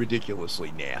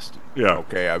ridiculously nasty. Yeah.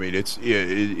 Okay. I mean, it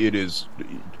is,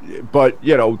 but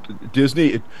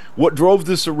Disney. What drove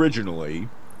this originally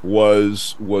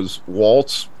was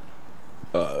Walt's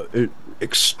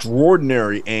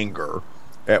extraordinary anger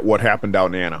at what happened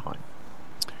out in Anaheim,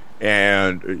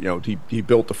 and he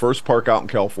built the first park out in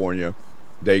California.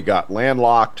 They got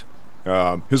landlocked.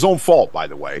 His own fault, by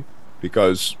the way,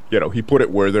 because he put it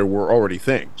where there were already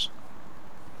things,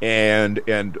 and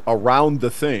around the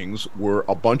things were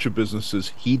a bunch of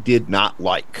businesses he did not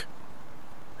like.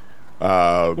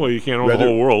 Well, you can't own the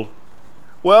whole world.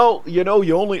 Well, you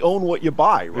only own what you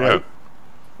buy, right? Yeah.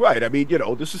 Right. I mean,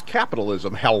 this is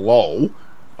capitalism. Hello.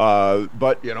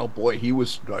 But boy, he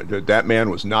was that man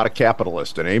was not a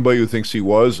capitalist, and anybody who thinks he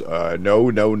was,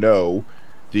 no.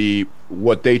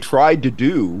 What they tried to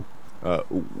do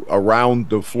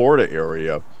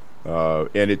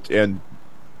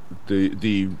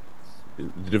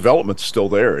the development's still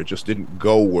there. It just didn't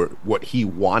go what he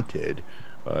wanted.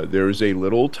 There's a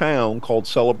little town called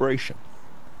Celebration.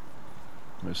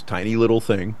 This tiny little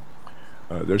thing.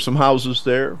 There's some houses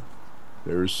there.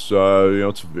 There's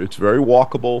it's very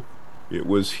walkable. It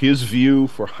was his view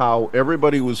for how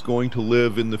everybody was going to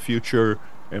live in the future,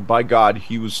 and by God,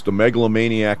 he was the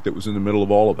megalomaniac that was in the middle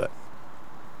of all of it.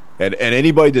 And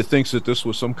anybody that thinks that this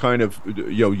was some kind of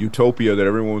utopia that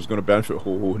everyone was going to benefit,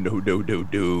 no,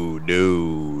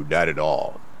 not at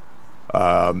all.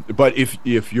 But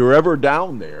if you're ever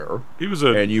down there, he was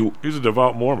a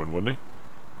devout Mormon, wasn't he?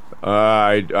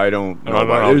 I don't know.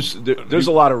 No. There's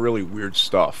a lot of really weird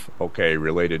stuff,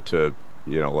 related to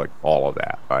like all of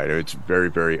that. Right? It's very,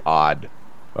 very odd,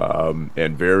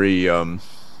 and very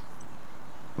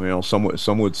some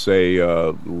would say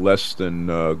less than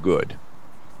good.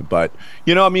 But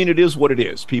it is what it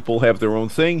is. People have their own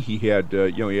thing. He had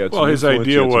well, his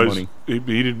idea was he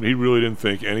really didn't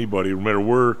think anybody, no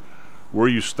matter where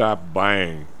you stop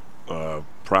buying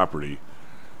property,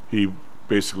 he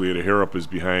basically had a hair up his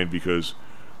behind, because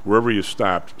wherever you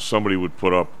stopped, somebody would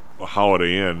put up a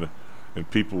Holiday Inn,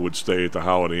 and people would stay at the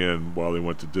Holiday Inn while they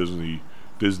went to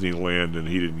Disneyland, and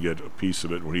he didn't get a piece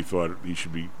of it, when he thought he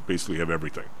should basically have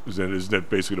everything. Isn't that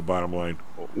basically the bottom line?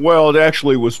 Well, it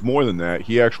actually was more than that.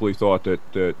 He actually thought that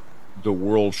the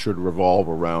world should revolve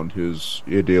around his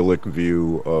idyllic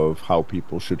view of how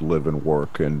people should live and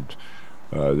work, and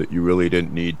that you really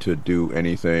didn't need to do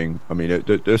anything. I mean,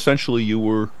 essentially you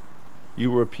were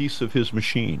a piece of his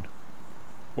machine.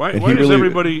 Why does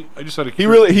everybody? I just had a. He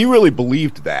really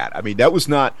believed that. I mean, that was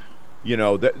not,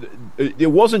 it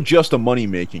wasn't just a money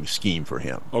making scheme for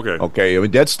him. Okay. I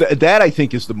mean, that I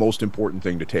think is the most important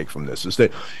thing to take from this, is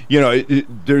that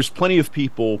there's plenty of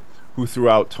people who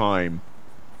throughout time,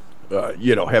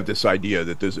 have this idea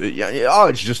that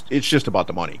it's just about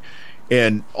the money.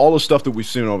 And all the stuff that we've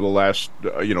seen over the last,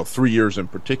 3 years in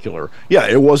particular,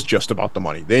 it was just about the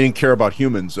money. They didn't care about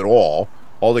humans at all.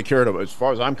 All they cared about, as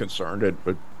far as I'm concerned,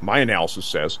 but my analysis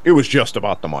says, it was just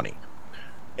about the money.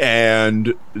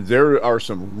 And there are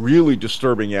some really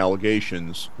disturbing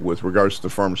allegations with regards to the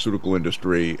pharmaceutical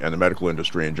industry and the medical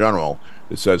industry in general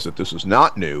that says that this is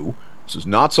not new. This is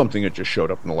not something that just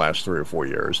showed up in the last 3 or 4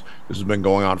 years. This has been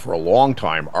going on for a long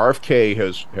time. RFK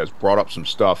has brought up some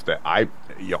stuff that I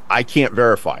can't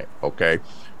verify. Okay,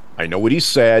 I know what he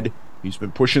said. He's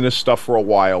been pushing this stuff for a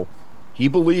while. He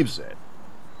believes it.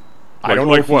 I don't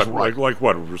know if he's right. Like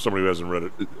what? For somebody who hasn't read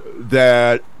it,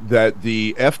 that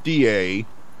the FDA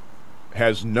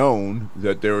has known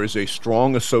that there is a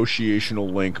strong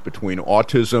associational link between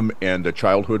autism and the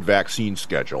childhood vaccine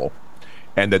schedule,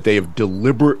 and that they have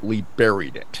deliberately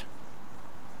buried it.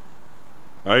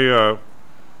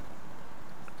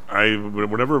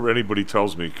 Whenever anybody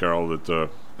tells me, Carl, that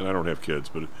and I don't have kids,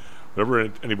 but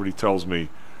whenever anybody tells me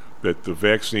that the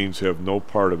vaccines have no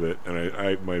part of it,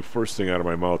 and my first thing out of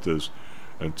my mouth is,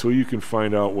 until you can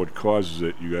find out what causes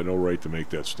it, you got no right to make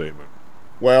that statement.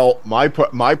 Well, my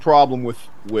problem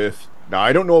with now,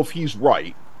 I don't know if he's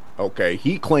right. Okay,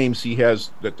 he claims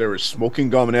that there is smoking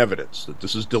gun evidence that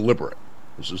this is deliberate.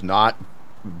 This is not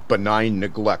benign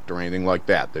neglect or anything like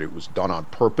that. That it was done on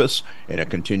purpose, and it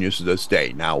continues to this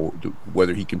day. Now,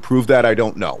 whether he can prove that, I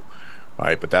don't know. All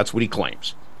right, but that's what he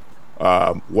claims.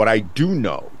 What I do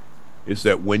know is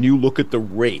that when you look at the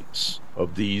rates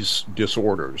of these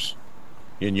disorders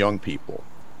in young people,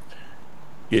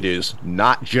 it is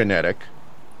not genetic.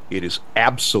 It is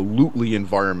absolutely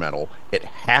environmental. It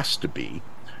has to be,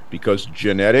 because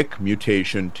genetic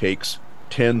mutation takes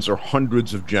tens or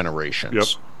hundreds of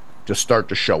generations to start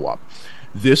to show up.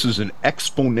 This is an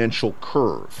exponential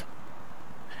curve.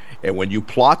 And when you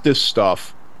plot this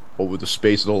stuff over the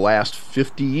space of the last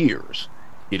 50 years,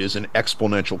 it is an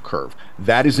exponential curve.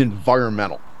 That is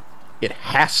environmental. It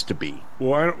has to be.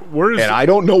 Well, I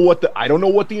don't know what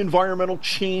the environmental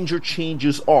change or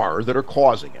changes are that are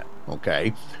causing it.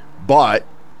 Okay, but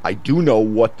I do know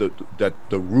that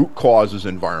the root cause is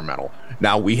environmental.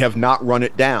 Now, we have not run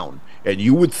it down, and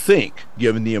you would think,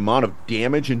 given the amount of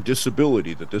damage and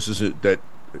disability that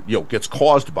gets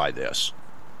caused by this,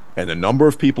 and the number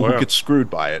of people who get screwed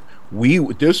by it,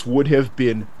 this would have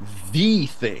been the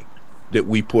thing that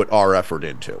we put our effort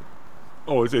into.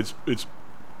 Oh, it's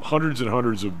hundreds and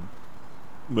hundreds of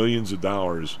millions of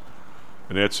dollars,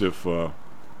 and that's if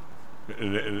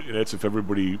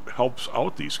everybody helps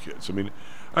out these kids. I mean,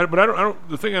 I don't.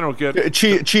 The thing I don't get,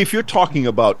 Chief, you're talking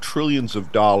about trillions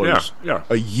of dollars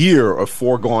a year of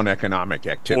foregone economic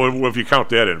activity. Well, if you count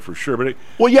that in, for sure. But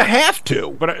you have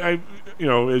to. But as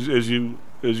you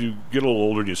get a little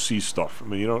older and you see stuff. I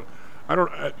mean,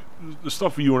 the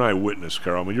stuff you and I witnessed,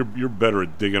 Carl. I mean, you're better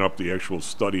at digging up the actual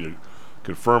study to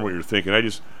confirm what you're thinking.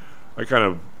 I kind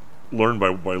of learned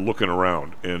by looking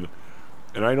around, and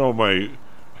I know my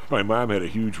mom had a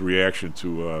huge reaction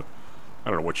to I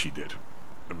don't know what she did.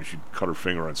 I mean, she cut her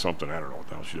finger on something. I don't know what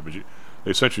the hell she did, but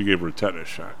they essentially gave her a tetanus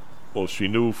shot. Well, she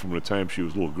knew from the time she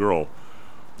was a little girl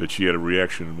that she had a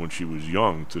reaction when she was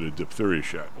young to the diphtheria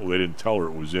shot. Well, they didn't tell her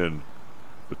it was in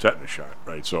the tetanus shot,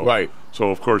 right? So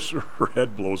of course her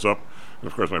head blows up, and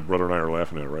of course my brother and I are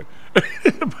laughing at her, right?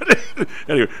 But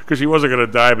anyway, because she wasn't going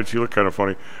to die, but she looked kind of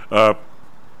funny.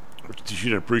 She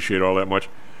didn't appreciate all that much.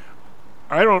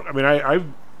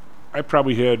 I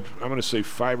probably had, I'm going to say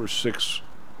 5 or 6,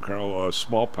 Carl,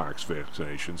 smallpox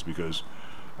vaccinations, because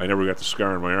I never got the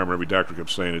scar on my arm. Every doctor kept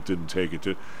saying it didn't take it.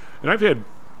 And I've had,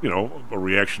 a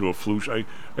reaction to a flu. I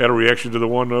had a reaction to the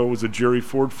one was the Jerry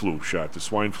Ford flu shot, the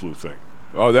swine flu thing.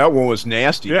 Oh, that one was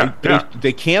nasty. Yeah,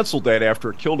 they canceled that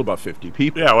after it killed about 50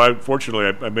 people. Yeah, well, fortunately,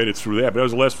 I made it through that. But that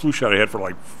was the last flu shot I had for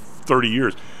like 30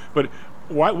 years. But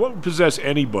what would possess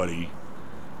anybody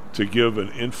to give an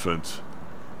infant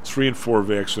 3 and 4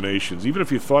 vaccinations, even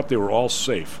if you thought they were all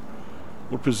safe?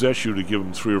 What possess you to give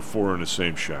them 3 or 4 in the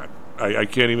same shot? I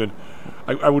can't even.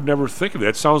 I would never think of that.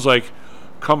 It sounds like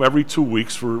come every 2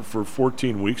 weeks for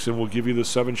 14 weeks, and we'll give you the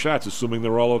 7 shots, assuming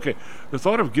they're all okay. The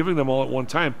thought of giving them all at one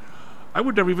time, I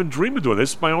would never even dream of doing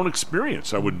this. It's my own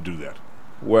experience. I wouldn't do that.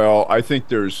 Well, I think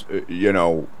there's,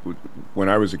 when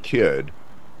I was a kid,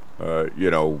 there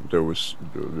was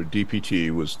the DPT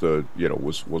was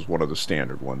was one of the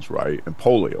standard ones, right? And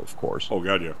polio, of course. Oh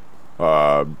God, yeah.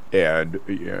 And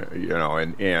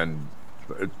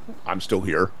I'm still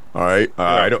here. All right.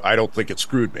 I don't think it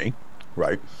screwed me,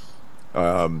 right?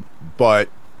 But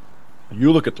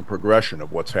you look at the progression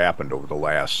of what's happened over the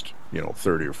last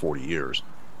 30 or 40 years.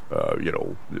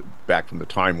 Back from the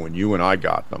time when you and I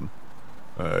got them,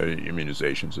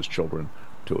 immunizations as children,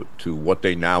 to what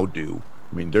they now do.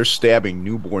 I mean, they're stabbing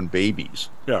newborn babies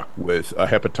with a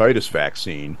hepatitis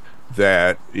vaccine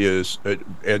that is,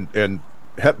 and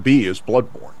Hep B is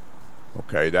bloodborne.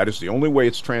 Okay, that is the only way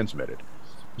it's transmitted.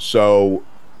 So,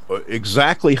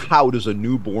 exactly how does a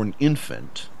newborn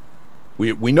infant?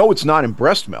 We know it's not in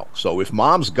breast milk. So if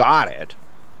mom's got it,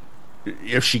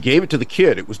 if she gave it to the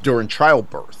kid, it was during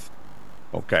childbirth.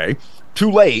 Okay,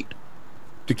 too late.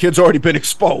 The kid's already been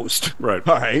exposed. Right.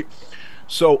 All right.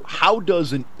 So how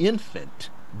does an infant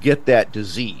get that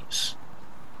disease?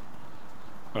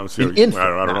 I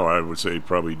don't know. I would say he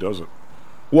probably doesn't.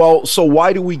 Well, so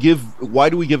why do we give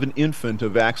an infant a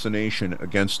vaccination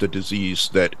against a disease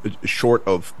that, short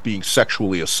of being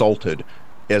sexually assaulted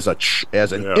as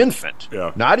an infant,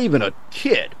 not even a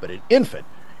kid, but an infant,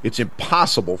 it's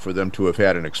impossible for them to have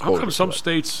had an exposure? How come some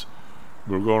states?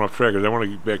 We're going off track. I want to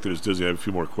get back to this Disney. I have a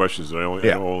few more questions that I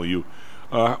know only you.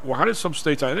 Well, how did some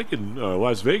states? I think in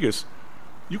Las Vegas,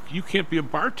 you can't be a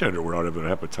bartender without having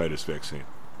a hepatitis vaccine.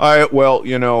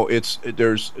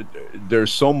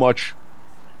 There's so much.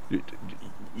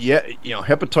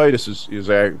 Hepatitis is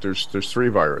there's 3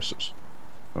 viruses.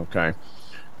 Okay,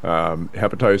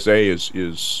 hepatitis A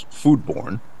is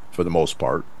foodborne for the most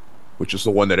part, which is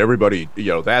the one that everybody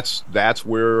that's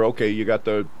where you got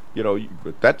the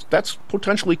that's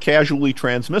potentially casually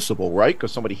transmissible, right?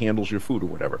 Because somebody handles your food or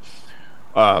whatever.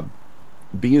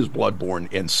 B is bloodborne,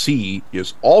 and C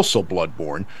is also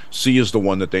bloodborne. C is the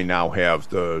one that they now have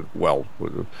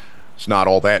it's not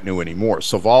all that new anymore.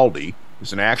 Sovaldi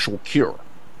is an actual cure.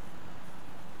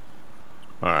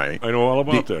 All right. I know all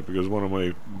about that because one of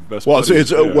my best.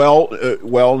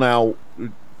 Well, now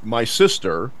my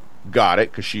sister got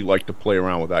it because she liked to play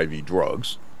around with IV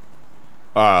drugs,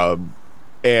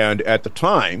 and at the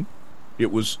time,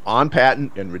 it was on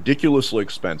patent and ridiculously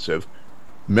expensive.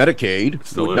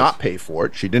 Medicaid would not pay for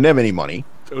it. She didn't have any money.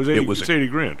 It was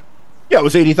 $80,000. Yeah, it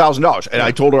was $80,000. And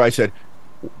I told her, I said,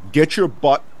 get your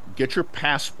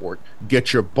passport,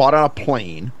 get your butt on a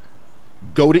plane,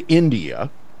 go to India,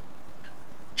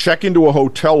 check into a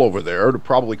hotel over there. It'll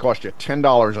probably cost you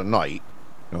 $10 a night.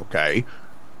 Okay.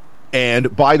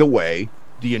 And by the way,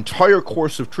 the entire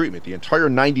course of treatment, the entire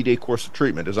 90-day course of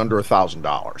treatment is under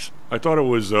 $1,000. I thought it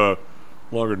was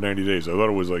longer than 90 days. I thought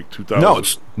it was like 2,000.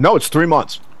 No, it's 3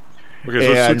 months. Okay,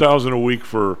 so it's 2,000 a week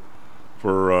for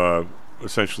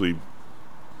essentially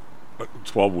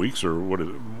 12 weeks or what is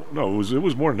it? No, it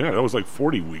was more than that. That was like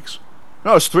 40 weeks.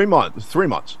 No, it's 3 months. 3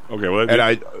 months. Okay, well, and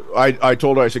I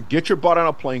told her, I said, get your butt on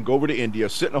a plane, go over to India,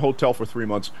 sit in a hotel for 3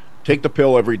 months, take the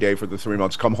pill every day for the 3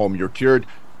 months, come home, you're cured.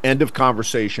 End of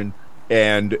conversation.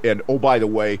 And oh, by the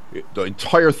way, the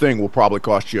entire thing will probably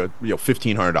cost you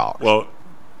 $1,500. Well,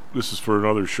 this is for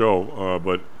another show,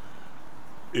 but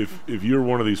if you're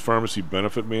one of these pharmacy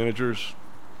benefit managers,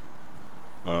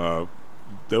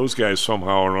 those guys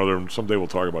somehow or another, and someday we'll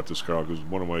talk about this, Carl, because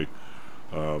one of my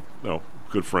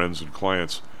good friends and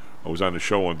clients, I was on the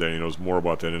show one day. He knows more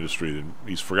about that industry than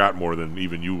he's forgotten more than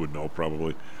even you would know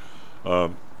probably.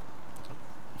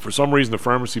 For some reason, the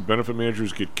pharmacy benefit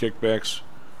managers get kickbacks.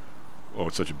 Oh,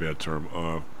 it's such a bad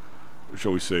term.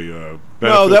 Shall we say benefits?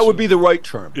 No, that would be the right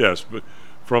term. Yes, but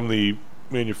from the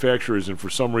manufacturers, and for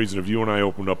some reason, if you and I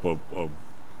opened up a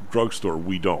drugstore,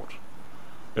 we don't.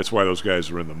 That's why those guys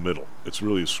are in the middle. It's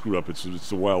really screwed up. It's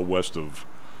the Wild West of.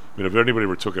 I mean, if anybody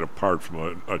ever took it apart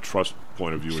from a trust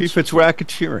point of view, it's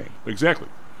racketeering. Exactly.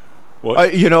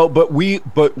 Well, but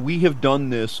we have done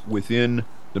this within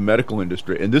the medical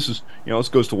industry, and this is, this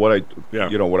goes to what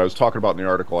what I was talking about in the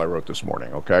article I wrote this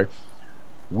morning. Okay,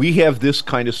 we have this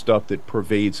kind of stuff that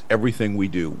pervades everything we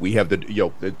do. We have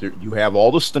you have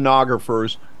all the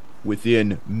stenographers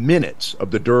within minutes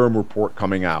of the Durham report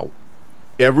coming out.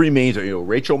 Every means,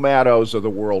 Rachel Maddows of the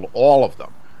world, all of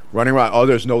them running around. Oh,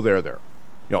 there's no there.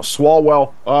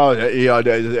 Swalwell.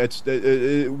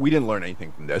 We didn't learn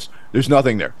anything from this. There's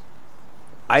nothing there.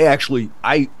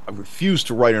 I refused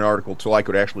to write an article till I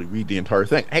could actually read the entire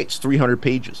thing. Hey, it's 300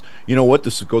 pages. You know what?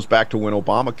 This goes back to when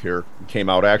Obamacare came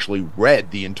out. I actually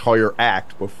read the entire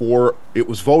act before it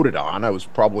was voted on. I was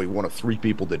probably one of 3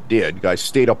 people that did. Guys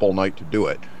stayed up all night to do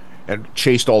it and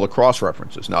chased all the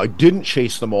cross-references. Now, I didn't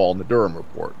chase them all in the Durham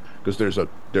report because there's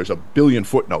a billion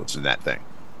footnotes in that thing.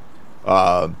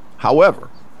 However,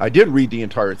 I did read the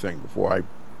entire thing before I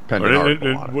penned an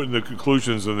article on it. And the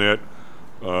conclusions in that,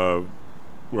 I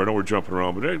know we're jumping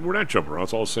around, but we're not jumping around.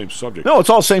 It's all the same subject. No, it's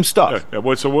all the same stuff.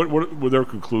 Yeah. So what were their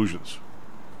conclusions?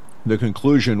 The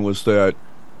conclusion was that,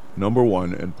 number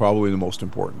one, and probably the most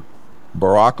important,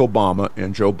 Barack Obama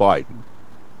and Joe Biden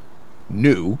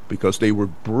knew, because they were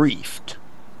briefed,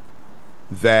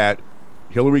 that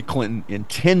Hillary Clinton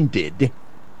intended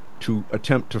to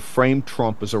attempt to frame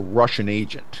Trump as a Russian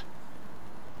agent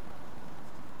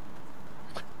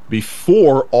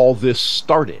before all this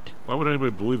started. Why would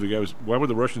anybody believe the guy was? Why would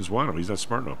the Russians want him? He's not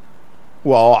smart enough.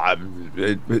 Well,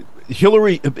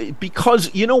 Hillary,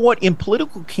 because you know what? In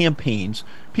political campaigns,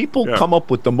 people come up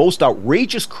with the most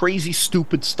outrageous, crazy,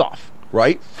 stupid stuff,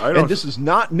 right? And this is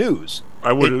not news.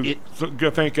 I would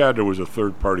thank God there was a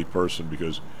third-party person,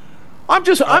 because I'm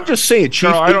just saying, Chief.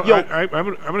 I'm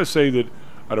going to say that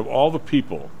out of all the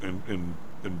people in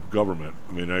government,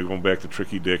 I mean, I'm going back to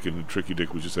Tricky Dick, and Tricky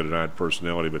Dick was just had an odd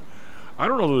personality, but I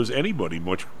don't know that there's anybody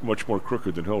much more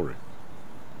crooked than Hillary.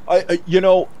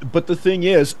 But the thing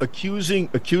is, accusing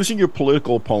your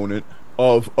political opponent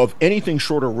of anything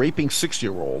short of raping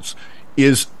 6-year-olds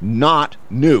is not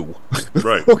new.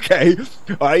 Right. Okay.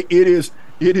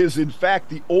 It is in fact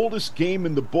the oldest game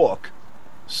in the book.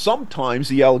 Sometimes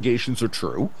the allegations are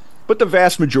true, but the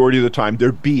vast majority of the time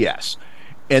they're BS.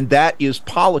 And that is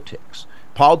politics.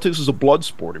 Politics is a blood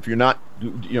sport. If you're not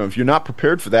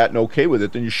prepared for that and okay with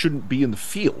it, then you shouldn't be in the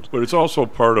field. But it's also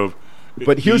part of.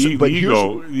 The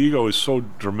ego is so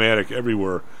dramatic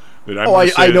everywhere that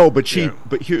I know, but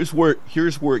here's where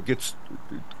it gets,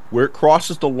 where it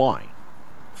crosses the line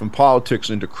from politics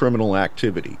into criminal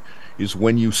activity, is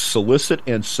when you solicit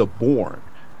and suborn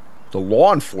the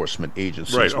law enforcement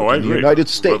agencies in the United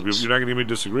States. You're not going to get me to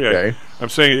disagree. Okay. I'm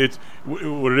saying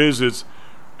what it is.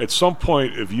 At some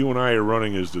point, if you and I are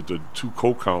running as the 2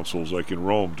 co-counsels, like in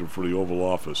Rome, for the Oval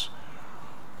Office,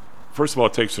 first of all,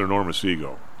 it takes an enormous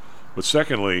ego. But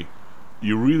secondly,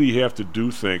 you really have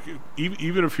to think,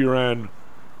 even if you're on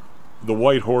the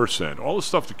white horse end, all the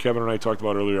stuff that Kevin and I talked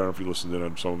about earlier, I don't know if you listened in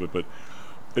on some of it, but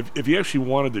if you actually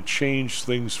wanted to change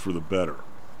things for the better,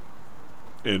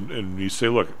 and you say,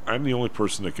 look, I'm the only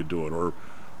person that could do it, or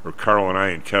Carl and I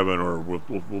and Kevin, or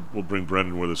we'll bring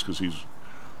Brendan with us because he's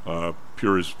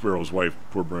pure as Pharaoh's wife,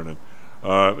 poor Brendan.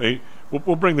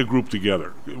 We'll bring the group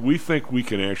together. We think we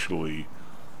can actually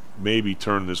maybe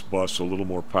turn this bus a little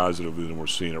more positively than we're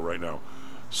seeing it right now.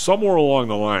 Somewhere along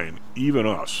the line, even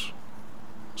us,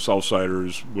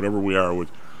 Southsiders, whatever we are, with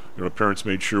parents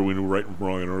made sure we knew right and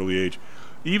wrong at an early age.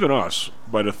 Even us,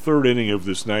 by the 3rd inning of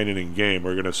this 9-inning game,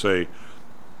 are going to say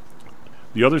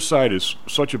the other side is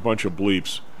such a bunch of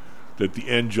bleeps that the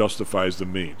end justifies the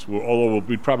means. Although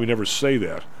we'd probably never say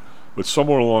that, but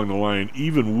somewhere along the line,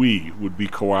 even we would be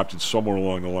co-opted somewhere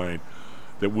along the line,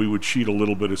 that we would cheat a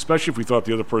little bit, especially if we thought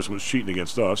the other person was cheating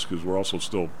against us, because we're also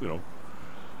still,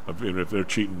 if they're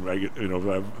cheating,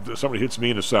 if somebody hits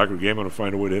me in a soccer game, I'm going to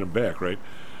find a way to hit them back, right?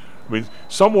 I mean,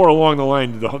 somewhere along the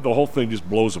line, the whole thing just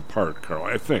blows apart, Carl,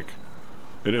 I think.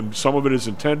 And some of it is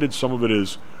intended, some of it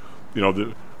is,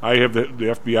 I have the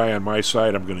FBI on my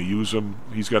side. I'm going to use them.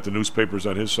 He's got the newspapers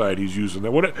on his side. He's using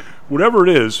them. Whatever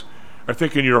it is, I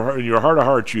think in your heart of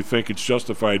hearts, you think it's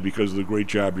justified because of the great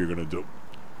job you're going to do.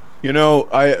 You know,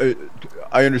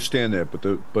 I understand that,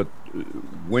 but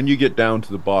when you get down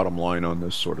to the bottom line on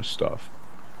this sort of stuff,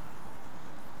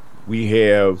 we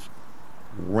have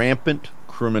rampant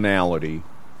criminality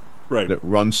that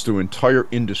runs through entire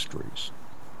industries.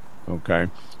 Okay,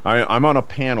 I'm on a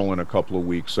panel in a couple of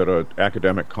weeks at an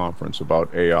academic conference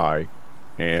about AI,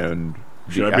 and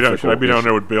should I be down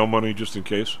there with bail money just in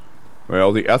case?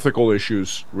 Well, the ethical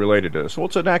issues related to this. Well,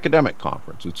 it's an academic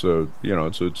conference. It's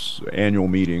it's annual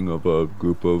meeting of a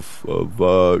group of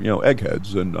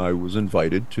eggheads, and I was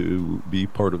invited to be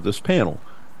part of this panel.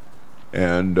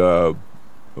 And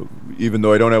even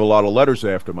though I don't have a lot of letters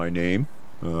after my name,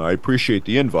 I appreciate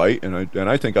the invite, and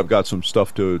I think I've got some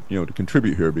stuff to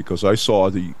contribute here, because I saw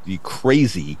the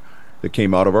crazy that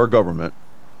came out of our government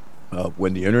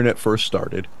when the internet first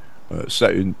started.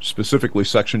 Specifically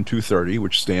Section 230,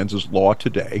 which stands as law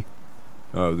today,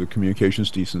 the Communications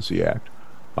Decency Act.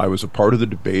 I was a part of the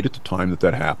debate at the time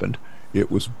that happened. It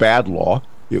was bad law.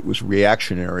 It was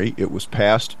reactionary. It was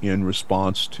passed in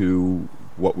response to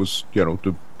what was,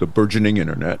 the burgeoning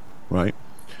internet, right?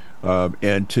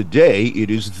 And today it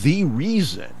is the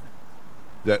reason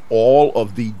that all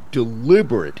of the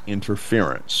deliberate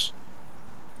interference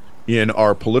in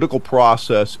our political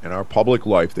process and our public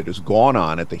life that has gone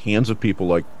on at the hands of people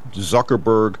like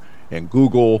Zuckerberg and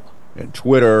Google and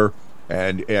Twitter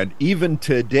and even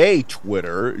today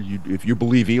Twitter, if you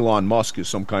believe Elon Musk is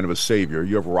some kind of a savior,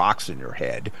 you have rocks in your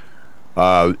head.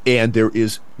 And there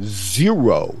is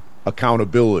zero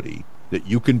accountability that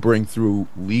you can bring through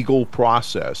legal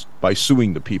process by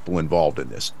suing the people involved in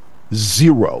this.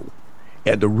 Zero.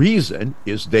 And the reason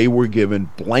is they were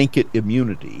given blanket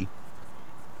immunity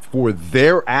for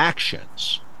their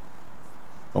actions.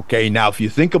 Okay, now if you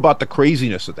think about the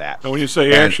craziness of that. Now when you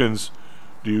say actions,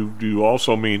 do you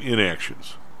also mean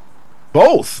inactions?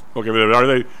 Both. Okay, but are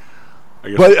they...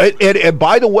 And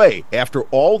by the way, after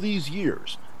all these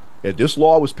years, and this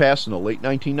law was passed in the late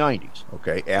 1990s,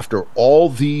 okay, after all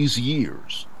these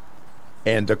years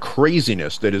and the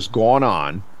craziness that has gone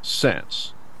on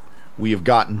since, we have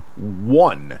gotten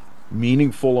one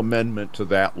meaningful amendment to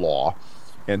that law,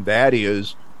 and that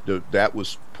is that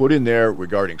was put in there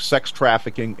regarding sex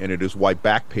trafficking, and it is why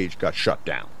Backpage got shut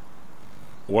down.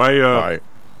 Why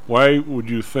would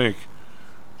you think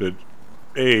that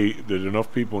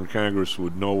enough people in Congress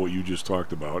would know what you just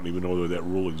talked about, and even know that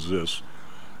rule exists,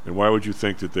 and why would you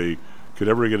think that they could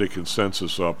ever get a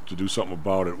consensus up to do something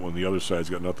about it when the other side's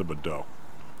got nothing but dough?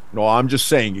 No, I'm just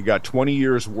saying you got 20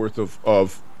 years worth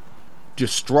of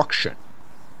destruction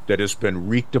that has been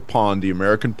wreaked upon the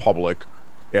American public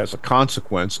as a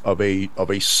consequence of a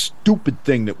stupid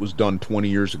thing that was done 20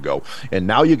 years ago. And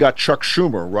now you got Chuck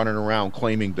Schumer running around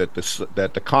claiming that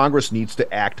the Congress needs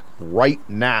to act right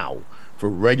now for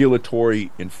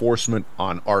regulatory enforcement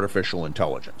on artificial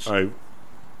intelligence. And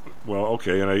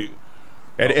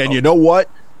you know what?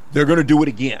 They're going to do it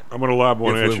again. I'm going to lob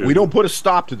one at you. If we don't put a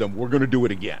stop to them, we're going to do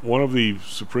it again. One of the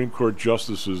Supreme Court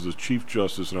justices, the Chief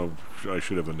Justice, and I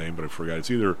should have the name, but I forgot.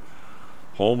 It's either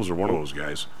Holmes or one of those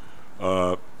guys.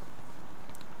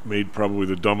 Made probably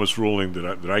the dumbest ruling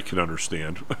that I can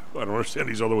understand. I don't understand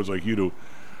these other ones like you do.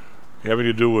 Having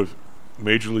to do with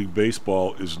Major League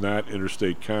Baseball is not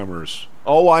interstate commerce.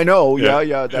 Oh, I know.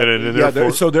 Yeah.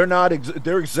 So they're not.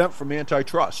 They're exempt from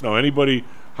antitrust. No, anybody.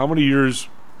 How many years?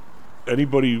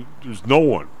 Anybody? There's no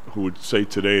one who would say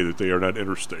today that they are not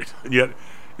interstate, and yet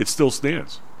it still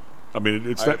stands. I mean,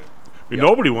 it's not.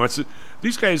 Nobody wants it.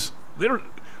 These guys, they don't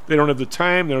have the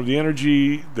time, they don't have the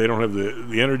energy, they don't have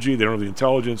the energy, they don't have the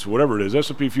intelligence, whatever it is.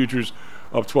 S&P futures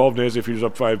up 12, NASDAQ futures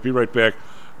up 5. Be right back.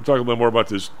 I'm talking a little more about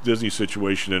this Disney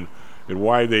situation and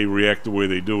why they react the way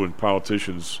they do, and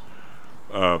politicians,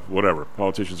 whatever.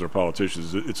 Politicians are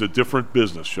politicians. It's a different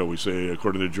business, shall we say,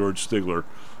 according to George Stigler,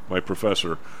 my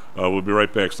professor. We'll be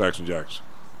right back, Stocks and Jocks.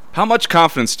 How much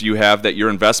confidence do you have that your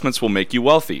investments will make you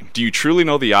wealthy? Do you truly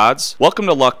know the odds? Welcome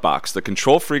to Luckbox, the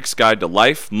control freak's guide to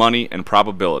life, money, and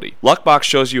probability. Luckbox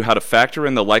shows you how to factor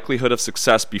in the likelihood of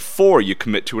success before you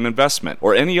commit to an investment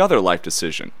or any other life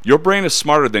decision. Your brain is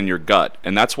smarter than your gut,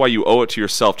 and that's why you owe it to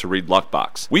yourself to read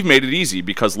Luckbox. We've made it easy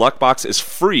because Luckbox is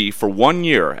free for 1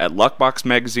 year at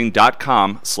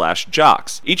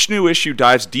luckboxmagazine.com/jocks. Each new issue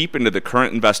dives deep into the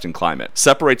current investing climate,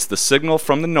 separates the signal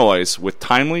from the noise with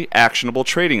timely, actionable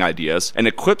trading ideas, and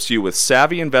equips you with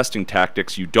savvy investing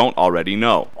tactics you don't already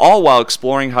know, all while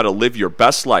exploring how to live your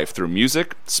best life through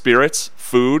music, spirits,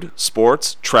 food,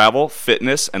 sports, travel,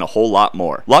 fitness, and a whole lot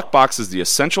more. Luckbox is the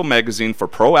essential magazine for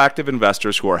proactive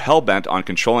investors who are hell-bent on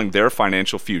controlling their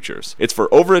financial futures. It's for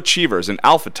overachievers and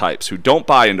alpha types who don't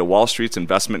buy into Wall Street's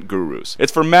investment gurus.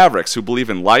 It's for mavericks who believe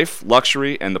in life,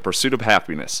 luxury, and the pursuit of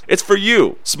happiness. It's for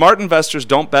you. Smart investors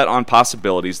don't bet on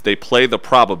possibilities, they play the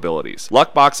probabilities.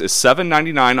 Luckbox is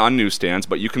 $7.99 on newsstands,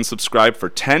 but you can subscribe for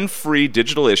 10 free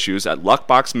digital issues at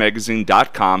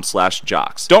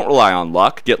luckboxmagazine.com/jocks. Don't rely on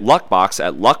luck. Get Luckbox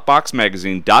at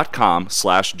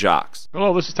luckboxmagazine.com/jocks.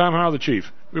 Hello, this is Tom Howell, the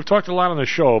Chief. We've talked a lot on the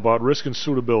show about risk and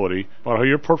suitability, about how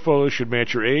your portfolio should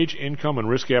match your age, income, and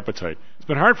risk appetite. It's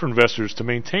been hard for investors to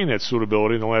maintain that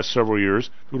suitability in the last several years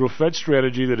due to a Fed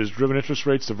strategy that has driven interest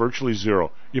rates to virtually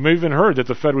zero. You may have even heard that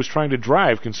the Fed was trying to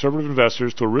drive conservative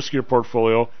investors to a riskier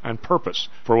portfolio on purpose,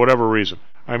 for whatever reason.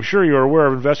 I'm sure you are aware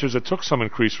of investors that took some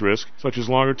increased risk, such as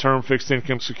longer-term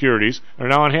fixed-income securities, and are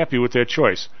now unhappy with that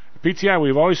choice. At PTI,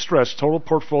 we've always stressed total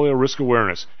portfolio risk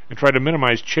awareness and tried to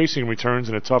minimize chasing returns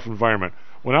in a tough environment.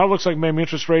 Well, now it looks like maybe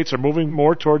interest rates are moving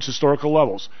more towards historical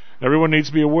levels. Everyone needs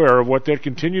to be aware of what that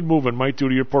continued movement might do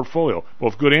to your portfolio,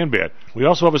 both good and bad. We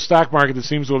also have a stock market that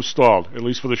seems to have stalled, at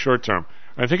least for the short term.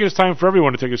 I think it's time for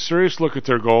everyone to take a serious look at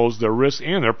their goals, their risks,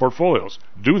 and their portfolios.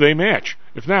 Do they match?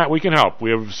 If not, we can help.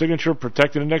 We have a Signature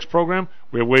Protected Index program.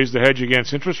 We have ways to hedge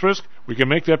against interest risk. We can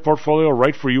make that portfolio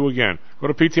right for you again. Go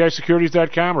to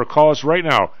PTIsecurities.com or call us right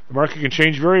now. The market can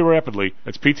change very rapidly.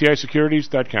 That's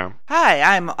PTIsecurities.com. Hi,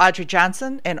 I'm Audrey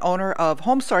Johnson, an owner of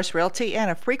HomeSource Realty and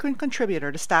a frequent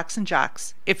contributor to Stocks and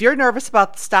Jocks. If you're nervous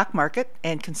about the stock market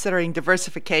and considering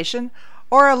diversification,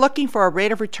 or are looking for a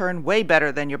rate of return way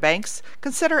better than your banks,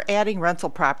 consider adding rental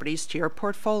properties to your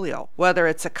portfolio. Whether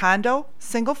it's a condo,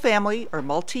 single family, or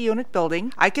multi-unit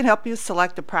building, I can help you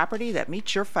select a property that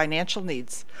meets your financial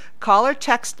needs. Call or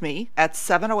text me at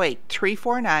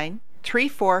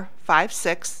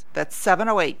 708-349-3456. That's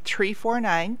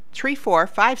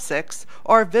 708-349-3456,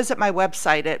 or visit my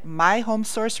website at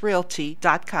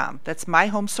myhomesourcerealty.com. That's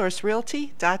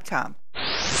myhomesourcerealty.com.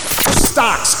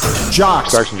 Stocks,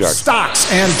 jocks, Stocks and Jocks. Stocks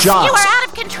and jocks. You are out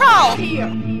of control. Right here,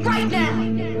 right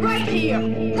now, right here,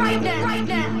 right now, right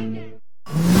now.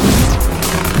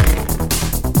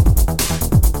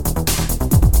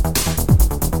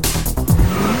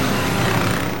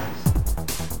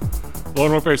 Hello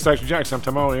and welcome back to Stocks and Jocks. I'm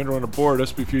Tom Howell, Andrew on the board.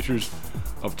 SP futures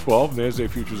up 12, NASDAQ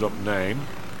futures up 9,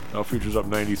 Dow futures up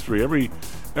 93.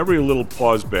 Every little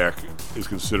pause back is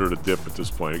considered a dip at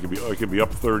this point. It can be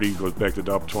up 30, goes back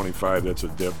to up 25. That's a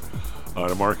dip.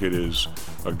 The market is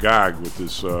agog with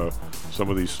this. Some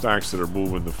of these stocks that are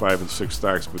moving, the 5 and 6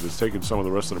 stocks, but it's taken some of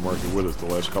the rest of the market with us the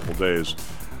last couple days.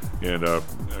 And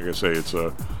like I say, it's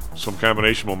some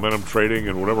combination of momentum trading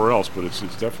and whatever else, but it's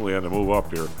definitely on the move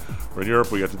up here. In Europe,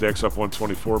 we got the DAX up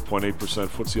 124.8%,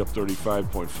 FTSE up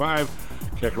 35.5%,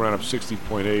 CAC around up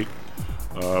 60.8%.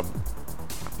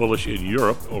 Bullish in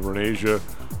Europe. Over in Asia,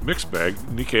 mixed bag.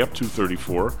 Nikkei up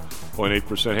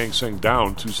 234.8%. Hang Seng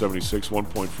down 276,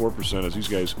 1.4%, as these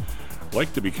guys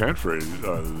like to be contrary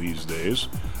these days.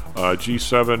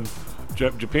 G7,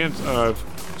 Japan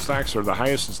stocks are the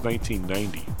highest since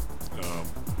 1990,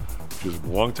 which is a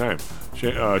long time.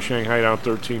 Shanghai down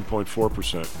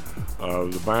 13.4%.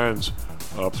 The bonds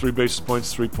up 3 basis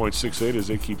points, 3.68 as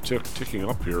they keep ticking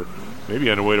up here.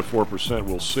 Maybe on the way to 4%,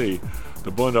 we'll see. The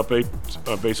blend up 8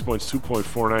 basis points,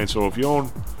 2.49. So if you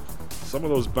own some of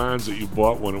those bonds that you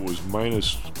bought when it was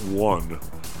 -1,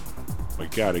 my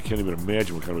God, I can't even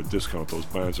imagine what kind of a discount those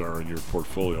bonds are in your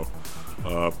portfolio.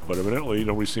 But evidently,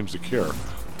 nobody seems to care.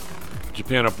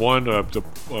 Japan up 1 up to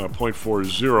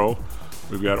 0.40.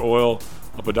 We've got oil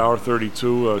up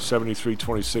 $1.32,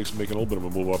 73.26, making a little bit of a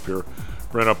move up here.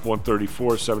 Brent up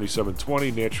 134,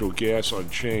 77.20. Natural gas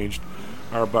unchanged.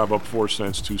 RBOB up 4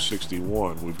 cents,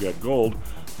 261. We've got gold,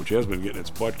 which has been getting its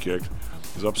butt kicked,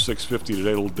 is up 650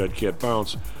 today, a little dead cat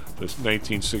bounce. That's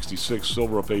 1966.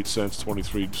 Silver up 8 cents,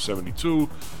 23.72.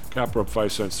 Copper up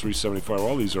 5 cents, 3.75.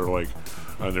 All these are like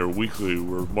on their weekly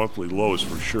or monthly lows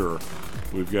for sure.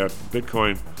 We've got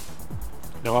Bitcoin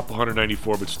now up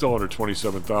 194, but still under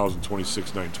 27,000,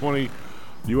 26,920.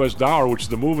 The U.S. dollar, which is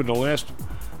the move in the last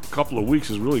couple of weeks,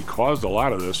 has really caused a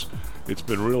lot of this. It's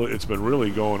been really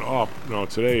going up. Now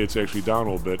today it's actually down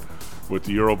a little bit, with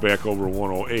the euro back over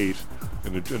 108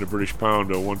 and the British pound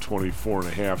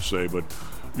 124.5, say. But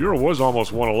euro was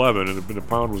almost 111 and the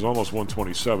pound was almost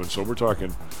 127. So we're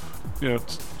talking,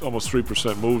 it's almost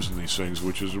 3% moves in these things,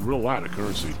 which is a real lot of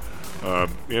currency.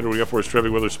 Andrew, we got for us Trevi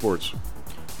Weather Sports.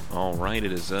 All right,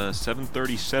 it is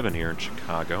 7:37 here in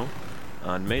Chicago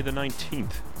on May the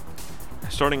 19th.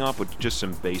 Starting off with just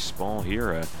some baseball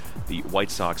here, the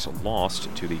White Sox lost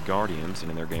to the Guardians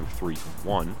in their game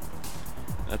 3-1.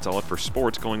 That's all it for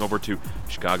sports. Going over to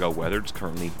Chicago weather. It's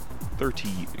currently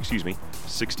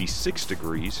 66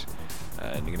 degrees.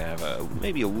 And you're going to have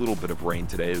maybe a little bit of rain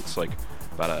today. It looks like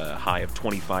about a high of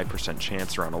 25%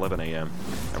 chance around 11 a.m.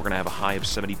 And we're going to have a high of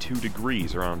 72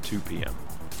 degrees around 2 p.m.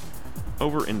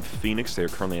 Over in Phoenix, they're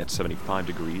currently at 75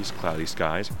 degrees, cloudy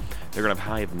skies. They're going to have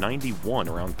a high of 91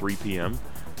 around 3 p.m.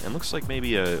 And looks like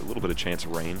maybe a little bit of chance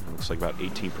of rain. It looks like about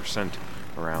 18%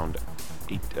 around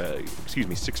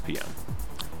 6 p.m.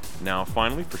 Now,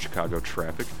 finally, for Chicago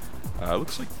traffic,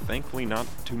 looks like thankfully not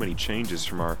too many changes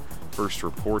from our first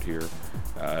report here.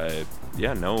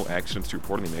 No accidents to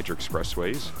report on the major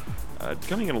expressways.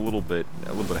 Coming in a little bit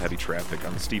of heavy traffic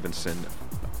on Stevenson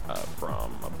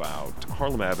from about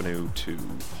Harlem Avenue to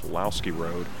Pulaski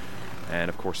Road, and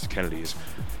of course the Kennedy is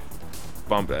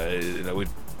bumped.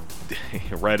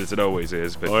 Right as it always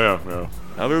is, but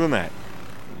other than that,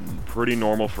 pretty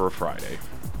normal for a Friday.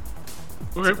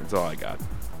 Okay, that's all I got.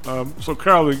 So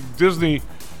Carl, Disney,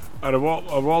 out of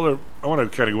all their, I want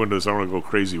to kind of go into this. I want to go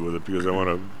crazy with it because I want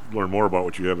to learn more about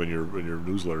what you have in your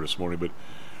newsletter this morning. But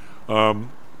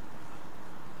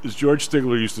as George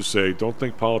Stigler used to say, don't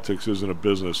think politics isn't a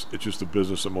business. It's just a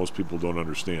business that most people don't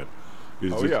understand.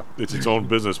 It's its own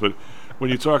business. But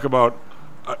when you talk about,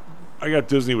 I got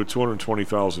Disney with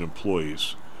 220,000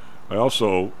 employees. I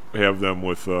also have them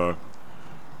with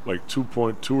like 2.2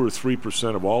 or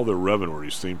 3% of all their revenue are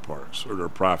these theme parks, or their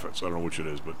profits. I don't know which it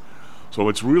is, but so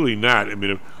it's really not. I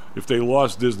mean, if they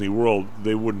lost Disney World,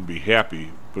 they wouldn't be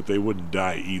happy, but they wouldn't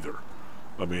die either.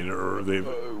 I mean, or they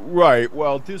right.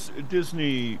 Well,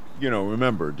 Disney,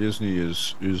 remember, Disney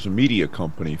is a media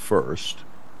company first.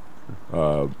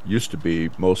 Used to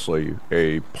be mostly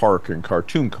a park and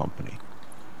cartoon company,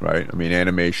 right? I mean,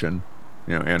 animation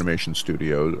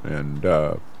studio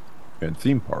and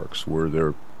theme parks were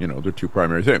their two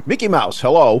primary things. Mickey Mouse,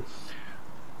 hello.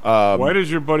 Why does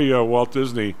your buddy Walt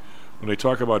Disney, when they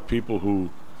talk about people who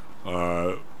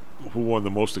won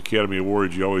the most Academy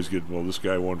Awards, you always get, well, this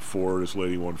guy won 4, this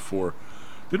lady won 4.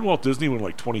 Didn't Walt Disney win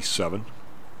like 27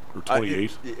 or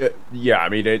 28? Yeah, I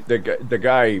mean, the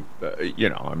guy,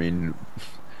 I mean,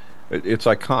 it's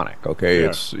iconic, okay?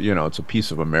 Yeah. It's a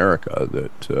piece of America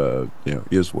that,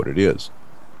 is what it is.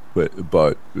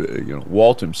 But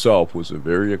Walt himself was a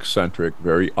very eccentric,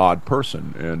 very odd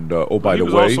person, and by the way, he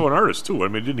was also an artist too. I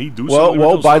mean, didn't he do something?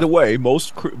 Well, by stuff? The way,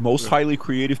 most highly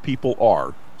creative people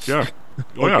are. Yeah.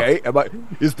 Okay. Yeah.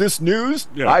 Is this news?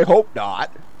 Yeah. I hope not.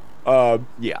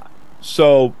 Yeah.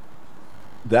 So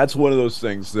that's one of those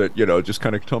things that just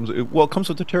kind of comes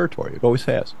with the territory. It always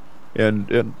has, and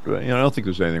I don't think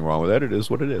there's anything wrong with that. It is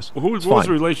what it is. Well, what was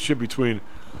the relationship between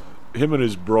him and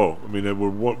his bro? I mean,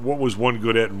 what was one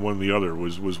good at and one the other?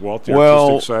 Was Walt the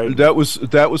artistic side? That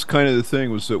was kind of the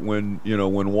thing. Was that when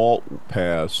Walt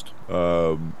passed,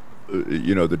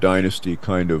 the dynasty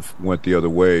kind of went the other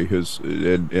way.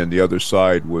 And the other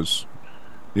side was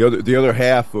the other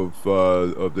half of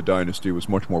the dynasty was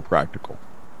much more practical.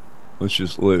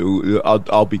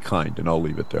 I'll be kind and I'll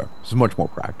leave it there. It's much more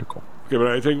practical. Okay, but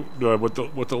I think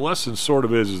what the lesson sort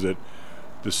of is that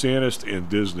DeSantis and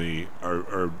Disney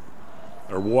are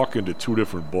walking to two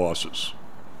different bosses.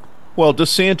 Well,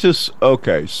 DeSantis.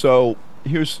 Okay, so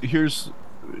here's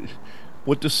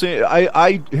what DeSantis.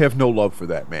 I have no love for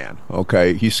that man.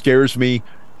 Okay, he scares me.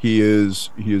 He is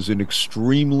an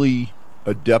extremely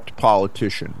adept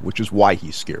politician, which is why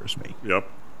he scares me. Yep.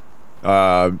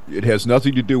 It has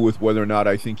nothing to do with whether or not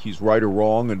I think he's right or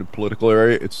wrong in the political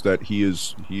area. It's that he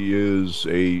is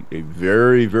a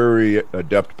very, very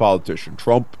adept politician.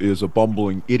 Trump is a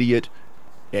bumbling idiot,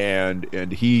 and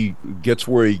he gets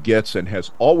where he gets and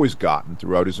has always gotten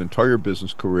throughout his entire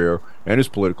business career and his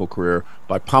political career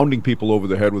by pounding people over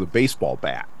the head with a baseball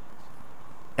bat.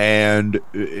 And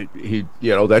he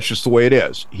that's just the way it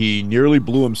is. He nearly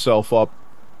blew himself up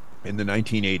in the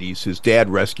 1980s. His dad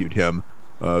rescued him.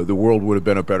 The world would have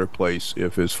been a better place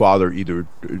if his father either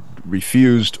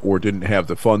refused or didn't have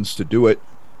the funds to do it,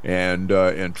 and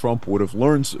Trump would have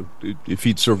learned, if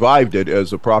he'd survived it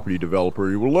as a property developer,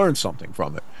 he would have learned something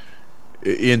from it.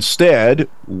 Instead,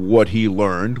 what he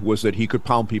learned was that he could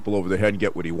pound people over the head and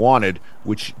get what he wanted,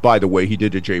 which, by the way, he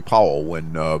did to Jay Powell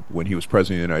when he was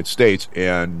president of the United States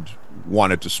and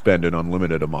wanted to spend an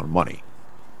unlimited amount of money.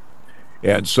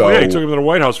 And so, he took him to the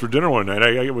White House for dinner one night.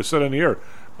 I was said on the air.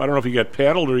 I don't know if he got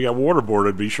paddled or he got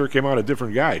waterboarded, but he sure came out a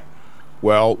different guy.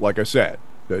 Well, like I said,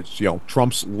 that's,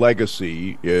 Trump's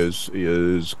legacy is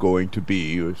going to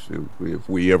be, if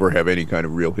we ever have any kind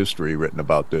of real history written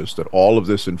about this, that all of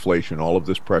this inflation, all of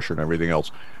this pressure and everything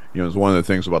else, is one of the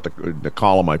things about the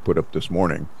column I put up this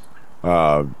morning,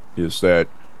 is that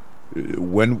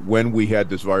when we had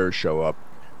this virus show up,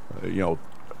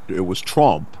 it was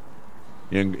Trump,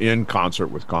 in concert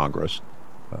with Congress,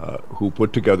 who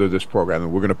put together this program,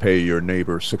 and we're going to pay your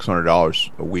neighbor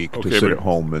 $600 a week to sit at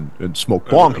home and smoke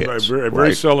bong hits. I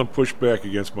very seldom push back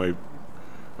against one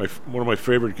of my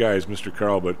favorite guys, Mr.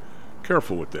 Carl, but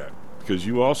careful with that, because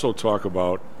you also talk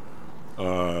about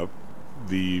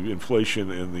the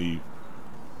inflation in the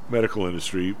medical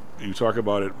industry. You talk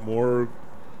about it more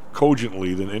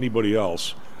cogently than anybody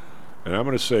else, and I'm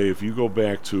going to say if you go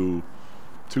back to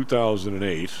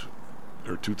 2008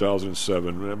 or 2007,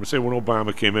 I'm going to say when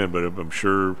Obama came in, but I'm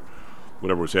sure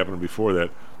whatever was happening before that,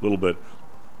 a little bit,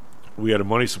 we had a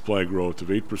money supply growth of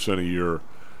 8% a year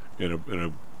and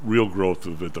a real growth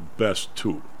of at the best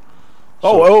 2%.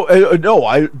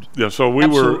 So we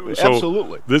were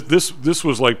absolutely. This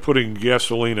was like putting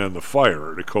gasoline on the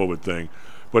fire, the COVID thing,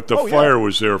 but the fire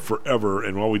was there forever,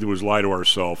 and all we did was lie to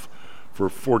ourselves for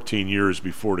 14 years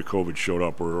before the COVID showed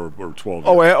up, or 12 years.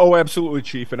 Oh, absolutely,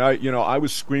 Chief. And I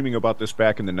was screaming about this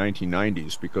back in the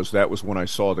 1990s because that was when I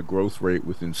saw the growth rate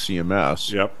within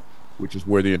CMS. Yep. Which is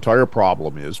where the entire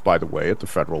problem is, by the way, at the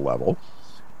federal level.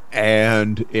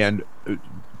 And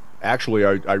actually,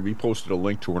 I reposted a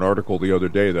link to an article the other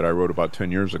day that I wrote about 10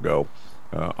 years ago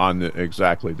on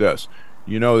exactly this.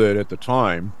 You know that at the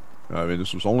time,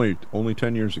 this was only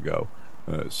 10 years ago,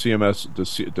 CMS,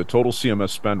 the total CMS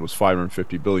spend was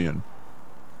 $550 billion.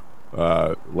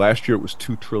 Last year it was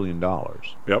 $2 trillion.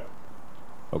 Yep.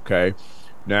 Okay.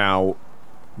 Now,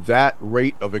 that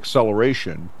rate of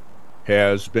acceleration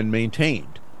has been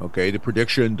maintained. Okay. The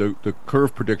prediction, the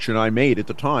curve prediction I made at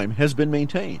the time has been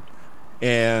maintained.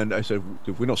 And I said,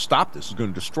 if we don't stop this, it's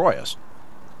going to destroy us.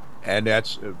 And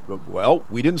that's,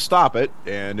 we didn't stop it,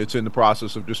 and it's in the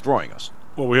process of destroying us.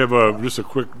 Well, we have just a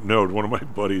quick note. One of my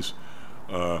buddies,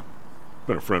 been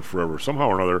a friend forever, somehow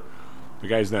or another, the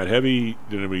guy's not heavy,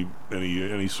 didn't have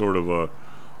any sort of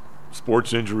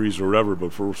sports injuries or whatever,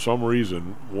 but for some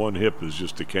reason, one hip is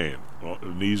just decaying.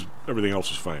 Knees, everything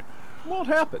else is fine. Well, it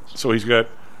happens. So he's going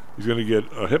to get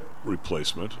a hip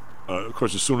replacement. Of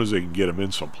course, as soon as they can get him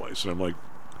in someplace. And I'm like,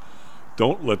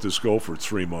 don't let this go for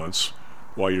 3 months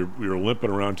while you're limping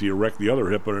around to erect the other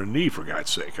hip or a knee, for God's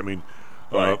sake. I mean,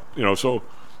 so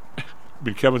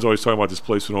Kevin's always talking about this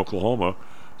place in Oklahoma.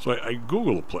 So I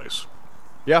Google the place.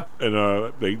 Yeah.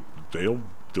 And they'll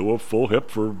do a full hip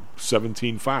for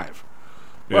 $17,500.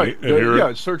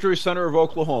 Right. Surgery Center of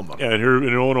Oklahoma. And here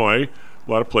in Illinois,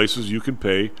 a lot of places you can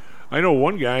pay. I know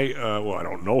one guy, I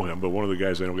don't know him, but one of the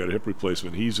guys I know got a hip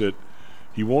replacement.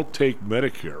 He won't take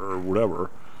Medicare or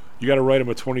whatever. You got to write him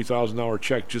a $20,000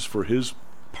 check just for his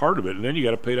part of it, and then you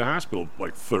got to pay the hospital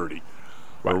like $30,000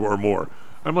 or more.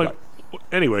 I'm like,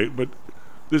 anyway, but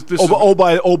this.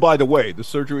 By the way, the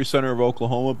Surgery Center of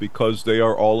Oklahoma, because they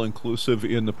are all inclusive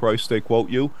in the price they quote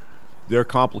you, their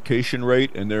complication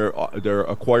rate and their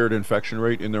acquired infection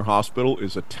rate in their hospital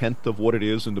is 1/10 of what it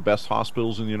is in the best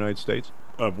hospitals in the United States.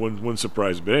 Wouldn't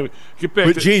surprise me. But anyway, get back.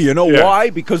 But gee, you know why?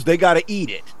 Because they got to eat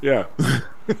it. Yeah.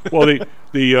 Well,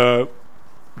 the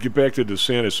get back to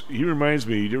DeSantis. He reminds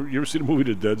me. You ever seen the movie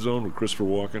The Dead Zone with Christopher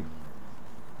Walken?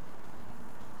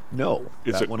 No,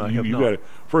 it's one I have not.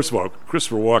 First of all,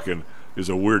 Christopher Walken is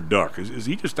a weird duck. Is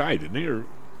he just died, didn't he? Or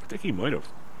I think he might have.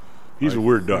 He's a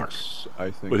weird duck.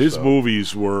 I think. But his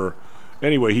movies were,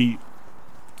 anyway.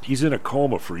 He's in a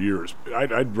coma for years.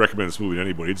 I'd recommend this movie to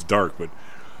anybody. It's dark, but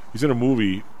he's in a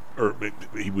movie, or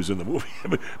he was in the movie,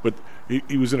 but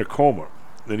he was in a coma.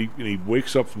 And he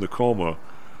wakes up from the coma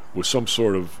with some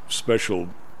sort of special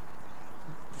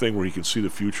thing where he can see the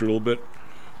future a little bit.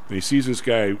 And he sees this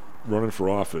guy running for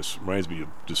office. Reminds me of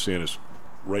DeSantis,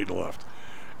 right and left.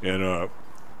 And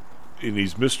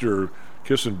he's Mr.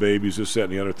 Kissing Babies, this, that,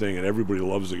 and the other thing, and everybody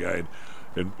loves the guy.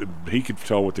 And he could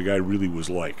tell what the guy really was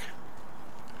like.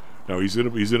 Now he's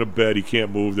in a bed, he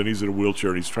can't move. Then he's in a wheelchair,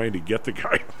 and he's trying to get the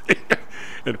guy.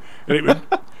 and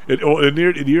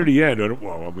near the end, I'm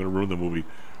going to ruin the movie.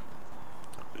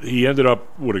 He ended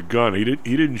up with a gun. He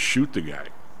didn't shoot the guy,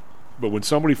 but when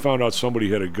somebody found out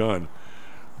somebody had a gun,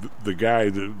 the guy,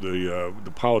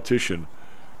 the politician,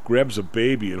 grabs a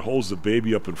baby and holds the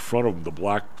baby up in front of him to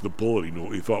block the bullet.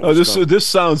 He thought. This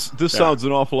sounds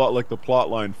an awful lot like the plot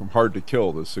line from Hard to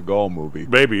Kill, the Seagal movie.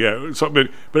 Maybe, yeah. But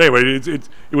anyway, it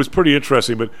was pretty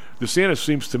interesting. But DeSantis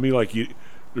seems to me like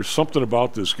there's something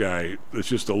about this guy that's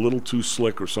just a little too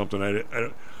slick or something.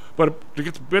 But to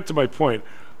get to my point,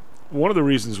 one of the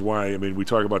reasons why we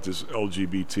talk about this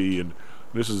LGBT, and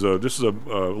this is a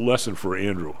lesson for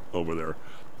Andrew over there.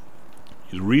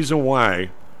 The reason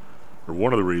why. Or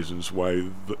one of the reasons why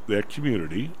that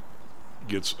community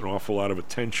gets an awful lot of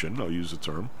attention, I'll use the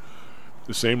term,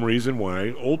 the same reason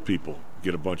why old people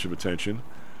get a bunch of attention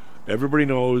everybody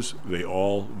knows they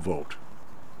all vote.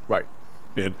 Right.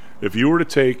 And if you were to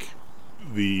take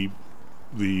the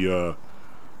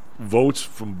votes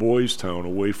from Boys Town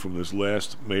away from this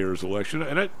last mayor's election,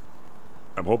 and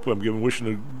I'm wishing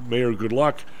the mayor good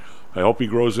luck. I hope he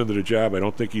grows into the job. I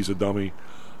don't think he's a dummy.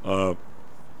 I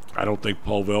don't think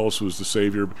Paul Vallis was the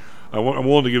savior. I'm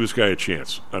willing to give this guy a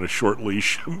chance on a short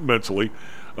leash mentally,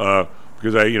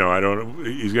 because I don't.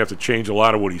 He's gonna have to change a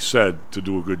lot of what he said to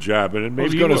do a good job. And maybe I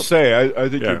was going to say, I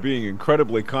think you're being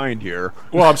incredibly kind here.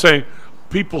 Well, I'm saying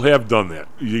people have done that.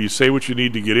 You say what you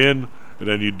need to get in, and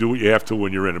then you do what you have to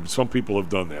when you're in. Some people have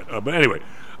done that. But anyway,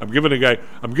 I'm giving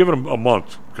him a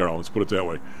month, Carl. Let's put it that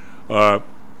way.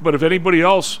 But if anybody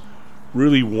else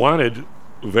really wanted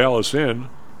Vallis in,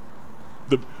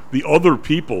 the other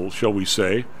people, shall we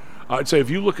say, I'd say if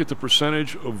you look at the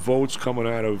percentage of votes coming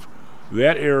out of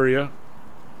that area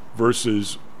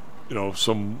versus,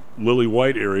 some lily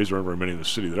white areas, there aren't very many in the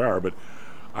city that are, but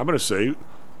I'm going to say,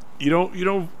 you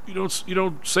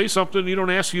don't say something you don't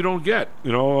ask, you don't get.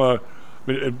 But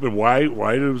why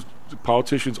do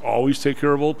politicians always take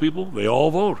care of old people? They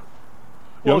all vote.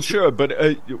 Well, sure, but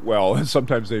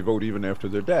sometimes they vote even after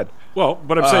they're dead. Well,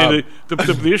 but I'm saying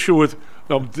the issue with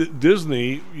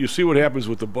Disney, you see what happens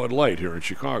with the Bud Light here in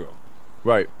Chicago.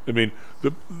 Right. I mean,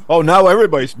 now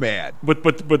everybody's mad. But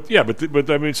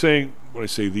I mean, saying when I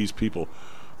say these people,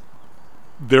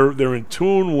 they're in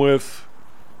tune with.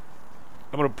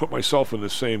 I'm going to put myself in the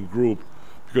same group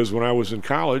because when I was in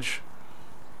college,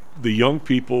 the young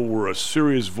people were a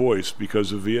serious voice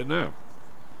because of Vietnam.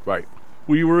 Right.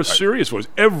 We were a serious voice.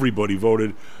 Everybody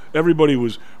voted. Everybody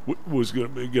was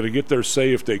going to get their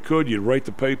say if they could. You'd write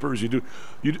the papers.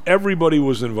 Everybody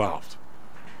was involved.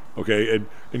 Okay,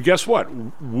 and guess what?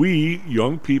 We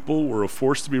young people were a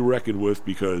force to be reckoned with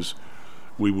because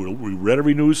we read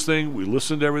every news thing. We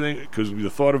listened to everything because the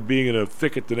thought of being in a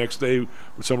thicket the next day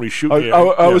with somebody shooting you.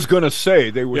 I was going to say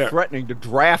they were threatening to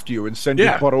draft you and send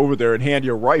your butt over there and hand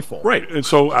you a rifle. Right, and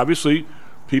so obviously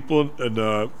people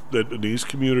in these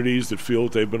communities that feel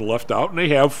that they've been left out, and they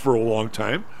have for a long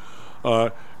time.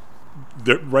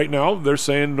 Right now, they're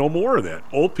saying no more of that.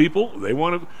 Old people,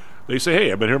 they say,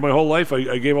 "Hey, I've been here my whole life.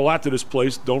 I gave a lot to this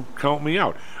place. Don't count me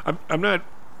out." I'm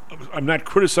not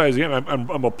criticizing them.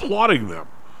 I'm applauding them.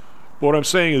 But what I'm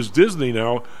saying is Disney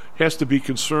now has to be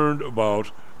concerned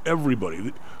about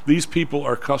everybody. These people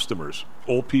are customers.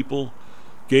 Old people,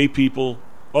 gay people,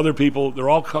 other people. They're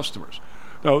all customers.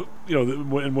 Now,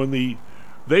 when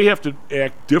they have to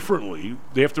act differently,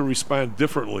 they have to respond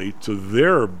differently to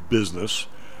their business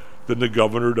than the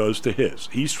governor does to his.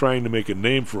 He's trying to make a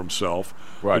name for himself,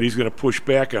 but he's going to push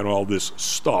back on all this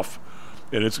stuff,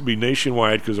 and it's going to be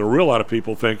nationwide because a real lot of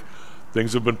people think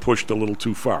things have been pushed a little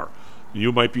too far.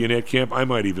 You might be in that camp. I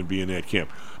might even be in that camp.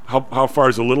 How far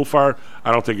is a little far?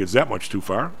 I don't think it's that much too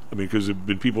far. I mean, because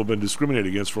people have been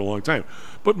discriminated against for a long time.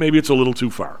 But maybe it's a little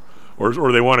too far.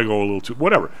 Or they want to go a little too,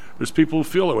 whatever. There's people who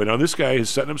feel that way. Now, this guy is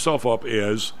setting himself up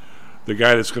as the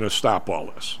guy that's going to stop all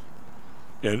this.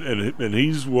 And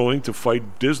he's willing to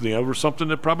fight Disney over something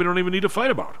that probably don't even need to fight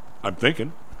about, I'm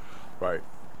thinking. Right.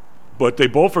 But they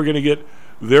both are going to get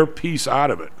their piece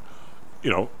out of it,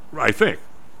 I think.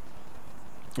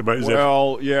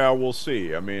 We'll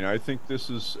see. I mean, I think this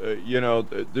is,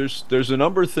 there's a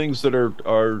number of things that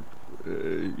are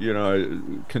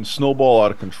can snowball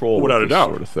out of control without a doubt,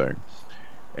 sort of thing.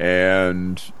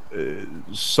 And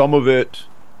some of it,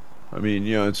 I mean,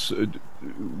 it's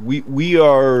we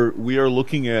are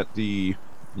looking at the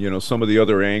some of the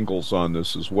other angles on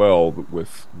this as well.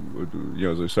 With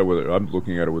as I said, I'm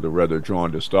looking at it with a rather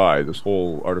jaundiced eye. This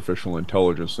whole artificial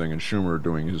intelligence thing, and Schumer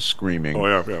doing his screaming. Oh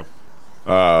yeah.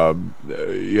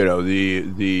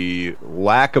 The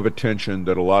lack of attention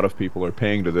that a lot of people are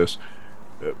paying to this.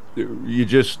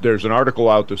 There's an article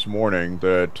out this morning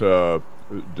that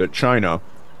China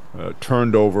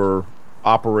turned over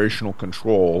operational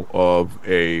control of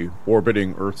a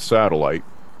orbiting Earth satellite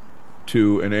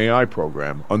to an AI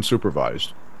program,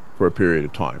 unsupervised, for a period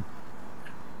of time.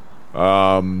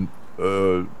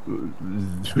 The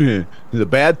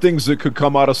bad things that could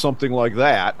come out of something like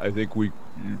that, I think we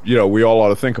all ought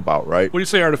to think about, right? When you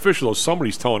say artificial, though,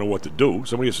 somebody's telling her what to do.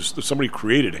 Somebody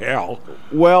created HAL.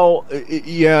 Well,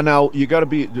 yeah. Now you got to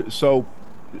be so.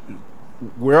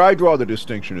 Where I draw the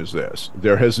distinction is this: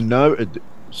 there has never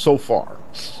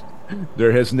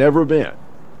been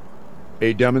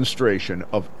a demonstration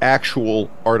of actual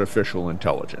artificial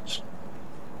intelligence.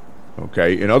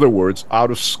 Okay, in other words, out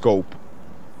of scope.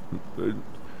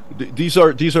 These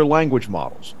are language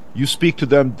models. You speak to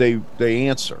them, they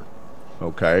answer.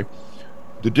 Okay,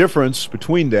 the difference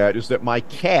between that is that my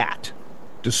cat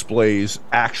displays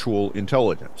actual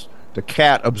intelligence. The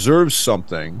cat observes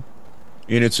something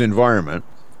in its environment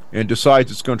and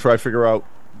decides it's going to try to figure out,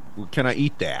 well, can I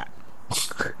eat that?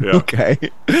 Yeah. Okay.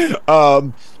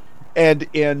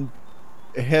 And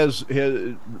has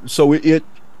so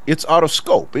it's out of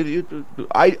scope.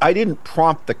 I didn't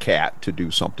prompt the cat to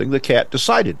do something. The cat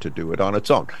decided to do it on its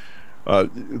own.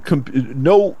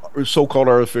 No so-called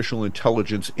artificial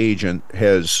intelligence agent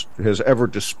has ever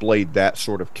displayed that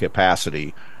sort of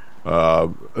capacity. I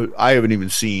haven't even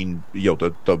seen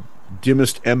the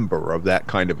dimmest ember of that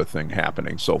kind of a thing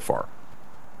happening so far.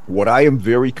 What I am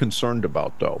very concerned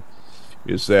about, though,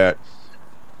 is that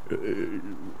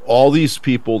all these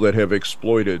people that have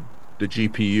exploited the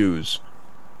GPUs,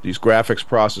 these graphics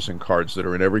processing cards that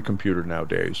are in every computer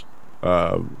nowadays,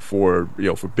 for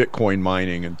Bitcoin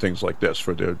mining and things like this,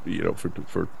 for doing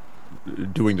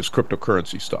this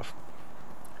cryptocurrency stuff.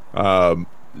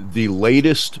 The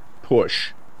latest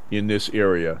push in this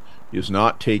area is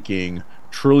not taking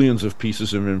trillions of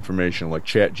pieces of information like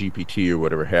ChatGPT or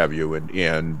whatever have you,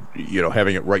 and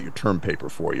having it write your term paper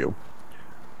for you,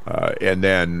 and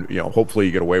then hopefully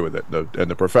you get away with it.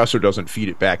 And the professor doesn't feed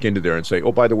it back into there and say,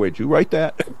 "Oh, by the way, did you write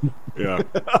that?" Yeah.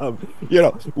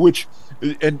 Which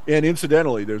and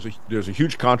incidentally, there's a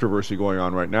huge controversy going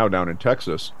on right now down in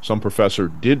Texas. Some professor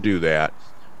did do that,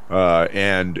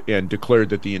 and declared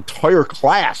that the entire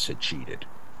class had cheated,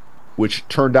 which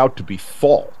turned out to be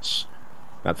false.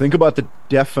 Now think about the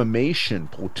defamation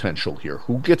potential here.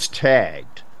 Who gets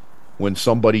tagged when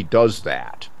somebody does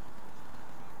that?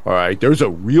 All right, there's a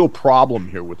real problem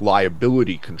here with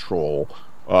liability control,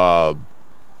 and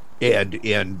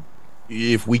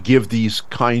if we give these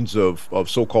kinds of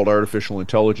so-called artificial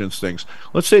intelligence things,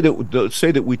 let's say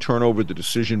that we turn over the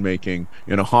decision making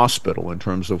in a hospital in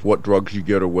terms of what drugs you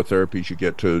get or what therapies you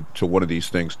get to one of these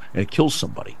things, and it kills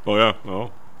somebody. Oh yeah. Oh.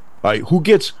 All right, who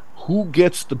gets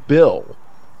the bill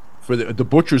for the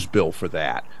butcher's bill for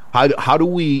that? How do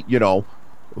we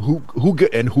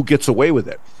who gets away with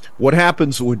it? What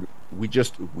happens when we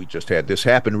just had this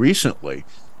happen recently?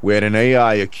 We had an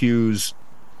AI accuse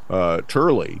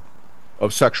Turley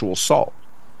of sexual assault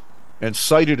and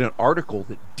cited an article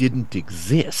that didn't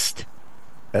exist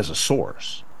as a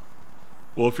source.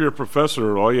 Well, if you're a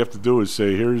professor, all you have to do is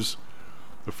say, "Here's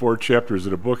the 4 chapters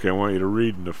of the book I want you to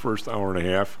read in the first hour and a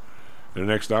half. In the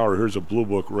next hour, here's a blue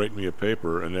book. Write me a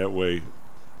paper," and that way.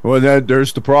 Well, then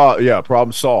there's the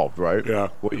problem solved, right? Yeah.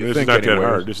 What you This think is not anyway. that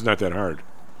hard. This is not that hard.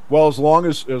 Well, as long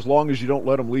as you don't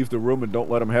let them leave the room and don't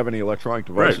let them have any electronic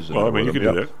devices. Right. Well, I mean, you can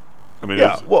do that. I mean,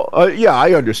 yeah. Well,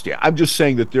 I understand. I'm just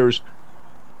saying that there's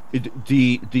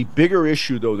the bigger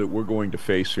issue, though, that we're going to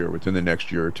face here within the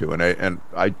next year or two, and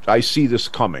I see this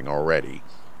coming already,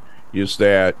 is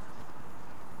that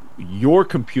your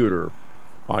computer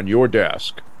on your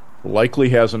desk likely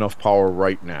has enough power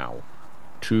right now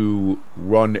to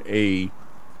run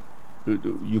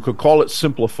you could call it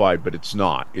simplified, but it's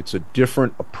not. It's a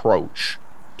different approach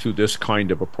to this kind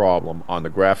of a problem on the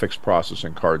graphics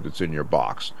processing card that's in your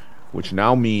box, which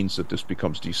now means that this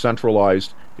becomes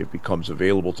decentralized. It becomes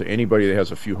available to anybody that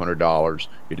has a few $100s.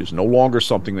 It is no longer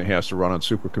something that has to run on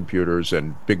supercomputers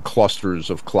and big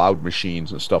clusters of cloud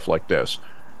machines and stuff like this.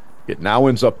 It now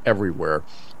ends up everywhere,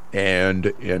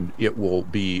 and it will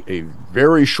be a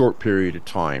very short period of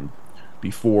time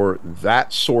before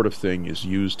that sort of thing is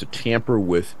used to tamper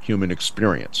with human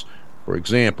experience. For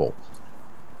example,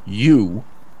 you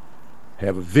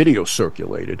have a video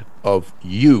circulated of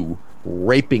you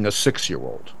raping a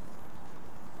 6-year-old.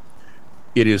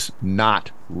 It is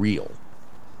not real.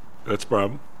 That's a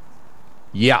problem.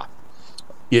 Yeah,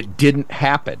 it didn't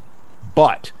happen,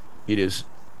 but it is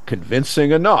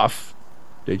convincing enough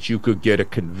that you could get a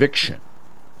conviction.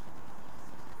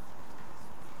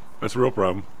 That's a real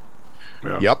problem.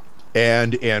 Yeah. Yep.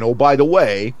 And oh, by the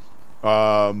way,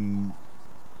 how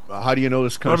do you know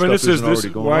this kind of stuff isn't already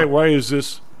going on? Why is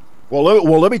this? Well,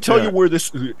 let me tell you where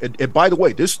this. And by the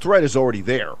way, this threat is already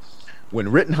there.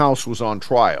 When Rittenhouse was on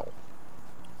trial,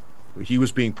 he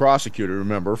was being prosecuted.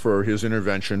 Remember, for his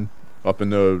intervention up in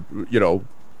the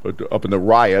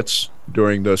riots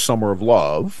during the Summer of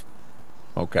Love.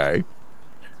 Okay.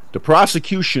 The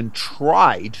prosecution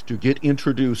tried to get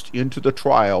introduced into the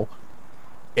trial.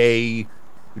 The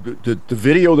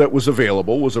video that was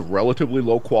available was of relatively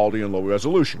low quality and low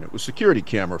resolution. It was security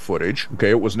camera footage. Okay,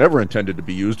 it was never intended to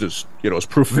be used as as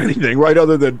proof of anything, right?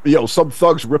 Other than some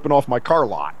thugs ripping off my car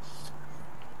lot.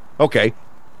 Okay,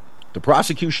 the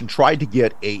prosecution tried to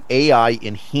get a AI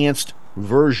enhanced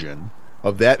version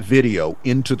of that video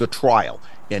into the trial,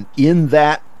 and in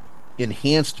that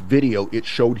enhanced video, it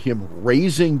showed him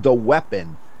raising the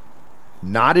weapon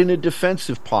not in a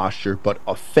defensive posture, but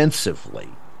offensively.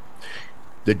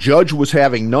 The judge was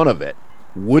having none of it,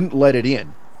 wouldn't let it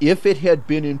in. If it had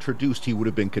been introduced, he would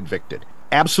have been convicted.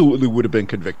 Absolutely would have been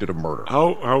convicted of murder.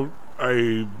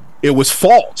 It was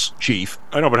false, Chief.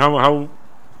 I know, but how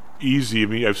easy? I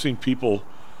mean, I've seen people,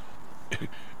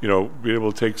 be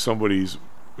able to take somebody's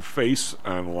face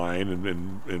online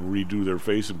and redo their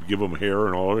face and give them hair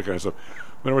and all that kind of stuff.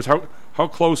 In other words, how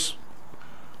close?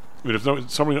 I mean, if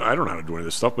somebody, I don't know how to do any of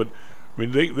this stuff, but I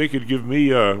mean, they could give me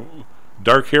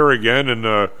dark hair again, and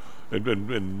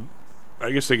I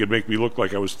guess they could make me look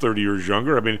like I was 30 years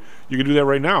younger. I mean, you can do that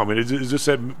right now. I mean, is this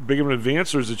that big of an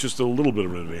advance, or is it just a little bit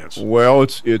of an advance? Well,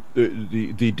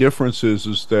 the difference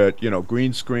is that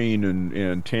green screen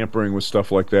and tampering with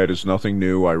stuff like that is nothing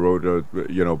new. I wrote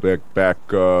back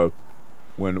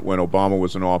when Obama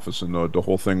was in office, and the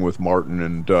whole thing with Martin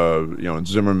and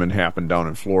Zimmerman happened down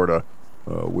in Florida,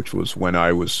 which was when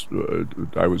I was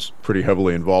pretty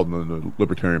heavily involved in the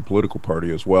Libertarian Political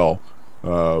Party as well.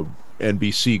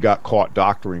 NBC got caught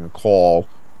doctoring a call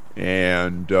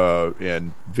and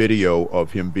video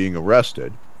of him being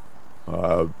arrested.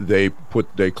 They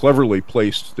cleverly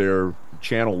placed their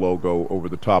channel logo over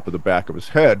the top of the back of his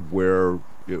head, where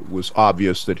it was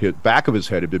obvious that his back of his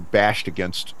head had been bashed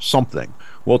against something.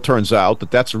 Well, it turns out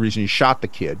that that's the reason he shot the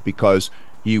kid, because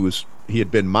he had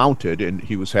been mounted and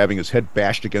he was having his head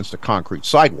bashed against a concrete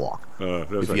sidewalk.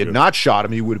 If he had not shot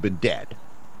him, he would have been dead.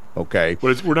 Okay,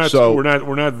 but we're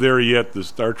not there yet. The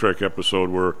Star Trek episode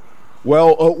where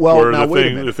now wait a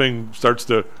minute. The thing starts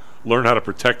to learn how to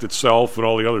protect itself and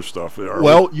all the other stuff.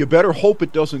 You better hope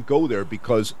it doesn't go there,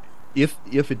 because if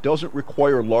it doesn't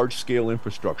require large scale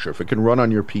infrastructure, if it can run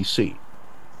on your PC,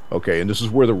 okay, and this is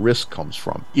where the risk comes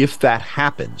from. If that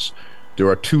happens, there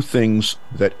are two things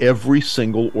that every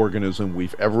single organism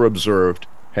we've ever observed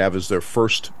have as their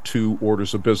first two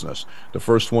orders of business. The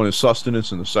first one is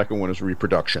sustenance, and the second one is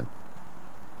reproduction.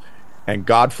 And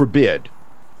God forbid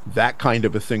that kind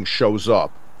of a thing shows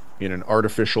up in an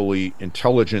artificially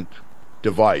intelligent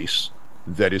device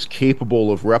that is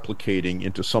capable of replicating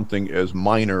into something as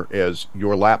minor as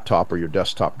your laptop or your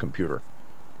desktop computer.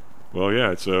 Well,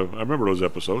 yeah, I remember those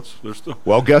episodes. They're still.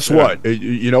 Well, guess what?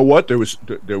 You know what? There was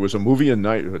a movie I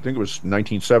think it was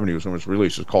 1970 when it was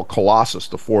released. It's called Colossus: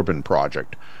 The Forbin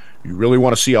Project. You really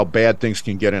want to see how bad things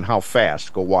can get and how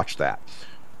fast? Go watch that.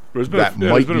 That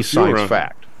might be science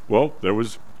fact. Well, there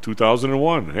was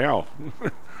 2001. HAL.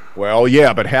 Well,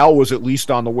 yeah, but HAL was at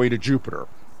least on the way to Jupiter.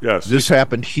 Yes. This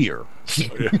happened here.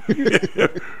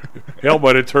 Hell,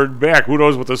 but it turned back. Who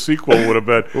knows what the sequel would have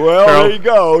been? Well, Carol, there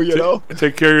you go,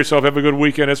 Take care of yourself. Have a good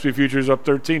weekend. SP Futures up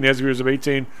 13. NASDAQ is up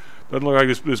 18. Doesn't look like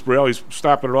this rally's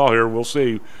stopping at all here. We'll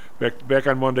see. Back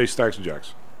on Monday, Stocks and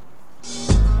Jocks.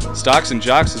 Stocks and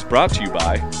Jocks is brought to you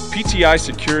by PTI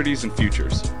Securities and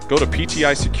Futures. Go to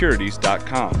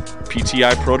PTIsecurities.com.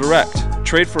 PTI ProDirect.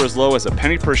 Trade for as low as a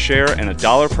penny per share and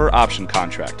 $1 per option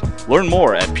contract. Learn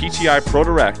more at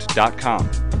PTIProDirect.com.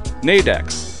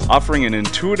 Nadex, offering an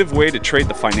intuitive way to trade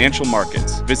the financial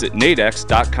markets. Visit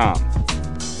nadex.com.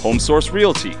 HomeSource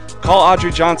Realty. Call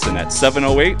Audrey Johnson at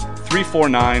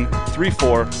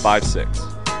 708-349-3456.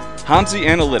 Hamzy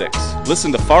Analytics.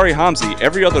 Listen to Fari Hamzy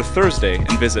every other Thursday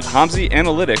and visit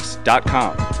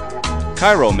HamzyAnalytics.com.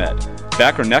 ChiroMed.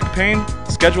 Back or neck pain?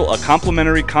 Schedule a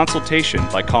complimentary consultation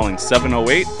by calling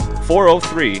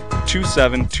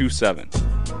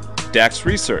 708-403-2727. DAX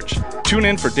Research. Tune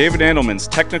in for David Andelman's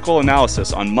technical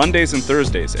analysis on Mondays and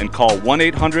Thursdays and call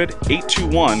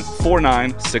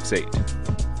 1-800-821-4968.